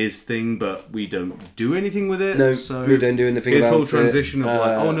into his thing, but we don't do anything with it. No, so we don't do anything about it. This whole transition of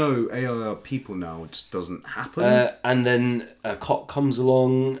like, oh no, AI are people now, it just doesn't happen. And then a cop comes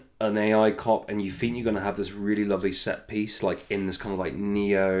along, an AI cop, and you think you're going to have this really lovely set piece, like in this kind of like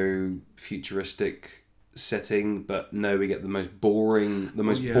neo-futuristic setting, but no, we get the most boring...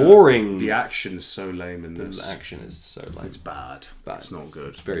 The action is so lame in this. The action is so lame. It's bad. It's not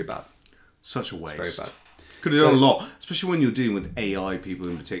good. It's very bad. Such a waste. It's very bad. Could have done a lot, especially when you're dealing with AI people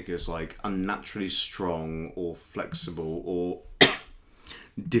in particular. It's like unnaturally strong or flexible or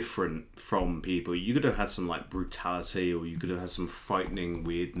different from people. You could have had some like brutality, or you could have had some frightening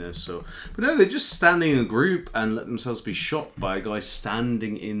weirdness. But no, they're just standing in a group and let themselves be shot by a guy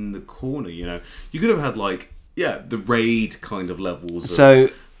standing in the corner. You know, you could have had like the raid kind of levels. So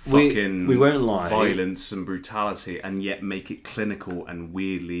fucking we won't lie, violence and brutality, and yet make it clinical and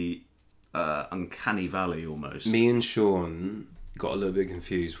weirdly. Uncanny valley almost. Me and Sean got a little bit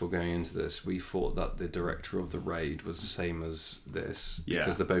confused before going into this. We thought that the director of the raid was the same as this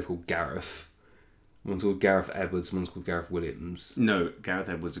because they're both called Gareth. One's called Gareth Edwards, one's called Gareth Williams. No, Gareth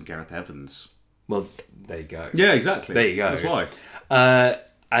Edwards and Gareth Evans. Well, there you go. Yeah, exactly. There you go. That's why.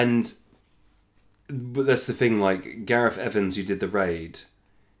 But that's the thing. Like Gareth Evans, who did the raid,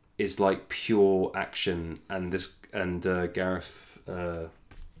 is like pure action, and Gareth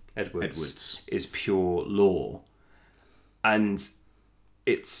Edwards is pure lore, and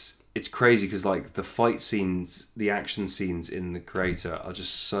it's crazy because like the fight scenes, the action scenes in the Creator are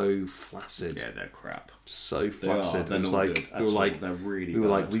just so flaccid. Yeah, they're crap. So flaccid. They're not good at all. They're really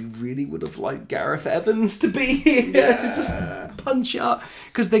bad. We really would have liked Gareth Evans to be here to just punch it up,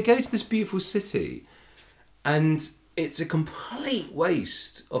 because they go to this beautiful city, and it's a complete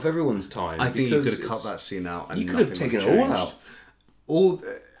waste of everyone's time. I think you could have cut that scene out, and you could have taken it all out.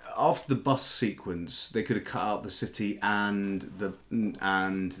 After the bus sequence, they could have cut out the city and the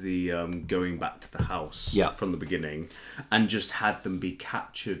going back to the house from the beginning, and just had them be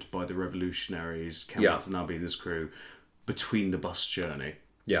captured by the revolutionaries, Watanabe and his crew, between the bus journey.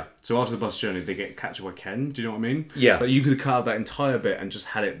 Yeah. So after the bus journey, they get captured by Ken. Do you know what I mean? Yeah. So you could have cut out that entire bit and just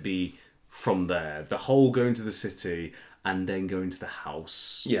had it be from there. The whole going to the city and then going to the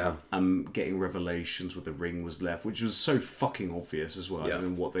house. Yeah. Getting revelations where the ring was left, which was so fucking obvious as well. Yeah.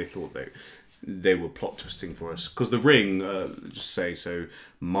 And what they thought they were plot twisting for us. Because the ring, just say, so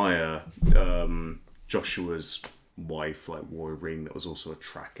Maya, Joshua's wife, like, wore a ring that was also a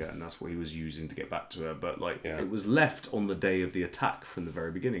tracker, and that's what he was using to get back to her. But like, it was left on the day of the attack from the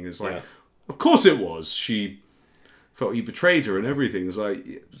very beginning. It's like, of course it was. She felt he betrayed her and everything. It's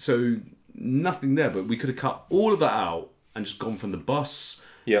like, so nothing there. But we could have cut all of that out and just gone from the bus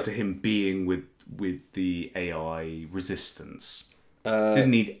to him being with the AI resistance.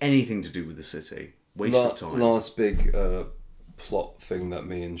 Didn't need anything to do with the city. Waste of time. Last big plot thing that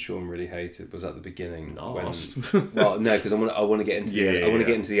me and Sean really hated was at the beginning. Well, no, because I want to get into get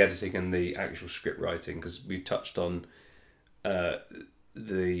into the editing and the actual script writing, because we touched on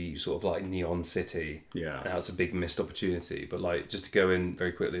the sort of like neon city, and how it's a big missed opportunity. But like, just to go in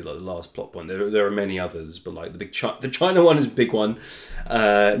very quickly, like the last plot point, there are many others, but like the China one is a big one.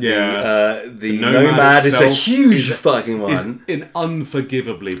 The Nomad is a huge fucking one. Is an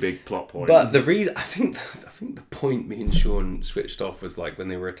unforgivably big plot point. But the reason I think the point me and Sean switched off was like when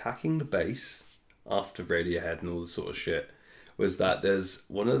they were attacking the base after Radiohead and all this sort of shit, was that there's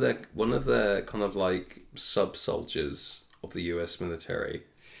one of the kind of like sub soldiers of the US military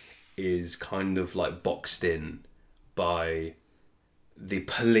is kind of like boxed in by the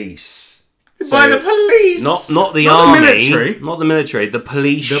police. By the police, not the army, not the military. The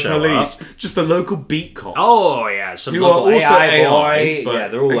police, just the local beat cops. Oh yeah, some who are also AI. But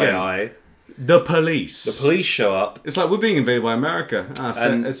they're all AI. The police. The police show up. It's like we're being invaded by America.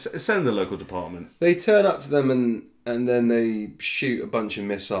 Send the local department. They turn up to them and then they shoot a bunch of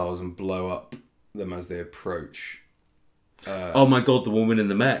missiles and blow up them as they approach. Oh my god, the woman in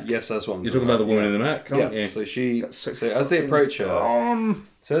the mech. Yes, that's one. You're talking about the woman in the mech, aren't you? So as they approach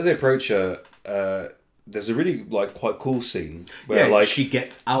her, there's a really like quite cool scene where like she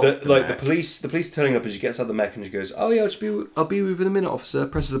gets out. The mech. the police turning up, and she gets out of the mech and she goes, "Oh yeah, I'll be with you in a minute, officer."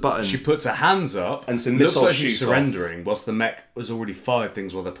 Presses the button. She puts her hands up and some missiles like shoot she's surrendering, whilst the mech has already fired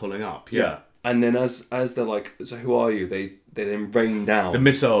things while they're pulling up. Yeah. And then as they're like, "So who are you?" They then rain down. The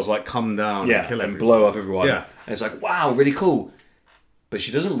missiles like come down and kill everyone. And blow up everyone. Yeah. And it's like, wow, really cool. But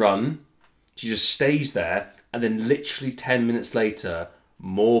she doesn't run. She just stays there. And then literally 10 minutes later,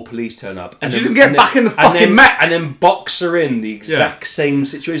 more police turn up. And she doesn't get back in the fucking mech. And then box her in the exact same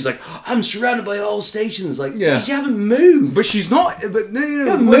situation. It's like, I'm surrounded by all stations. Like, you haven't moved. But she's not. But no. You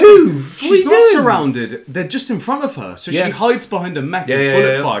haven't moved. She's not surrounded. They're just in front of her. So she hides behind a mech as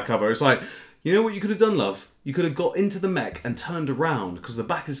bullet fire cover. It's like, you know what you could have done, love? You could have got into the mech and turned around, because the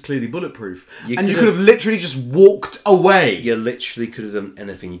back is clearly bulletproof. You could have literally just walked away. You literally could have done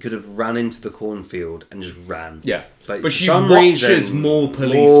anything. You could have ran into the cornfield and just ran. Yeah. But she watches more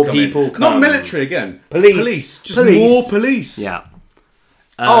police people come. Not military again. Police. Just more police. Yeah.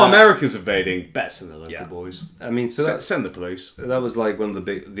 America's invading. Better send the local boys. I mean, send the police. That was like one of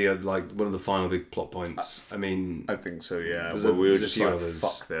the final big plot points. I mean, I think so. Yeah. We were just like,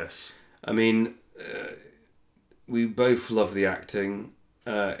 fuck this. I mean, we both love the acting.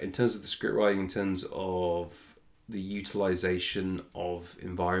 In terms of the script writing, in terms of the utilisation of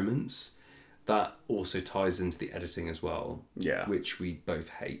environments, that also ties into the editing as well. Yeah. Which we both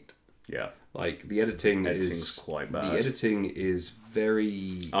hate. Yeah. Like, the editing's is quite bad. The editing is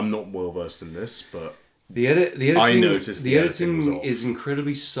very... I'm not well versed in this, but... The editing, I noticed the editing is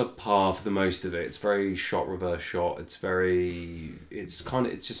incredibly subpar for the most of it. It's very shot reverse shot. It's very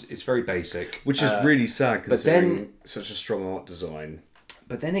basic, which is really sad considering such a strong art design.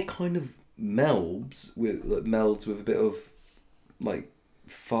 But then it kind of melds with a bit of like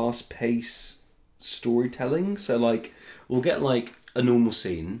fast pace storytelling. So like we'll get like a normal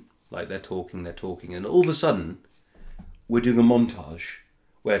scene, like they're talking, and all of a sudden we're doing a montage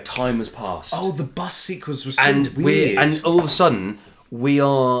where time has passed. Oh, the bus sequence was so weird. And all of a sudden, we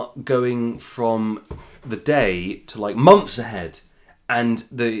are going from the day to like months ahead. And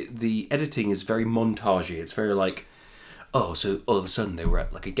the editing is very montagey. It's very like, oh, so all of a sudden they were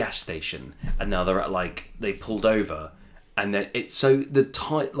at like a gas station, and now they're at like, they pulled over. And then it's so the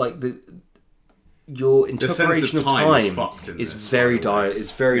time, like your interpretation of time is very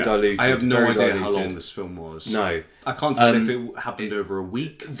diluted. I have no idea how long this film was. No, I can't tell if it happened over a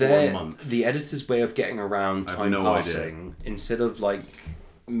week or a month. The editor's way of getting around time passing, instead of like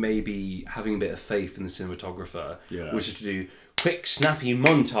maybe having a bit of faith in the cinematographer, which is to do quick, snappy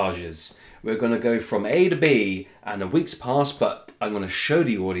montages. We're going to go from A to B, and a week's passed, but I'm going to show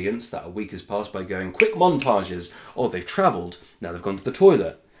the audience that a week has passed by going quick montages. Oh, they've travelled. Now they've gone to the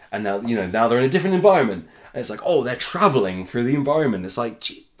toilet. And now, now they're in a different environment. And it's like, oh, they're travelling through the environment. It's like,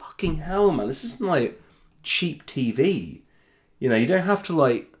 gee, fucking hell, man. This isn't like cheap TV. You don't have to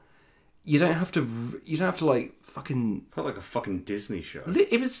like, fucking... Felt like a fucking Disney show.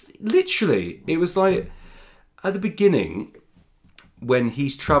 It was like, at the beginning, when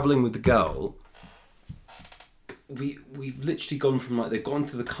he's travelling with the girl, we've literally gone from like, they've gone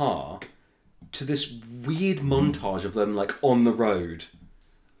to the car to this weird montage of them like on the road.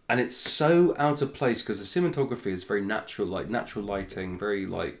 And it's so out of place because the cinematography is very natural, like natural lighting, very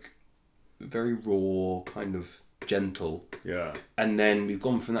raw, kind of gentle. Yeah. And then we've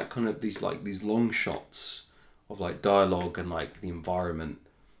gone from that kind of these long shots of like dialogue and like the environment,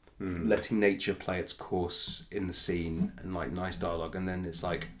 letting nature play its course in the scene and like nice dialogue, and then it's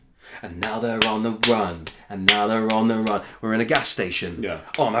like, and now they're on the run, and now they're on the run. We're in a gas station. Yeah.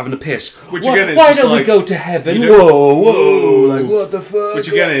 Oh, I'm having a piss. Which again is why don't we go to heaven? Whoa! Like, what the fuck? Which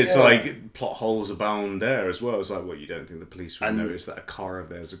again is like, plot holes abound there as well. It's like, what, you don't think the police would notice that a car of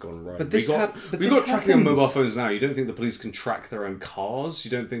theirs has gone right? But we've got tracking on mobile phones now. You don't think the police can track their own cars?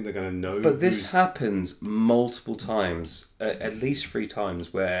 You don't think they're going to know? But this happens multiple times, at least 3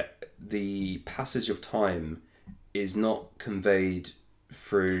 times, where the passage of time is not conveyed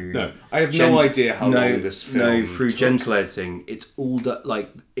through... No, I have no idea how long this film through took. gentle editing. It's all that,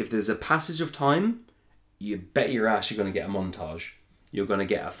 like, if there's a passage of time, you bet your ass you're going to get a montage. You're going to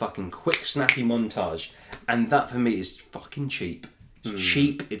get a fucking quick, snappy montage. And that, for me, is fucking cheap. It's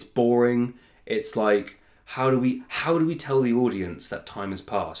cheap, it's boring. It's like, how do we tell the audience that time has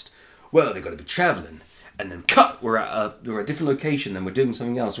passed? Well, they've got to be travelling. And then cut, we're at a different location, then we're doing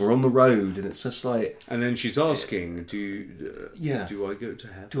something else, we're on the road, and it's just like... And then she's asking, do I go to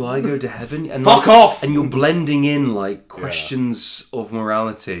heaven? Do I go to heaven? And fuck off! And you're blending in, like, questions of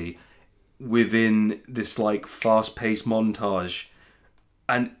morality within this, like, fast-paced montage.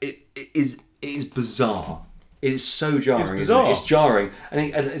 And it is bizarre. It is so jarring. It's bizarre. It's jarring. And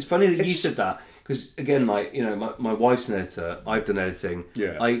it's funny that you said that. Because, again, like, my wife's an editor, I've done editing.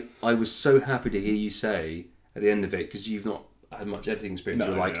 Yeah. I was so happy to hear you say, at the end of it, because you've not had much editing experience,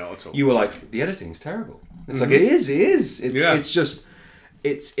 No, not at all. You were like, the editing's terrible. It's like, it is. It's just...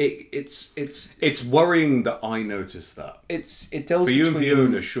 It's worrying that I noticed that. It delves for you between, and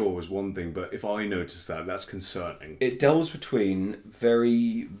Fiona, sure, is one thing, but if I notice that, that's concerning. It delves between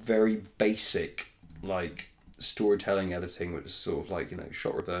very, very basic, like, storytelling editing, which is sort of like,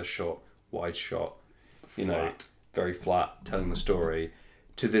 shot, reverse shot, wide shot, very flat, telling the story,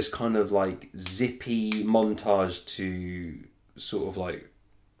 to this kind of like zippy montage to sort of like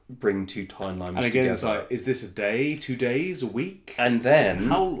bring 2 timelines together. And again, it's like, is this a day, 2 days, a week? And then,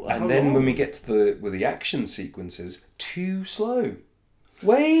 how then when we get to the action sequences, too slow.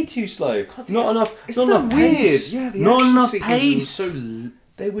 Way too slow. God, not enough. Not enough pace. Yeah, the not action enough pace. pace.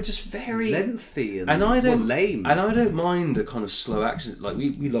 They were just very lengthy and lame. And I don't mind the kind of slow action. Like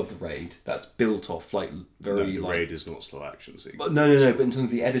we love the raid. That's built off like very. No, the raid is not slow action sequence. No. But in terms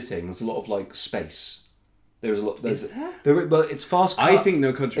of the editing, there's a lot of like space. There's a lot. Is there? But it's fast cut. I think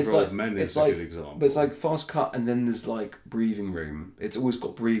No Country for Old Men is a good example. But it's like fast cut, and then there's like breathing room. It's always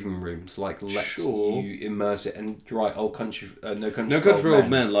got breathing room to like let you immerse it. And you're right, No Country for Old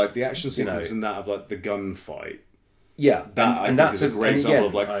Men, like the action sequence in that of like the gunfight. Yeah, that's a great example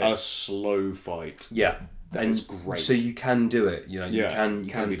of like a slow fight. Yeah, that's great. So you can do it. You can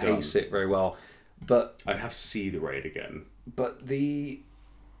pace it very well. But I'd have to see the raid again. But the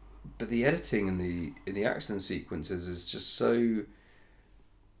editing in the action sequences is just so.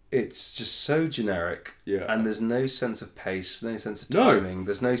 It's just so generic. Yeah. And there's no sense of pace, no sense of timing.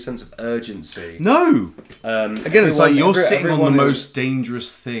 There's no sense of urgency. No. Again, it's like you're sitting on the most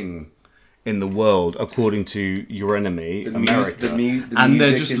dangerous thing in the world, according to your enemy, America, and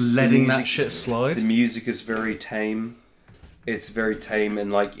they're just letting that shit slide. The music is very tame. It's very tame,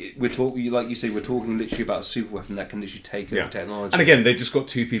 and like we're talking, like you say, we're talking literally about a super weapon that can literally take over technology. And again, they've just got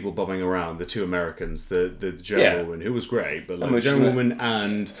two people bobbing around, the two Americans, the German woman, who was great, but like the German woman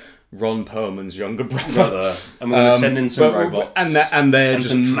and Ron Perlman's younger brother. And we're going to send in some robots. And they're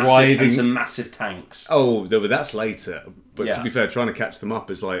just driving... And some massive tanks. Oh, that's later. But to be fair, trying to catch them up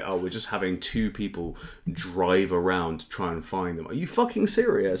is like, we're just having two people drive around to try and find them. Are you fucking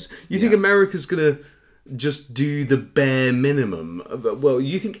serious? You think America's going to just do the bare minimum? Well,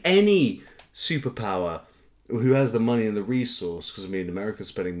 you think any superpower who has the money and the resource, because I mean, America's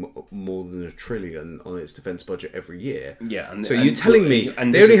spending more than $1 trillion on its defense budget every year. Yeah, so you're telling me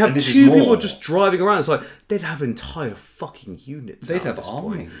they only have two people just driving around? It's like they'd have entire fucking units. They'd have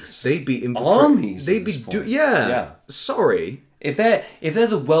armies. They'd be armies. They'd be Sorry. If they're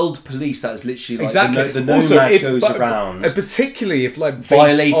the world police, that's literally like the nomad goes around. Particularly if like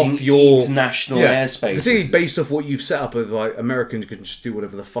violating your international airspace. Particularly based off what you've set up of like Americans can just do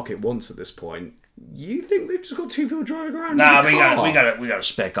whatever the fuck it wants at this point. You think they've just got two people driving around? Nah, we got to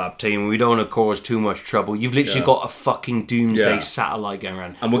spec up, team. We don't want to cause too much trouble. You've literally got a fucking doomsday satellite going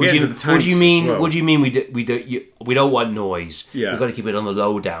around. And we'll get into the tanks. What do you mean? Well. What do you mean? We don't want noise. Yeah. We've got to keep it on the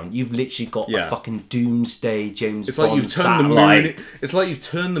low down. You've literally got a fucking doomsday James Bond like you've turned satellite. The moon. It's like you've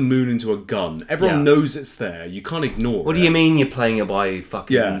turned the moon into a gun. Everyone knows it's there. You can't ignore it. What do you mean you're playing it by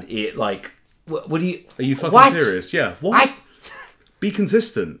fucking it? Like, what do you? Are you fucking serious? Yeah. What? Be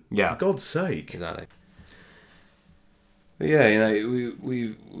consistent. Yeah. For God's sake. Exactly. But yeah, you know,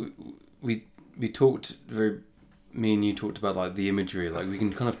 we talked me and you talked about like the imagery, like we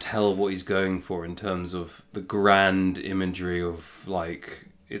can kind of tell what he's going for in terms of the grand imagery of like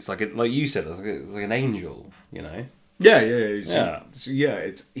it's like you said, it's like an angel, you know. Yeah. So,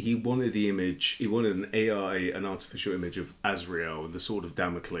 he wanted the image. He wanted an AI, an artificial image of Azrael, the sword of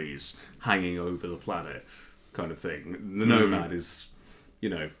Damocles hanging over the planet, kind of thing. The Nomad is, you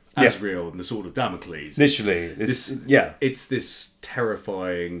know, Azrael and the sword of Damocles. Literally, it's this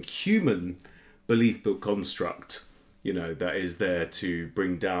terrifying human belief book construct, you know, that is there to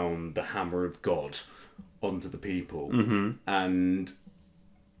bring down the hammer of God onto the people. And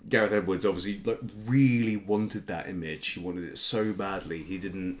Gareth Edwards obviously really wanted that image. He wanted it so badly.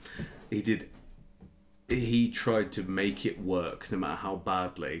 He tried to make it work no matter how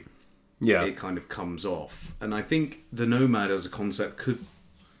badly it kind of comes off. And I think the Nomad as a concept could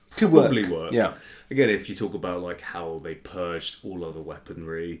probably work. Yeah. Again, if you talk about like how they purged all other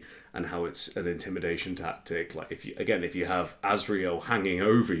weaponry and how it's an intimidation tactic, like if you have Azrael hanging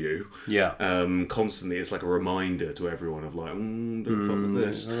over you, constantly, it's like a reminder to everyone of like, don't fuck with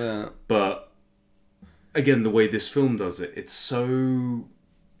this. But again, the way this film does it, it's so.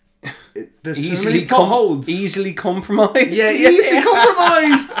 There's so many potholes. Easily compromised. Yeah, easily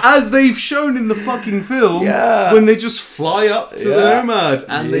compromised, as they've shown in the fucking film. Yeah. When they just fly up to the Nomad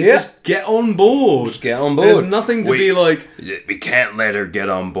and they just get on board. There's nothing to be like. We can't let her get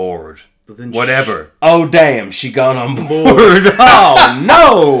on board. Whatever. Oh damn, she got on board. Oh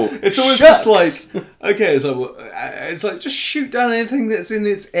no! It's always just like, okay, it's like just shoot down anything that's in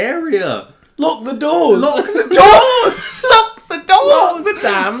its area. Lock the doors. Lock the doors. Lock the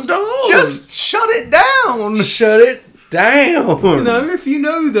damn doors. Just shut it down. Shut it down. You know, if you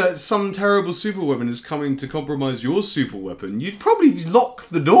know that some terrible super weapon is coming to compromise your super weapon, you'd probably lock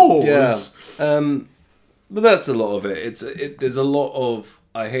the doors. Yeah. But that's a lot of it. There's a lot of,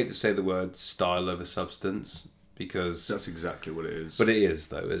 I hate to say the word style over substance, because that's exactly what it is. But it is,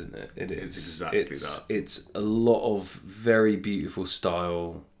 though, isn't it? It is. It's exactly that. It's a lot of very beautiful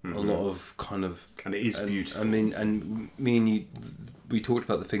style. A lot of kind of, and it is beautiful. I mean, and me and you, we talked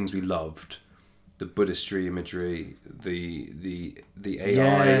about the things we loved: the Buddhistry imagery, the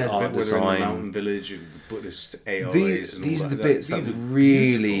AI art design, the mountain village, and the Buddhist AIs. These are the bits that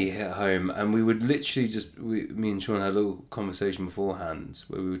really hit home. And we would literally me and Sean had a little conversation beforehand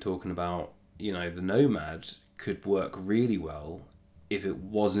where we were talking about, you know, the Nomad could work really well if it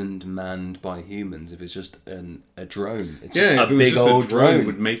wasn't manned by humans, if it's just a drone. It's a big old drone.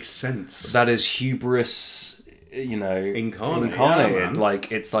 Would make sense. That is hubris, you know, incarnated. Yeah,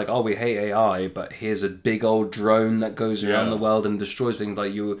 like, it's like, oh, we hate AI, but here's a big old drone that goes around the world and destroys things.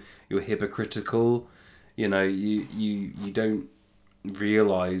 Like, you're hypocritical, you know, you don't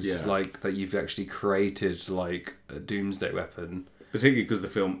realise like that you've actually created like a doomsday weapon. Particularly because the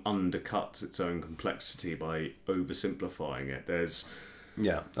film undercuts its own complexity by oversimplifying it. There's,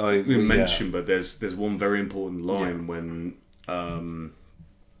 we mentioned, but there's one very important line when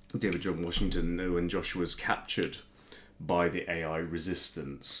David John Washington, when Joshua's captured by the AI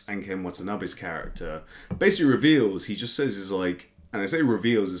resistance, and Ken Watanabe's character basically reveals. He just says, "Is like," and I say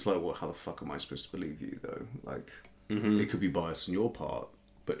reveals. It's like, well, how the fuck am I supposed to believe you though? Like. It could be bias on your part,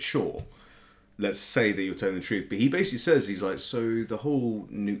 but sure. Let's say that you're telling the truth. But he basically says, he's like, so the whole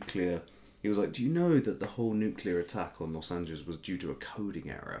nuclear... He was like, do you know that the whole nuclear attack on Los Angeles was due to a coding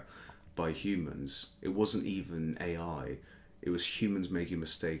error by humans? It wasn't even AI. It was humans making a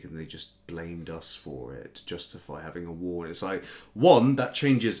mistake and they just blamed us for it to justify having a war. And it's like, one, that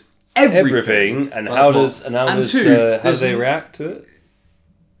changes everything. And how does how they react to it?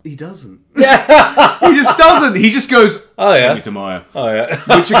 He doesn't. He just doesn't. He just goes, oh yeah, take me to Maya. Oh yeah.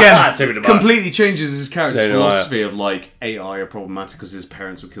 Which again completely changes his character's philosophy of like AI are problematic because his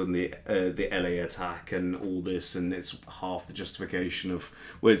parents were killed in the LA attack and all this, and it's half the justification of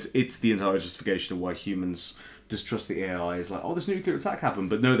it's the entire justification of why humans distrust the AI. Is like, oh, this nuclear attack happened,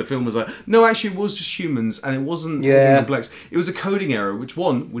 but no, the film was like, no, actually it was just humans and it wasn't complex. It was a coding error, which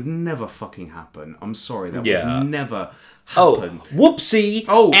would never fucking happen. I'm sorry, that would never happen. Oh, whoopsie!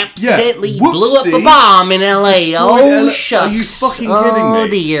 Oh, accidentally blew up a bomb in LA. Shucks! Are you fucking kidding me? Oh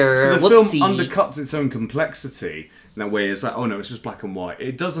dear! So the Whoopsie. film undercuts its own complexity. In that way, it's like, oh no, it's just black and white.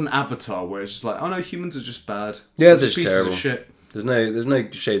 It doesn't Avatar, where it's just like, oh no, humans are just bad. Yeah, they're just terrible. Of shit. There's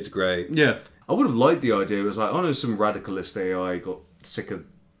no shades of grey. Yeah, I would have liked the idea. It was like, oh no, some radicalist AI got sick of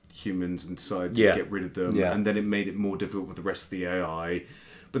humans and decided to get rid of them, and then it made it more difficult for the rest of the AI.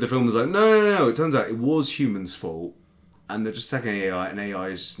 But the film was like, no. It turns out it was humans' fault. And they're just attacking AI, and AI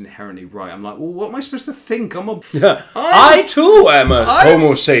is just inherently right. I'm like, well, what am I supposed to think? I too am a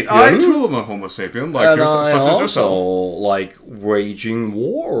Homo sapien. I too am a Homo sapien, like such as yourself. Like waging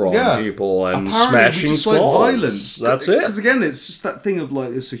war on people and apparently smashing skulls. Like violence. That's it. Because again, it's just that thing of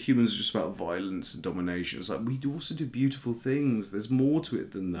like, so humans are just about violence and domination. It's like, we also do beautiful things. There's more to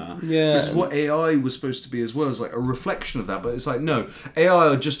it than that. Yeah. This is what AI was supposed to be as well. It's like a reflection of that. But it's like, no, AI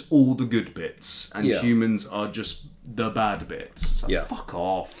are just all the good bits, and humans are just the bad bits. It's like, fuck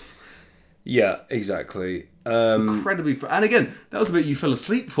off. Yeah, exactly. Incredibly and again, that was the bit you fell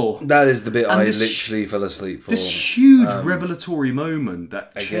asleep for. That is the bit I literally fell asleep for. This huge revelatory moment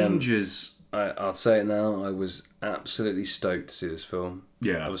that changes. I'll say it now, I was absolutely stoked to see this film.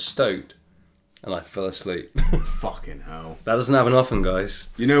 Yeah. I was stoked. And I fell asleep. Fucking hell. That doesn't happen often, guys.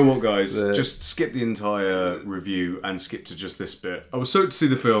 You know what, guys? Just skip the entire review and skip to just this bit. I was stoked to see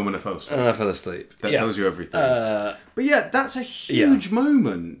the film and I fell asleep. And I fell asleep. That tells you everything. But yeah, that's a huge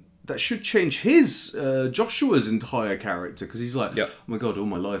moment that should change Joshua's entire character. Because he's like, oh my god, all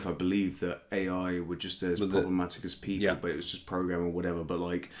my life I believed that AI were just as problematic as people, but it was just programming or whatever. But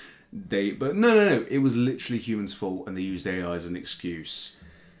like, but no. It was literally humans' fault and they used AI as an excuse.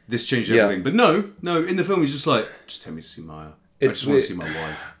 This changed everything. But no, in the film he's just like, just take me to see Maya. I just want to see my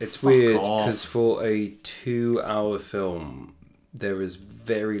wife. It's weird because for a 2-hour film, there is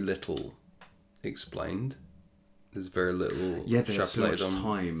very little explained. There's very little. Yeah, there's so much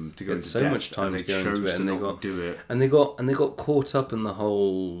time to go into so much time to go into it, and they got caught up in the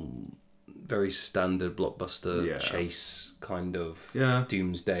whole very standard blockbuster chase kind of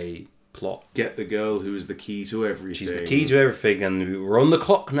doomsday plot. Get the girl who is the key to everything. She's the key to everything, and we're on the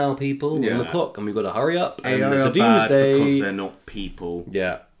clock now, people. We're on the clock, and we've got to hurry up. And AI it's a are bad doomsday because they're not people.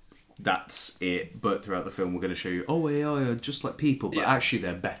 Yeah. That's it. But throughout the film, we're going to show you, AI are just like people, but actually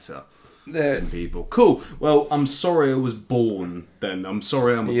they're better than people. Cool. Well, I'm sorry I was born then. I'm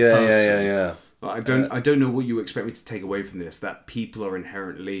sorry I'm a person. Yeah. I don't know what you expect me to take away from this. That people are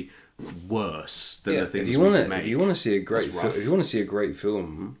inherently worse than the things we can make. If you want to see a great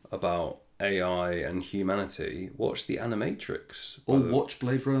film about AI and humanity, watch The Animatrix. Or watch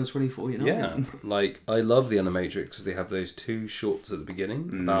Blade Runner 2049. Yeah, like I love The Animatrix because they have those 2 shorts at the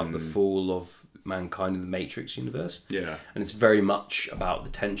beginning about the fall of mankind in the Matrix universe. Yeah, and it's very much about the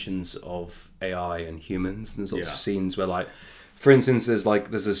tensions of AI and humans. And there's lots of scenes where, like, for instance, there's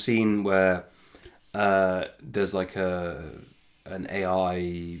a scene where there's like an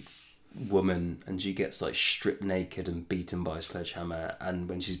AI woman and she gets like stripped naked and beaten by a sledgehammer, and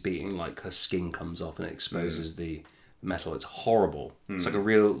when she's beaten, like her skin comes off and it exposes the metal. It's horrible. It's like a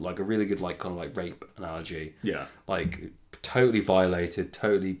really good like kind of like rape analogy. Yeah, like totally violated,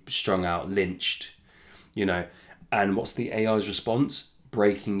 totally strung out, lynched, you know. And what's the AI's response?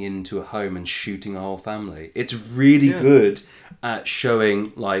 Breaking into a home and shooting a whole family. It's really good at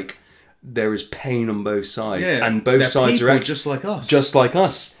showing like there is pain on both sides, and both sides are actually just like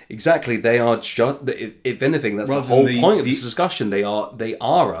us. Exactly, they are just. If anything, that's the whole point of this discussion. They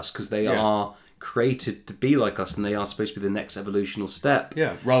are us because they are created to be like us, and they are supposed to be the next evolutional step.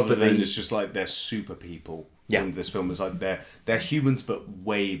 Yeah, rather than it's just like they're super people. Yeah, in this film is like they're humans, but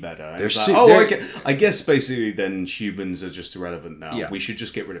way better. I guess basically then humans are just irrelevant now. Yeah. We should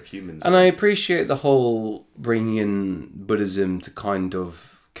just get rid of humans. And I appreciate the whole bringing in Buddhism to kind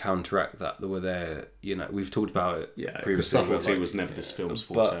of counteract that were there. You know, we've talked about it. Yeah, previously. The subtlety was never this film's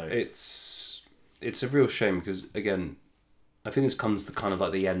forte. But it's a real shame because again, I think this comes to kind of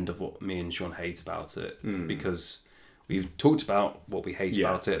like the end of what me and Sean hate about it because we've talked about what we hate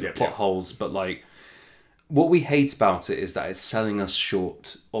about it, the plot holes, but like what we hate about it is that it's selling us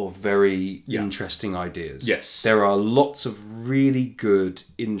short of very interesting ideas. Yes. There are lots of really good,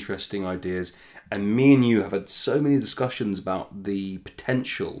 interesting ideas, and me and you have had so many discussions about the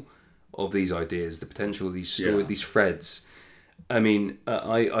potential of these ideas, the potential of these stories, these threads. I mean,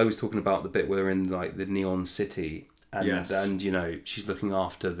 I was talking about the bit where they're in like the Neon City, and you know she's looking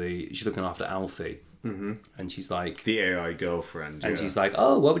after Alfie, and she's like the AI girlfriend, and she's like,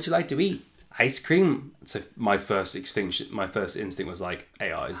 "Oh, what would you like to eat? Ice cream." So my first instinct was like,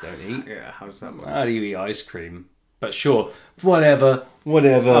 AIs don't eat. Yeah, how does that work? How do you eat ice cream? But sure, whatever.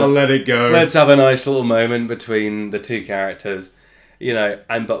 I'll let it go. Let's have a nice little moment between the two characters, you know.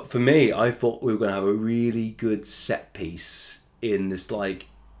 But for me, I thought we were going to have a really good set piece in this like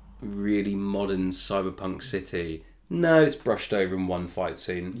really modern cyberpunk city. No, it's brushed over in one fight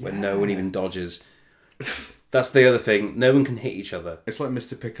scene where no one even dodges. That's the other thing. No one can hit each other. It's like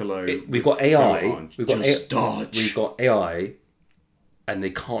Mr. Piccolo. We've got AI. Dodge. We've got AI, and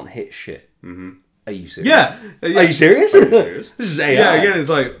they can't hit shit. Mm-hmm. Are you serious? Yeah. Are you serious? Serious? This is AI. Yeah, again, it's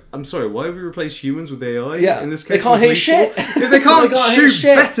like, I'm sorry, why have we replaced humans with AI? Yeah. In this case, they can't hit shit. If they can't shoot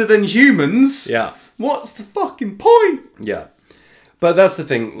better than humans, what's the fucking point? Yeah. But that's the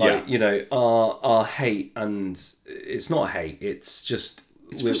thing, like, you know, our hate, and it's not hate, it's just...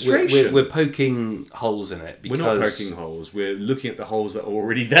 It's frustration. We're poking holes in it. Because we're not poking holes. We're looking at the holes that are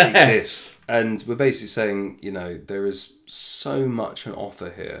already there. Exist. And we're basically saying, you know, there is so much on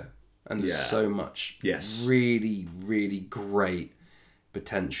offer here. And there's so much really, really great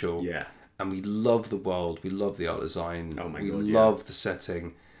potential. Yeah. And we love the world. We love the art design. Oh my God, we love the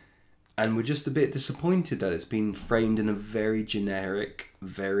setting. And we're just a bit disappointed that it's been framed in a very generic,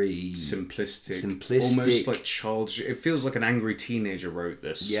 very... Simplistic. Almost like childish. It feels like an angry teenager wrote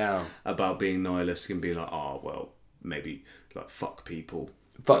this. Yeah. About being nihilistic and being like, well, maybe, like, fuck people.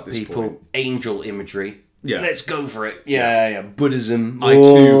 Fuck people. Angel imagery. Yeah. Let's go for it. Yeah. Buddhism. I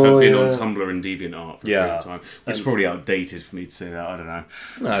too have been on Tumblr and DeviantArt for a period of time. It's probably outdated for me to say that. I don't know.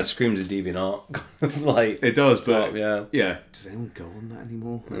 No, it screams of DeviantArt. Like it does, but yeah. Does anyone go on that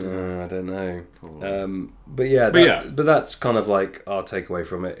anymore? I don't know. But that's kind of like our takeaway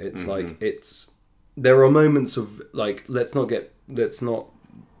from it. It's like there are moments of like let's not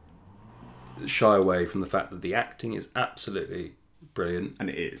shy away from the fact that the acting is absolutely brilliant. And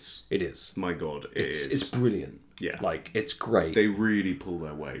it is. It is. My God, it's brilliant. Yeah. Like, it's great. They really pull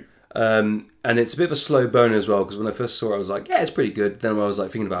their weight. And it's a bit of a slow burner as well, because when I first saw it, I was like, yeah, it's pretty good. Then when I was like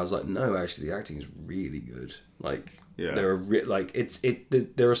thinking about it, I was like, no, actually, the acting is really good. Like, there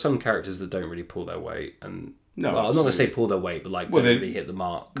are some characters that don't really pull their weight. And no, I'm not going to say pull their weight, but like, don't really hit the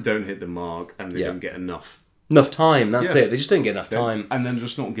mark. Don't hit the mark, and they don't get enough time, that's it. They just don't get enough time. And then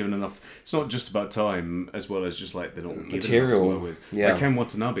just not given enough... It's not just about time, as well as just like they're not given material enough to work with. Yeah. Like Ken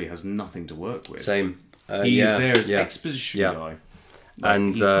Watanabe has nothing to work with. Same. He's there as exposition guy. Like, and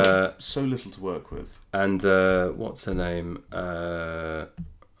he's got so little to work with. And what's her name? Oh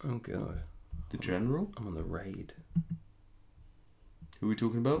god. The General? I'm on the raid. Who are we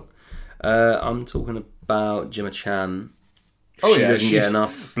talking about? I'm talking about Gemma Chan. Oh, she doesn't get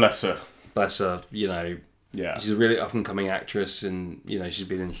enough. Bless her. Bless her, you know. Yeah. She's a really up-and-coming actress, and, you know, she's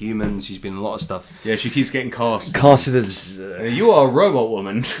been in Humans, she's been in a lot of stuff. Yeah, she keeps getting cast. Casted as... you are a robot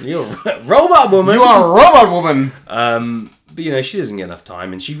woman. You're a robot woman! You are a robot woman! But, you know, she doesn't get enough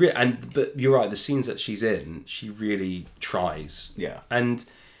time, and but you're right, the scenes that she's in, she really tries. Yeah. And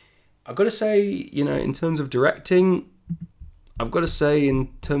I've got to say, you know, in terms of directing, I've got to say, in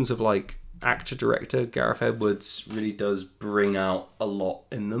terms of, like, actor-director, Gareth Edwards really does bring out a lot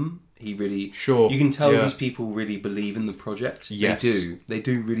in them. He really... Sure. You can tell these people really believe in the project. Yes. They do. They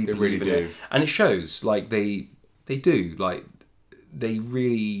do really believe in it. And it shows. Like, they do. Like, they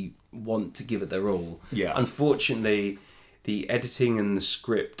really want to give it their all. Yeah. Unfortunately, the editing and the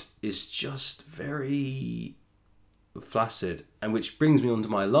script is just very flaccid. And which brings me on to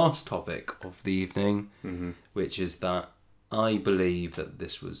my last topic of the evening, which is that I believe that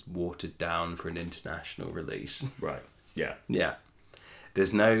this was watered down for an international release. Right. Yeah. Yeah.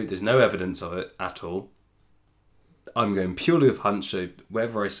 There's no evidence of it at all. I'm going purely with hunch, so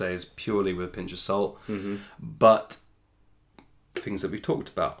whatever I say is purely with a pinch of salt. But things that we've talked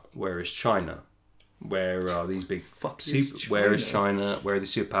about, where is China? Where are these big where is China? Where are the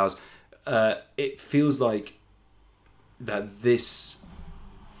superpowers? It feels like that this...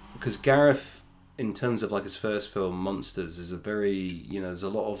 Because Gareth, in terms of like his first film, Monsters, is a very, you know, there's a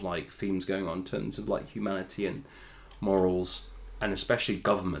lot of like themes going on in terms of like humanity and morals, and especially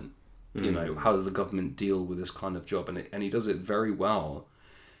government. You know, how does the government deal with this kind of job? And he does it very well.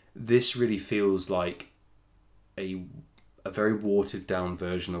 This really feels like a very watered down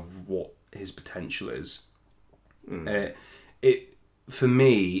version of what his potential is. For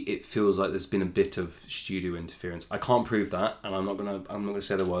me, it feels like there's been a bit of studio interference. I can't prove that, and I'm not gonna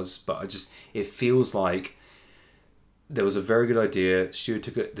say there was, but it feels like there was a very good idea.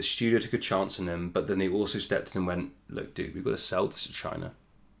 The studio took a chance on him, but then they also stepped in and went, "Look, dude, we've got to sell this to China."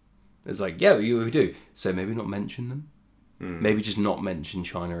 It's like, yeah, we do. So maybe not mention them. Maybe just not mention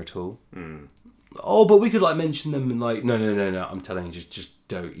China at all. Oh, but we could like mention them and like, no. I'm telling you, just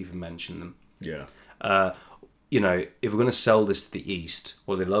don't even mention them. Yeah. You know, if we're going to sell this to the East,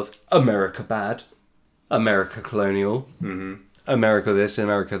 what do they love? America bad, America colonial, America this,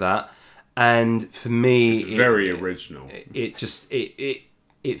 America that. And for me, it's very original.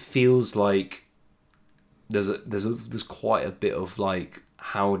 It feels like there's quite a bit of like,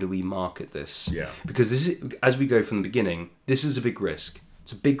 how do we market this? Yeah. Because this is, as we go from the beginning, this is a big risk.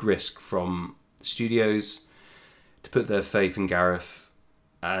 It's a big risk from studios to put their faith in Gareth,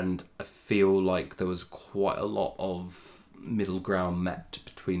 and I feel like there was quite a lot of middle ground met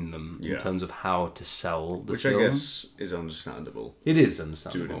between them in terms of how to sell the film. Which I guess is understandable. It is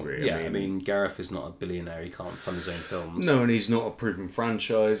understandable. To a degree. Yeah, I mean, Gareth is not a billionaire. He can't fund his own films. No, and he's not a proven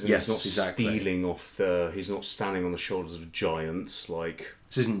franchise. And yes, he's not exactly. stealing off he's not standing on the shoulders of giants like...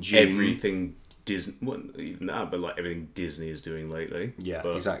 This isn't June. Everything Disney... Well, even that, but like everything Disney is doing lately. Yeah,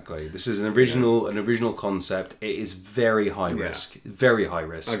 but, exactly. This is an original concept. It is very high risk. Very high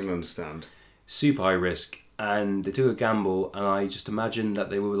risk. I can understand. Super high risk. And they took a gamble, and I just imagine that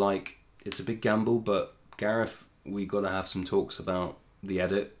they were like, it's a big gamble, but Gareth, we got to have some talks about the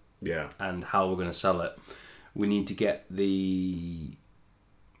edit, and how we're going to sell it. We need to get the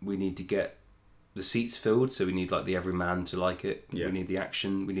seats filled, so we need like the everyman to like it. We need the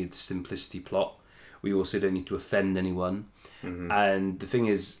action. We need the simplicity plot. We also don't need to offend anyone. And the thing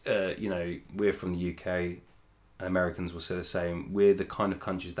is, you know, we're from the UK. And Americans will say the same. We're the kind of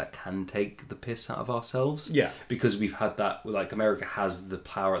countries that can take the piss out of ourselves. Yeah. Because we've had that, like America has the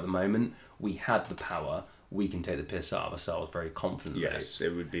power at the moment. We had the power. We can take the piss out of ourselves very confidently. Yes,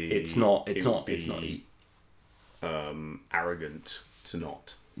 it would be... It's not arrogant to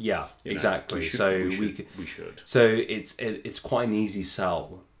not. Yeah, exactly. We should. So it's quite an easy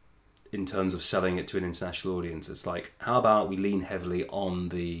sell in terms of selling it to an international audience. It's like, how about we lean heavily on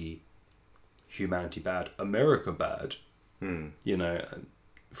the humanity bad, America bad. You know,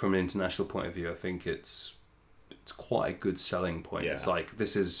 from an international point of view, I think it's quite a good selling point. It's like,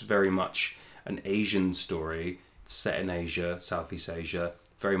 this is very much an Asian story. It's set in Asia, Southeast Asia.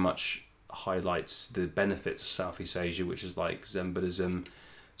 Very much highlights the benefits of Southeast Asia, which is like Zen Buddhism,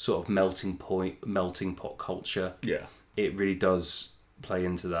 sort of melting pot culture. Yeah, it really does play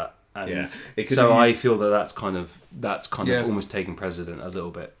into that. And so I feel that's kind of almost taking precedent a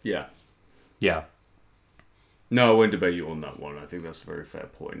little bit. Yeah. No, I won't debate you on that one. I think that's a very fair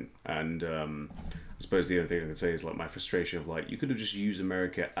point. And I suppose the other thing I could say is like my frustration of like, you could have just used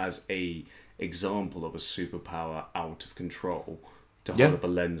America as a example of a superpower out of control to hold up a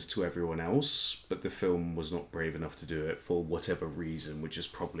lens to everyone else, but the film was not brave enough to do it for whatever reason, which is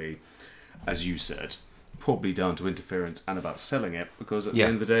probably, as you said, probably down to interference and about selling it, because at the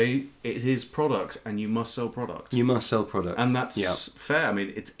end of the day, it is product and you must sell product. You must sell product. And that's fair. I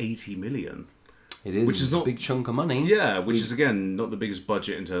mean, it's 80 million. It is, which is not a big chunk of money. Yeah, which is, again, not the biggest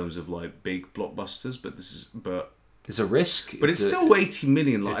budget in terms of like big blockbusters, but it's a risk. But it's still 80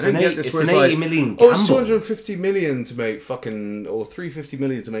 million. Like, I don't get this. It's an 80 million gamble. Oh, it's 250 million to make fucking, or 350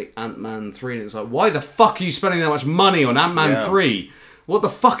 million to make Ant-Man 3, and it's like, why the fuck are you spending that much money on Ant-Man 3? What the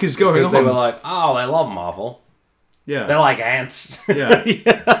fuck is going on? Because they were like, oh, they love Marvel. Yeah. They're like ants.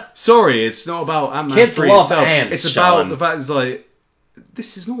 Yeah. Sorry, it's not about Ant-Man 3 Kids love ants, it's about the fact it's like,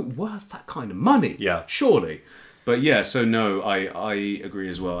 this is not worth that kind of money. Yeah. Surely. But yeah, so no, I agree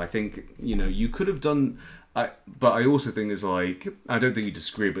as well. I think, you know, you could have done... but I also think there's like... I don't think you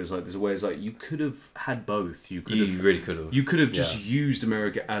disagree, but it's like there's a way it's like you could have had both. You really could have. You could have just used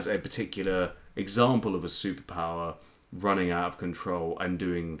America as a particular example of a superpower running out of control and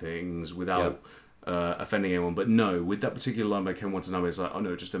doing things without... offending anyone, but no, with that particular line by Ken Watanabe, it's like, oh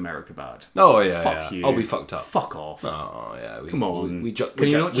no, just America bad. Oh yeah, fuck you. Oh, we fucked up. Fuck off. Oh yeah, come on. We dropped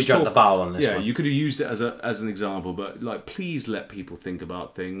the ball on this one. Yeah, you could have used it as an example, but like, please let people think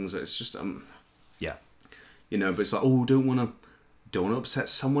about things. It's just you know, but it's like, oh, don't want to upset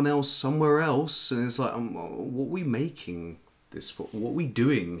someone else somewhere else, and it's like, what are we making? this for? What are we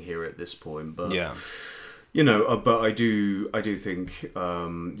doing here at this point? But yeah. You know, but I do think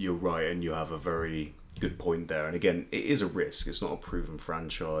you're right, and you have a very good point there. And again, it is a risk. It's not a proven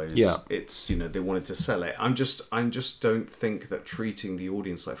franchise. Yeah. It's, you know, they wanted to sell it. I just don't think that treating the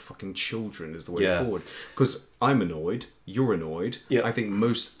audience like fucking children is the way forward. Because I'm annoyed. You're annoyed. Yeah. I think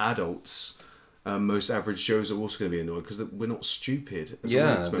most adults, most average Joes are also going to be annoyed because we're not stupid as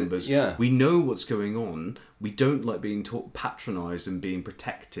audience members. We know what's going on. We don't like being patronised and being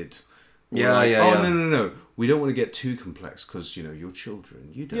protected. No. We don't want to get too complex because, you know, you're children.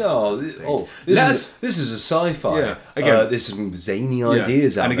 You don't. This is a sci-fi. Yeah. Again, there's some zany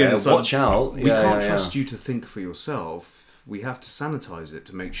ideas out there. Watch out. We can't trust you to think for yourself. We have to sanitize it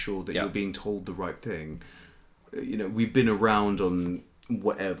to make sure that you're being told the right thing. You know, we've been around on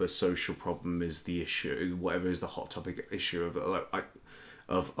whatever social problem is the issue, whatever is the hot topic issue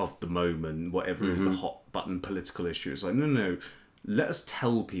of the moment, whatever is the hot button political issue. It's like, no. Let us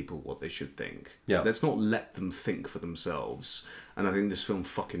tell people what they should think. Yeah. Let's not let them think for themselves. And I think this film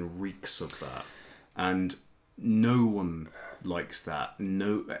fucking reeks of that. And no one likes that.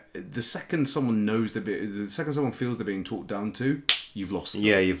 No, the second someone feels they're being talked down to, you've lost them.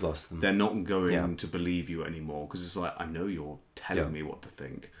 Yeah, you've lost them. They're not going to believe you anymore because it's like, I know you're telling me what to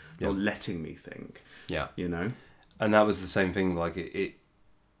think. You're letting me think. Yeah, you know. And that was the same thing. Like it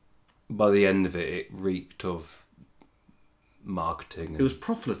by the end of it, it reeked of marketing. It was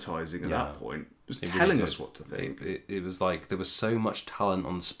proselytizing at that point. It was telling us what to think. It was like there was so much talent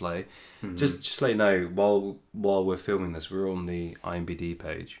on display. Just to let you know, while we're filming this, we're on the IMDb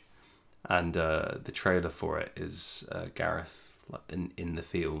page, and the trailer for it is Gareth in the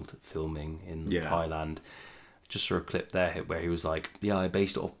field filming in Thailand. Just saw a clip there where he was like, "Yeah, I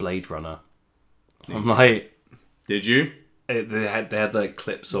based it off Blade Runner." I'm like, "Did you?" They had like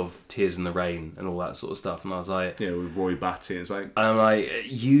clips of Tears in the Rain and all that sort of stuff, and I was like, with Roy Batty, it's like, and I'm like,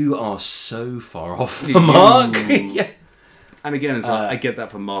 you are so far off the mark. Yeah. And again, it's like, I get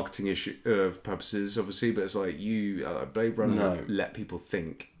that for marketing purposes, obviously, but it's like Blade Runner let people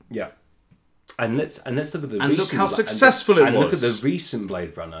think. Yeah. And let's look at the and look how successful it was. And look at the recent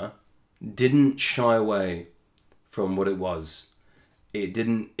Blade Runner. Didn't shy away from what it was.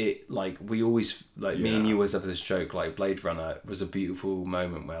 We always, me and you always have this joke, like Blade Runner was a beautiful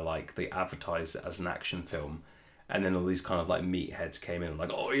moment where like they advertised it as an action film, and then all these kind of like meatheads came in and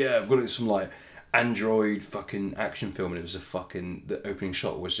like, oh yeah, I've got some like android fucking action film, and it was the opening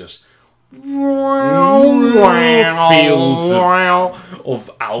shot was just fields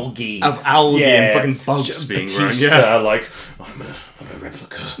of algae and fucking bugs being run. Yeah, like I'm a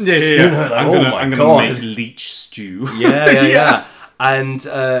replica. Yeah. I'm gonna make leech stew. Yeah. And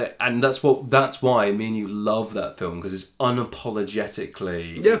that's why me and you love that film, because it's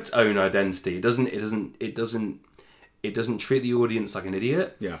unapologetically its own identity. It doesn't treat the audience like an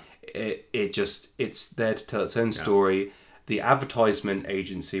idiot. Yeah. It's there to tell its own story. The advertisement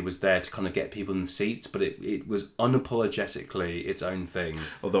agency was there to kind of get people in the seats, but it was unapologetically its own thing.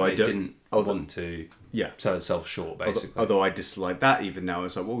 Although it didn't want to sell itself short, basically. Although I dislike that even now.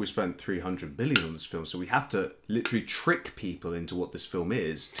 It's like, well, we spent $300 billion on this film, so we have to literally trick people into what this film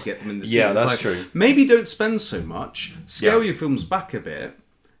is to get them in the seats. Yeah, that's true. Maybe don't spend so much. Scale your films back a bit.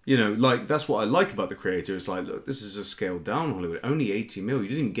 You know, like, that's what I like about the creator. It's like, look, this is a scaled down Hollywood. Only 80 mil. You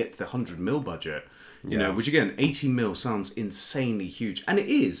didn't get to the 100 mil budget. You know, which again, 80 mil sounds insanely huge. And it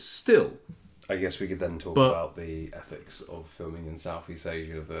is, still. I guess we could then talk about the ethics of filming in Southeast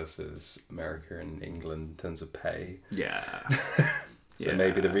Asia versus America and England in terms of pay. Yeah. So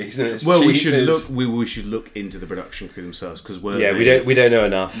maybe the reason it's we should look into the production crew themselves, because we don't know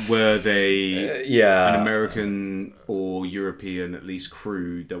enough. Were they an American or European at least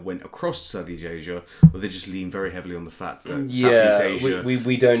crew that went across to Southeast Asia, or they just lean very heavily on the fact that Southeast Asia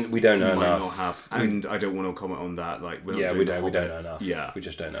we don't know might enough. Not have, and I don't want to comment on that. Like we don't know enough. Yeah, we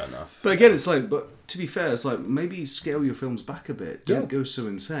just don't know enough. But again, it's like, but to be fair, it's like maybe scale your films back a bit. Don't go so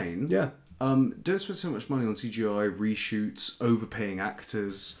insane. Yeah. Don't spend so much money on CGI, reshoots, overpaying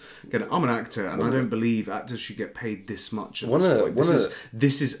actors. Again, I'm an actor, and I don't believe actors should get paid this much at this point.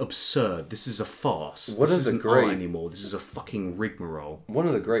 This is absurd. This is a farce. This isn't art anymore. This is a fucking rigmarole. One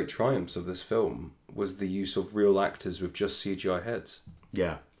of the great triumphs of this film was the use of real actors with just CGI heads.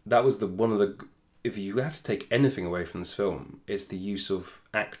 Yeah. That was if you have to take anything away from this film, it's the use of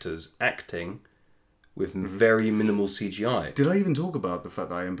actors acting with very minimal CGI. Did I even talk about the fact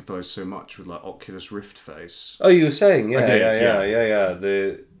that I empathise so much with like Oculus Rift face? Oh, you were saying, yeah.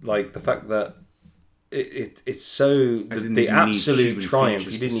 The fact that it's so the absolute triumph.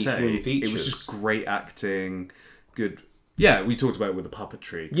 You didn't need human features. It was just great acting, good. Yeah, we talked about it with the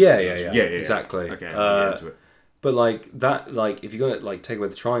puppetry. Yeah, exactly. Okay, I'll get into it. But like that, like if you're gonna like take away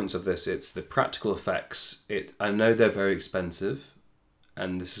the triumphs of this, it's the practical effects. I know they're very expensive,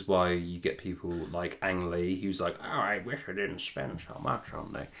 and this is why you get people like Ang Lee, who's like, "Oh, I wish I didn't spend so much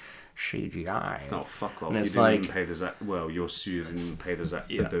on the CGI." Oh, fuck off! And You it's didn't like, even pay those. Well, your studio didn't even pay those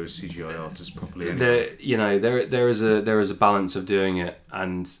CGI artists properly. there is a balance of doing it,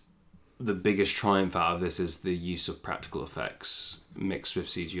 and the biggest triumph out of this is the use of practical effects mixed with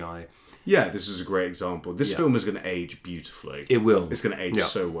CGI. Yeah, this is a great example. This film is going to age beautifully. It will. It's going to age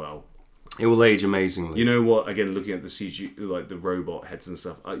so well. It will age amazingly. You know what? Again, looking at the CG, like the robot heads and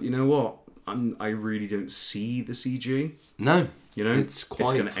stuff. You know what? I really don't see the CG. No, you know, it's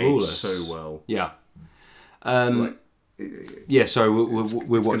quite going to age so well. Yeah. Yeah. So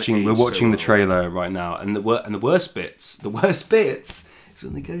we're watching the trailer right now, and the worst bits. Is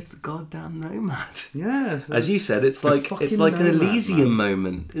when they go to the goddamn Nomad. Yeah, as you said, it's like an Elysium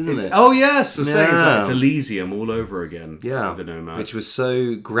moment, isn't it? Oh yes, it's Elysium all over again. Yeah, the Nomad, which was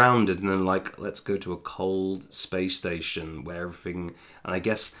so grounded, and then like, let's go to a cold space station where everything. And I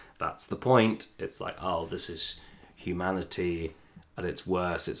guess that's the point. It's like, oh, this is humanity at its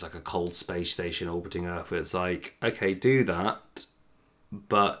worst. It's like a cold space station orbiting Earth. It's like, okay, do that.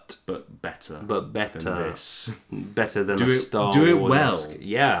 But better than this. Better than Star Wars. Do it well.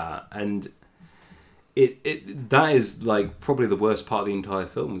 Yeah, and it that is like probably the worst part of the entire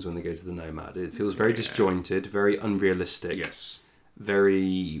film is when they go to the Nomad. It feels very disjointed, very unrealistic. Yes. We're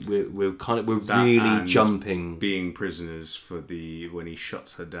really jumping, being prisoners for when he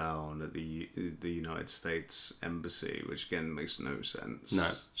shuts her down at the United States Embassy, which again makes no sense. No,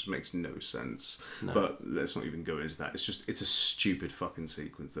 just makes no sense. No. But let's not even go into that. It's a stupid fucking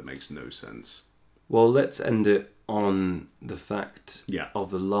sequence that makes no sense. Well, let's end it on the fact of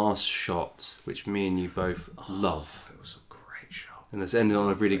the last shot, which me and you both love. It was a great shot, and let's end it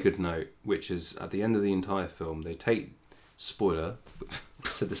on a really good note, which is at the end of the entire film they take. Spoiler, I've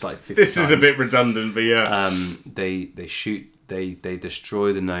said this like 50 This times. is a bit redundant, but yeah. They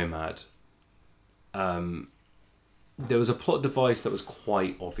destroy the Nomad. There was a plot device that was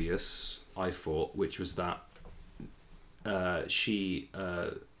quite obvious, I thought, which was that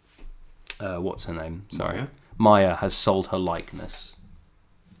what's her name? Sorry. Maya has sold her likeness.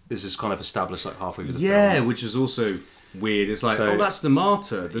 This is kind of established like halfway through the film. Yeah, which is also weird. It's like, that's the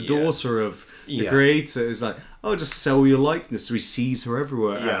martyr, the daughter of the creator. It's like, just sell your likeness. So he sees her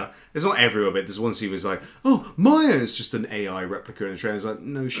everywhere. Yeah. It's not everywhere, but there's one scene where he's like, oh, Maya is just an AI replica in the trailer. It's like,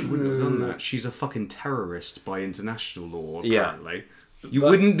 no, she wouldn't have done that. She's a fucking terrorist by international law, apparently. Yeah. You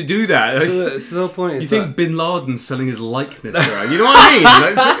wouldn't do that. So the whole point is, you think Bin Laden's selling his likeness around? You know what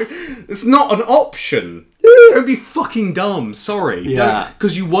I mean? It's not an option. Don't be fucking dumb. Sorry. Yeah.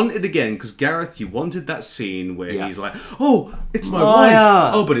 Because you wanted because Gareth, you wanted that scene where he's like, oh, it's my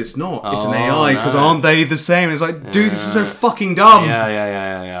wife. Oh, but it's not. It's an AI. Because aren't they the same? It's like, dude, this is so fucking dumb.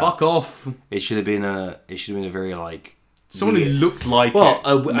 Yeah. Fuck off. It should have been a very like. Someone who looked like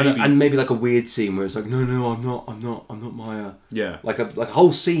and maybe like a weird scene where it's like, no, I'm not Maya. Yeah, like a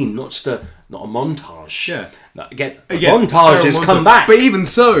whole scene, not a montage. Yeah, montages come back, but even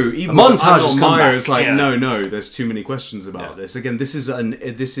so, even montages come back. It's like, no, there's too many questions about this. Again, this is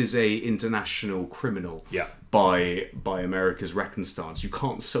a international criminal. Yeah. By America's reckon stance, you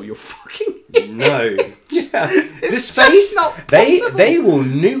can't sell your fucking. No. Yeah. This space, not they will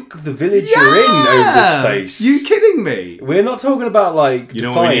nuke the village you're in over this space. You kidding me? We're not talking about like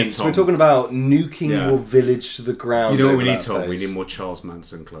defiance. We're talking about nuking your village to the ground. You know what we need, Tom? We need more Charles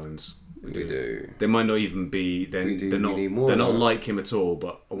Manson clones. We do. They might not even be. They're not like him at all.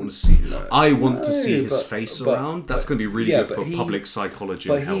 But I want to see. I want to see his face around. That's going to be really good for public psychology.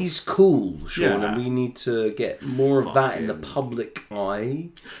 But he's cool, Sean, and we need to get more of that in the public eye.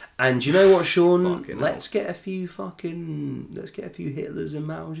 And you know what, Sean? Let's get a few Hitlers and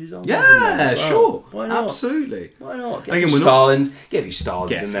Mauses on. Yeah, sure. Why not? Absolutely. Why not? Get a few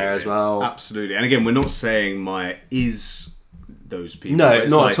Stalins in there as well. Absolutely. And again, we're not saying Maya is those people. No,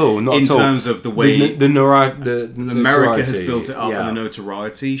 not at all. Not in at all. terms of the way the America has built it up and the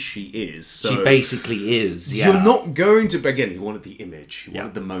notoriety, she is. So she basically is. Yeah. You're not going to. Again, he wanted the image. He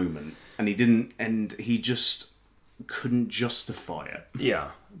wanted the moment, and he didn't. And he just couldn't justify it.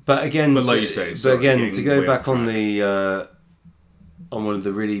 Yeah. But again, like you say, to go back on the on one of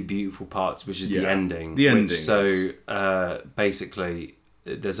the really beautiful parts, which is the ending. The ending. So basically,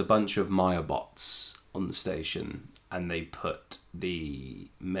 there's a bunch of Maya bots on the station, and they put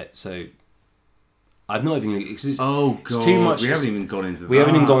I'm not even. Oh god, it's too much. We haven't even gone into that. We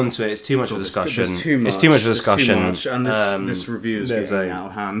haven't even gone into it. It's too much of a discussion. It's too much of a discussion. And this review is getting out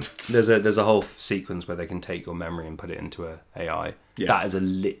of hand. There's a whole sequence where they can take your memory and put it into a AI. Yeah.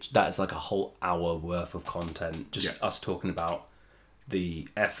 That is like a whole hour worth of content. Just us talking about the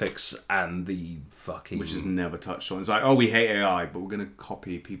ethics and the fucking... Which is never touched on. It's like, oh, we hate AI, but we're going to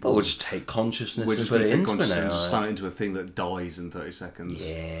copy people. Or we'll just take consciousness and put it into an AI. And just turn it into a thing that dies in 30 seconds.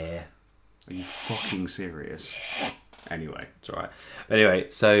 Yeah. Are you fucking serious? Anyway. It's alright. But anyway,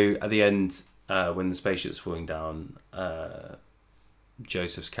 so at the end, when the spaceship's falling down,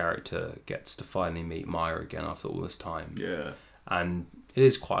 Joseph's character gets to finally meet Maya again after all this time. Yeah. And it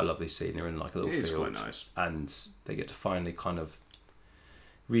is quite a lovely scene. They're in like a little field. It is quite nice. And they get to finally kind of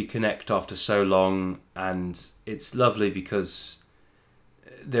reconnect after so long, and it's lovely because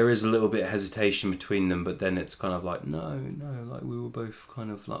there is a little bit of hesitation between them, but then it's kind of like no, like we were both kind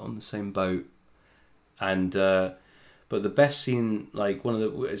of like on the same boat. And but the best scene, like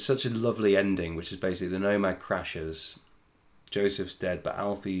it's such a lovely ending, which is basically the Nomad crashes, Joseph's dead, but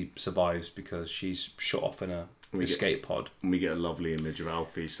Alfie survives because she's shot off in a escape pod. And we get a lovely image of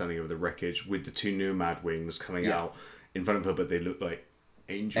Alfie standing over the wreckage with the two Nomad wings coming out in front of her, but they look like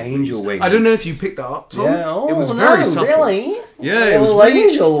angel wings. I don't know if you picked that up, Tom. Yeah, it was very subtle. Really? Yeah, it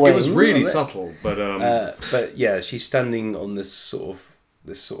was really subtle. But yeah, she's standing on this sort of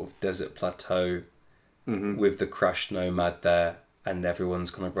desert plateau with the crashed Nomad there, and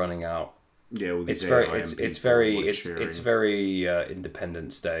everyone's kind of running out. Yeah, all these it's very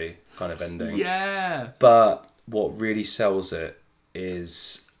Independence Day kind of ending. Yeah. But what really sells it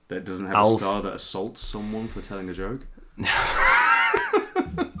is that it doesn't have a star that assaults someone for telling a joke.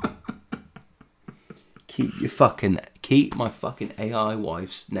 Keep my fucking AI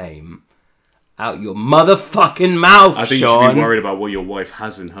wife's name out your motherfucking mouth, I think Sean. you should be worried about what your wife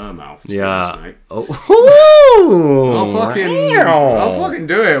has in her mouth. Yeah. Honest, mate. Oh. I'll fucking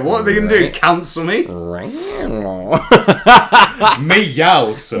do it. What are they gonna do? Cancel me?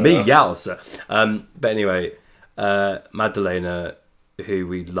 Meow, sir. Meow, sir. But anyway, Madeleine, who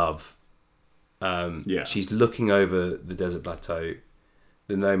we love, she's looking over the desert plateau.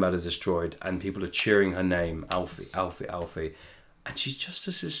 The Nomad is destroyed, and people are cheering her name, Alfie, Alfie, Alfie. And she just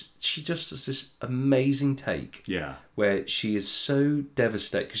does this amazing take. Yeah. Where she is so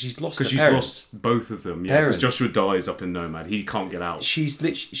devastated because she's lost her parents. Because she's lost both of them. Yeah. Because Joshua dies up in Nomad. He can't get out. And she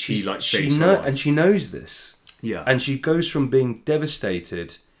knows this. Yeah. And she goes from being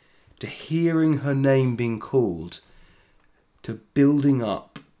devastated to hearing her name being called to building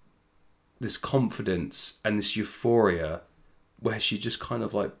up this confidence and this euphoria where she just kind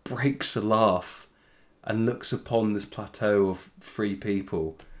of like breaks a laugh and looks upon this plateau of free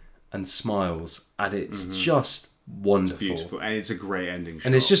people and smiles, and it's just wonderful. It's beautiful, and it's a great ending shot.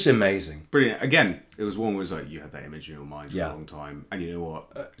 And it's just amazing. Brilliant. Again, it was one where it was like, you had that image in your mind for a long time, and you know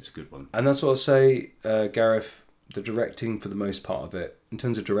what? It's a good one. And that's what I'll say, Gareth, the directing for the most part of it, in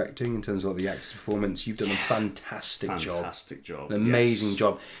terms of directing, in terms of the actor's performance, you've done a fantastic job. Fantastic job. An amazing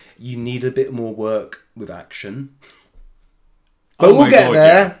job. You need a bit more work with action. But we'll get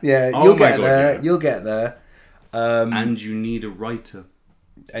there. Yeah, you'll get there. You'll get there. And you need a writer.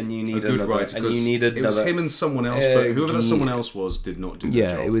 And you need a good writer. And you need another. It was him and someone else, but whoever that someone else was did not do the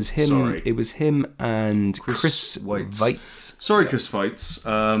job. Yeah, it was him. Sorry. It was him and Chris Weitz. Sorry, Chris Weitz.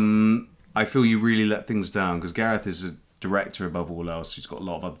 I feel you really let things down because Gareth is a director above all else. He's got a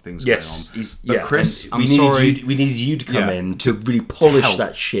lot of other things going on. But Chris, I'm sorry. We needed you to come in to really polish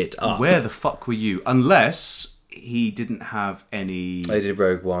that shit up. Where the fuck were you? Unless he didn't have any. They did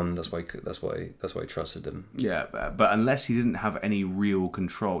Rogue One. That's why he trusted him. Yeah, but unless he didn't have any real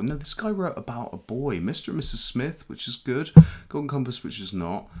control. No, this guy wrote about a boy, Mr. and Mrs. Smith, which is good. Golden Compass, which is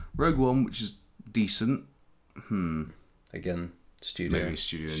not. Rogue One, which is decent. Again, studio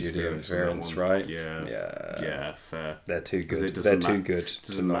interference, right? Yeah, fair. They're too good. They're too good.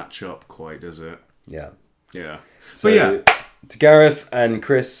 Doesn't match up quite, does it? Yeah. So, to Gareth and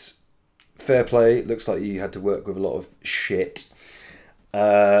Chris, fair play. Looks like you had to work with a lot of shit.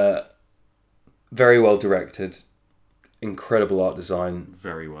 Very well directed. Incredible art design.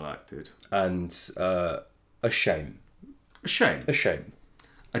 Very well acted. And a shame. A shame. A shame.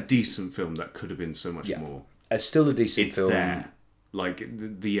 A decent film that could have been so much more. It's still a decent film. It's there.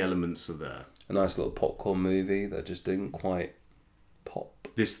 Like, the elements are there. A nice little popcorn movie that just didn't quite pop.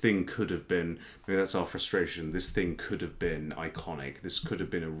 This thing could have been, maybe that's our frustration, this thing could have been iconic. This could have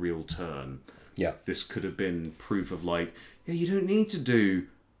been a real turn. Yeah. This could have been proof of like, yeah, you don't need to do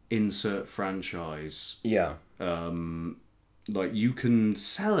insert franchise. Yeah. Like, you can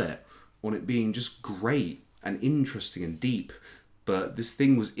sell it on it being just great and interesting and deep. But this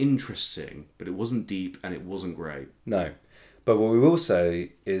thing was interesting, but it wasn't deep and it wasn't great. No. But what we will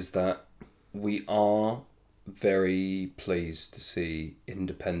say is that we are very pleased to see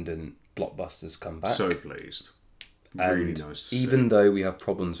independent blockbusters come back. So pleased. And really nice to even see. though we have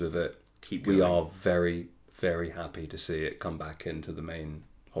problems with it, we are very, very happy to see it come back into the main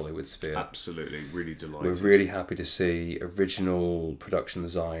Hollywood sphere. Absolutely, really delighted. We're really happy to see original production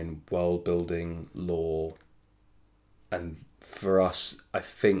design, world building, lore, and for us, I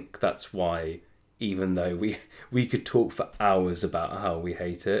think that's why, even though we could talk for hours about how we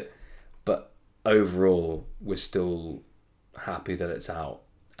hate it, but overall we're still happy that it's out,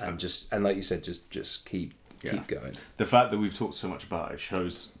 and like you said, just keep going. The fact that we've talked so much about it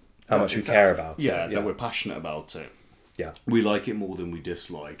shows how much we care about it. Yeah, that we're passionate about it. Yeah, we like it more than we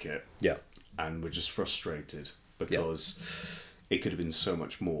dislike it. Yeah, and we're just frustrated because it could have been so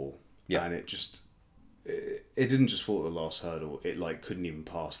much more. Yeah, and it didn't just fall at the last hurdle. It couldn't even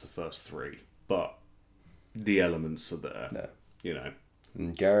pass the first three, but the elements are there. No. You know,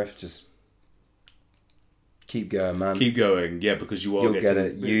 and Gareth, just keep going, man. Keep going, yeah, because you'll get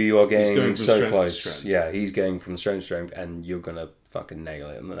it. You are getting so close. Yeah, he's going from strength to strength, and you're gonna fucking nail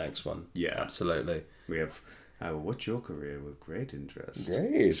it in the next one. Yeah, absolutely. We have. What's your career with great interest?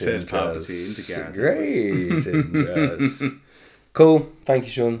 Great said interest. Palpatine to Gareth. Great interest. Cool. Thank you,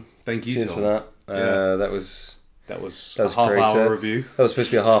 Sean. Thank you, Cheers Tom. for that. That was a half-hour review. That was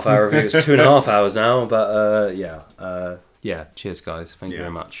supposed to be a half-hour review. It's 2.5 hours now, but yeah. Cheers, guys. Thank you very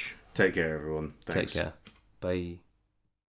much. Take care, everyone. Thanks. Take care. Bye.